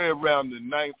somewhere around the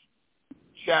 9th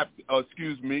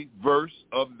verse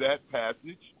of that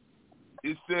passage,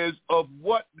 it says, of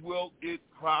what will it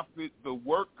profit the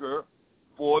worker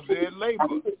for their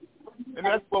labor? And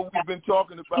that's what we've been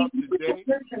talking about today.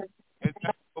 And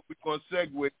that's what we're going to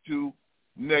segue to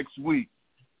next week.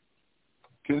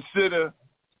 Consider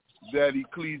that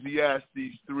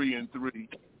Ecclesiastes 3:3,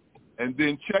 and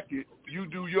then check it. You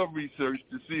do your research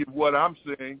to see if what I'm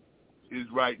saying is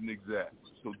right and exact.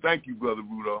 So thank you, Brother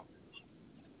Rudolph.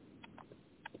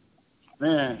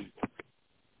 Man.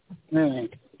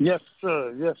 Yes,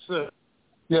 sir,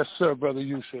 Brother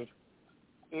Yusef.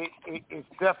 It's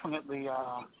definitely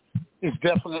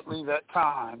that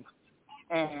time.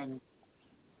 And,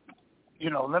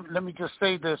 let me just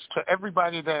say this to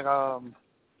everybody that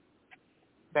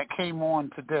came on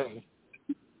today.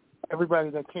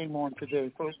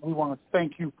 First, we want to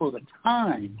thank you for the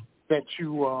time that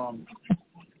you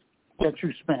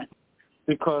spent,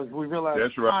 because we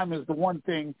realize time is the one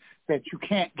thing that you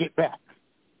can't get back.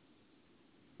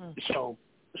 So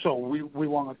So we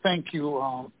want to thank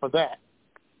you for that.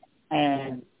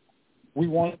 And we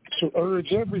want to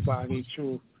urge everybody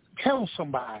to tell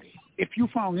somebody if you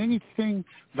found anything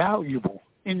valuable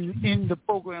in the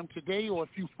program today, or if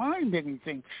you find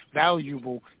anything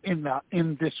valuable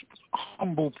in this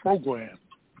humble program,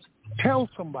 tell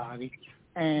somebody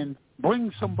and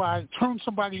turn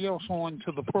somebody else on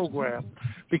to the program,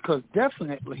 because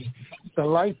definitely the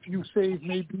life you save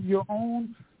may be your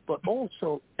own, but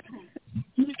also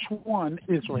each one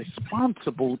is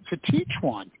responsible to teach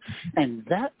one. And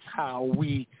that's how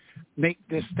we make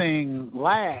this thing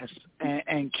last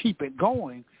and keep it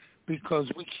going, because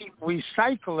we keep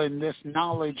recycling this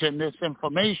knowledge and this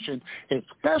information,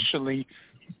 especially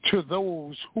to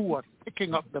those who are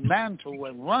picking up the mantle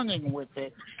and running with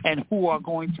it, and who are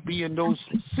going to be in those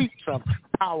seats of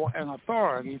power and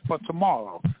authority for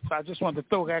tomorrow. So I just wanted to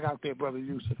throw that out there, Brother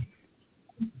Yusef.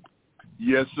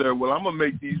 Yes, sir. Well, I'm going to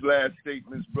make these last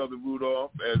statements, Brother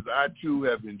Rudolph, as I, too,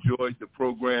 have enjoyed the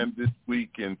program this week,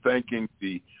 and thanking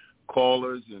the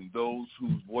callers and those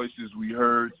whose voices we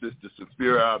heard, Sister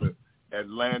Safira out of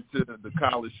Atlanta, the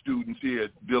college students here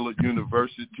at Dillard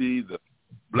University, the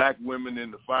black women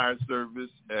in the fire service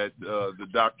at the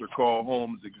Dr. Carl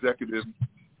Holmes Executive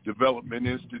Development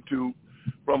Institute,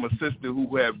 from a sister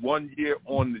who had 1 year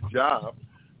on the job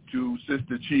to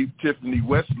Sister Chief Tiffany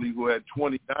Wesley, who had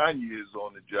 29 years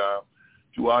on the job,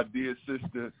 to our dear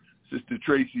sister, Sister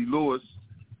Tracy Lewis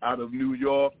out of New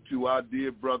York, to our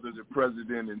dear brother, the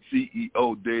President and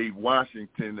CEO, Dave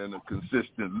Washington, and a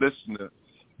consistent listener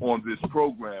on this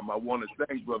program. I want to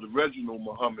thank Brother Reginald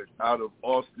Muhammad out of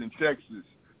Austin, Texas,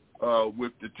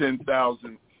 with the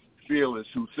 10,000 Fearless,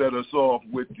 who set us off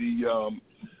with the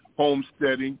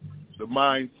homesteading, the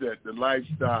mindset, the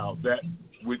lifestyle, that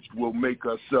which will make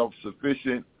us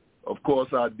self-sufficient. Of course,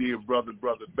 our dear brother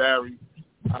Barry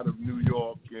out of New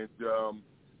York, and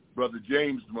Brother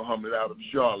James Muhammad out of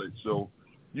Charlotte. So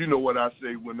you know what I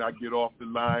say when I get off the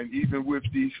line. Even with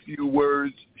these few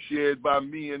words shared by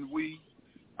me and we,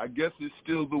 I guess it's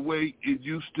still the way it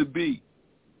used to be.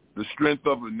 The strength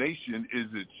of a nation is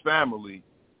its family,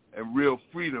 and real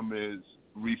freedom is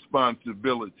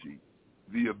responsibility,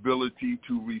 the ability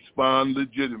to respond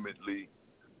legitimately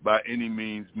by any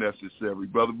means necessary.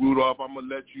 Brother Rudolph, I'm going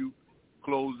to let you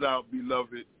close out,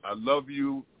 beloved. I love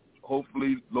you.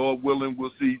 Hopefully, Lord willing,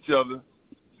 we'll see each other.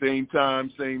 Same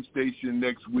time, same station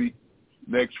next week,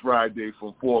 next Friday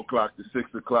from 4 o'clock to 6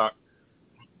 o'clock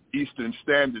Eastern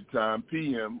Standard Time,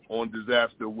 p.m. on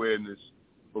disaster awareness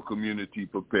for community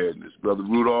preparedness. Brother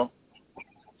Rudolph?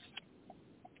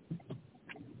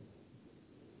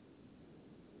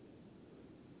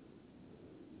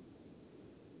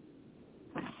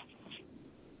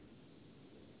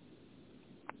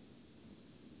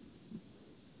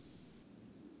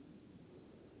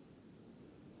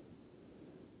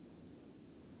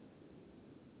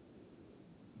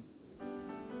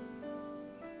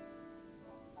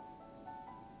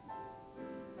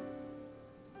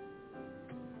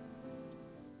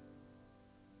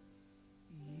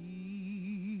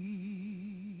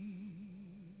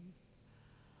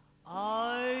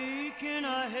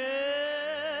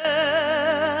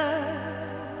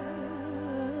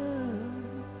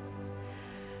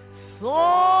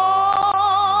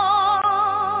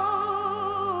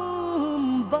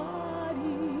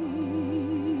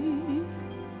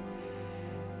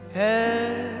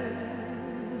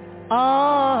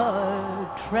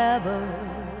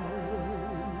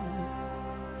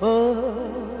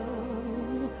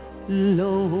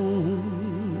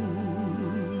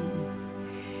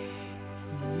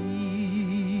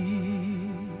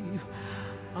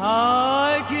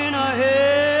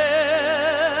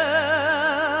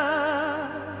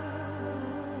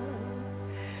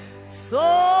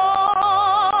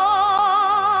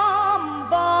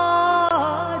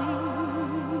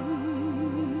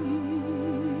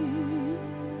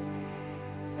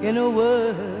 In a world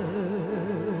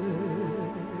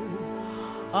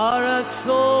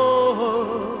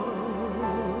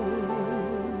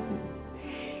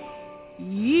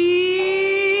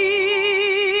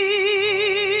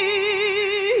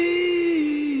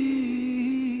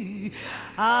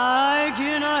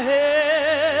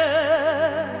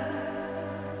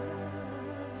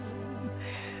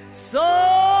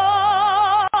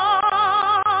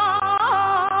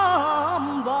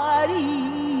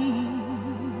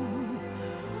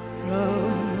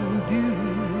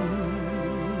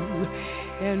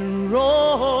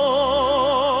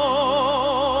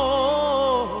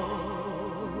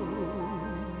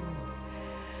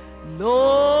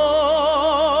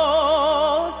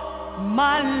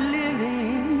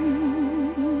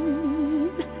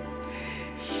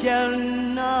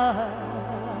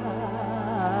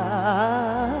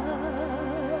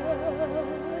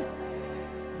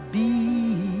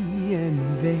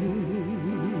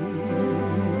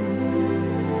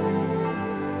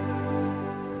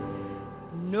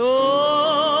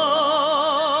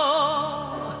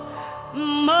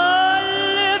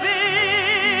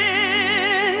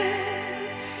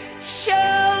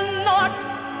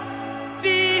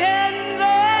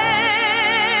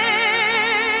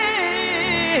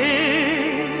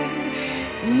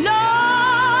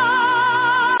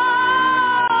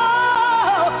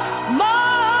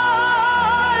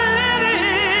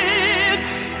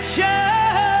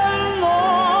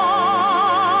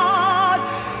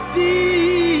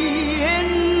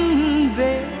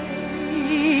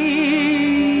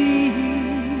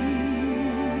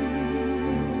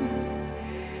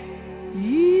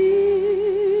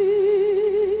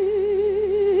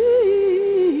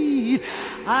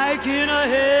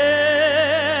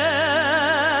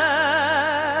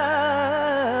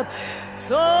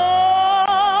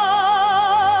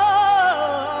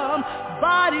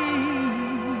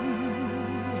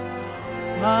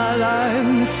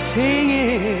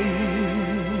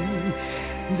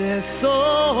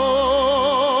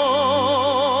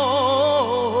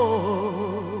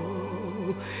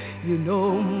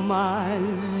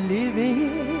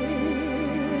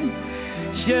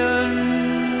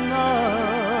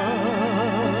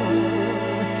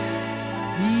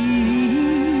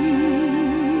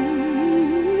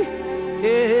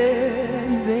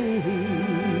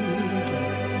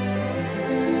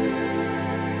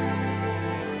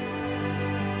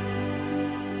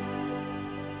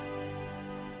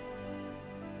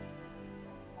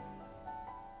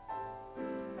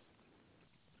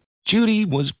Judy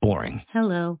was boring.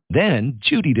 Hello. Then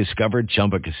Judy discovered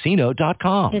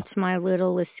ChumbaCasino.com. It's my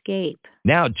little escape.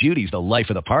 Now Judy's the life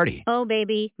of the party. Oh,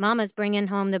 baby, mama's bringing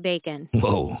home the bacon.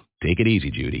 Whoa, take it easy,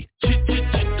 Judy.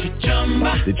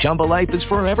 The Chumba life is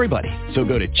for everybody. So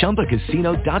go to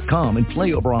ChumbaCasino.com and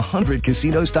play over 100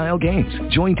 casino-style games.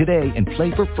 Join today and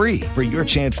play for free for your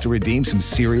chance to redeem some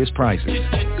serious prizes.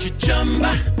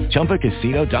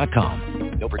 ChumbaCasino.com.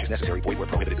 No purchase necessary. Void where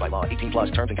prohibited by law. 18 plus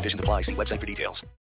terms and conditions apply. See website for details.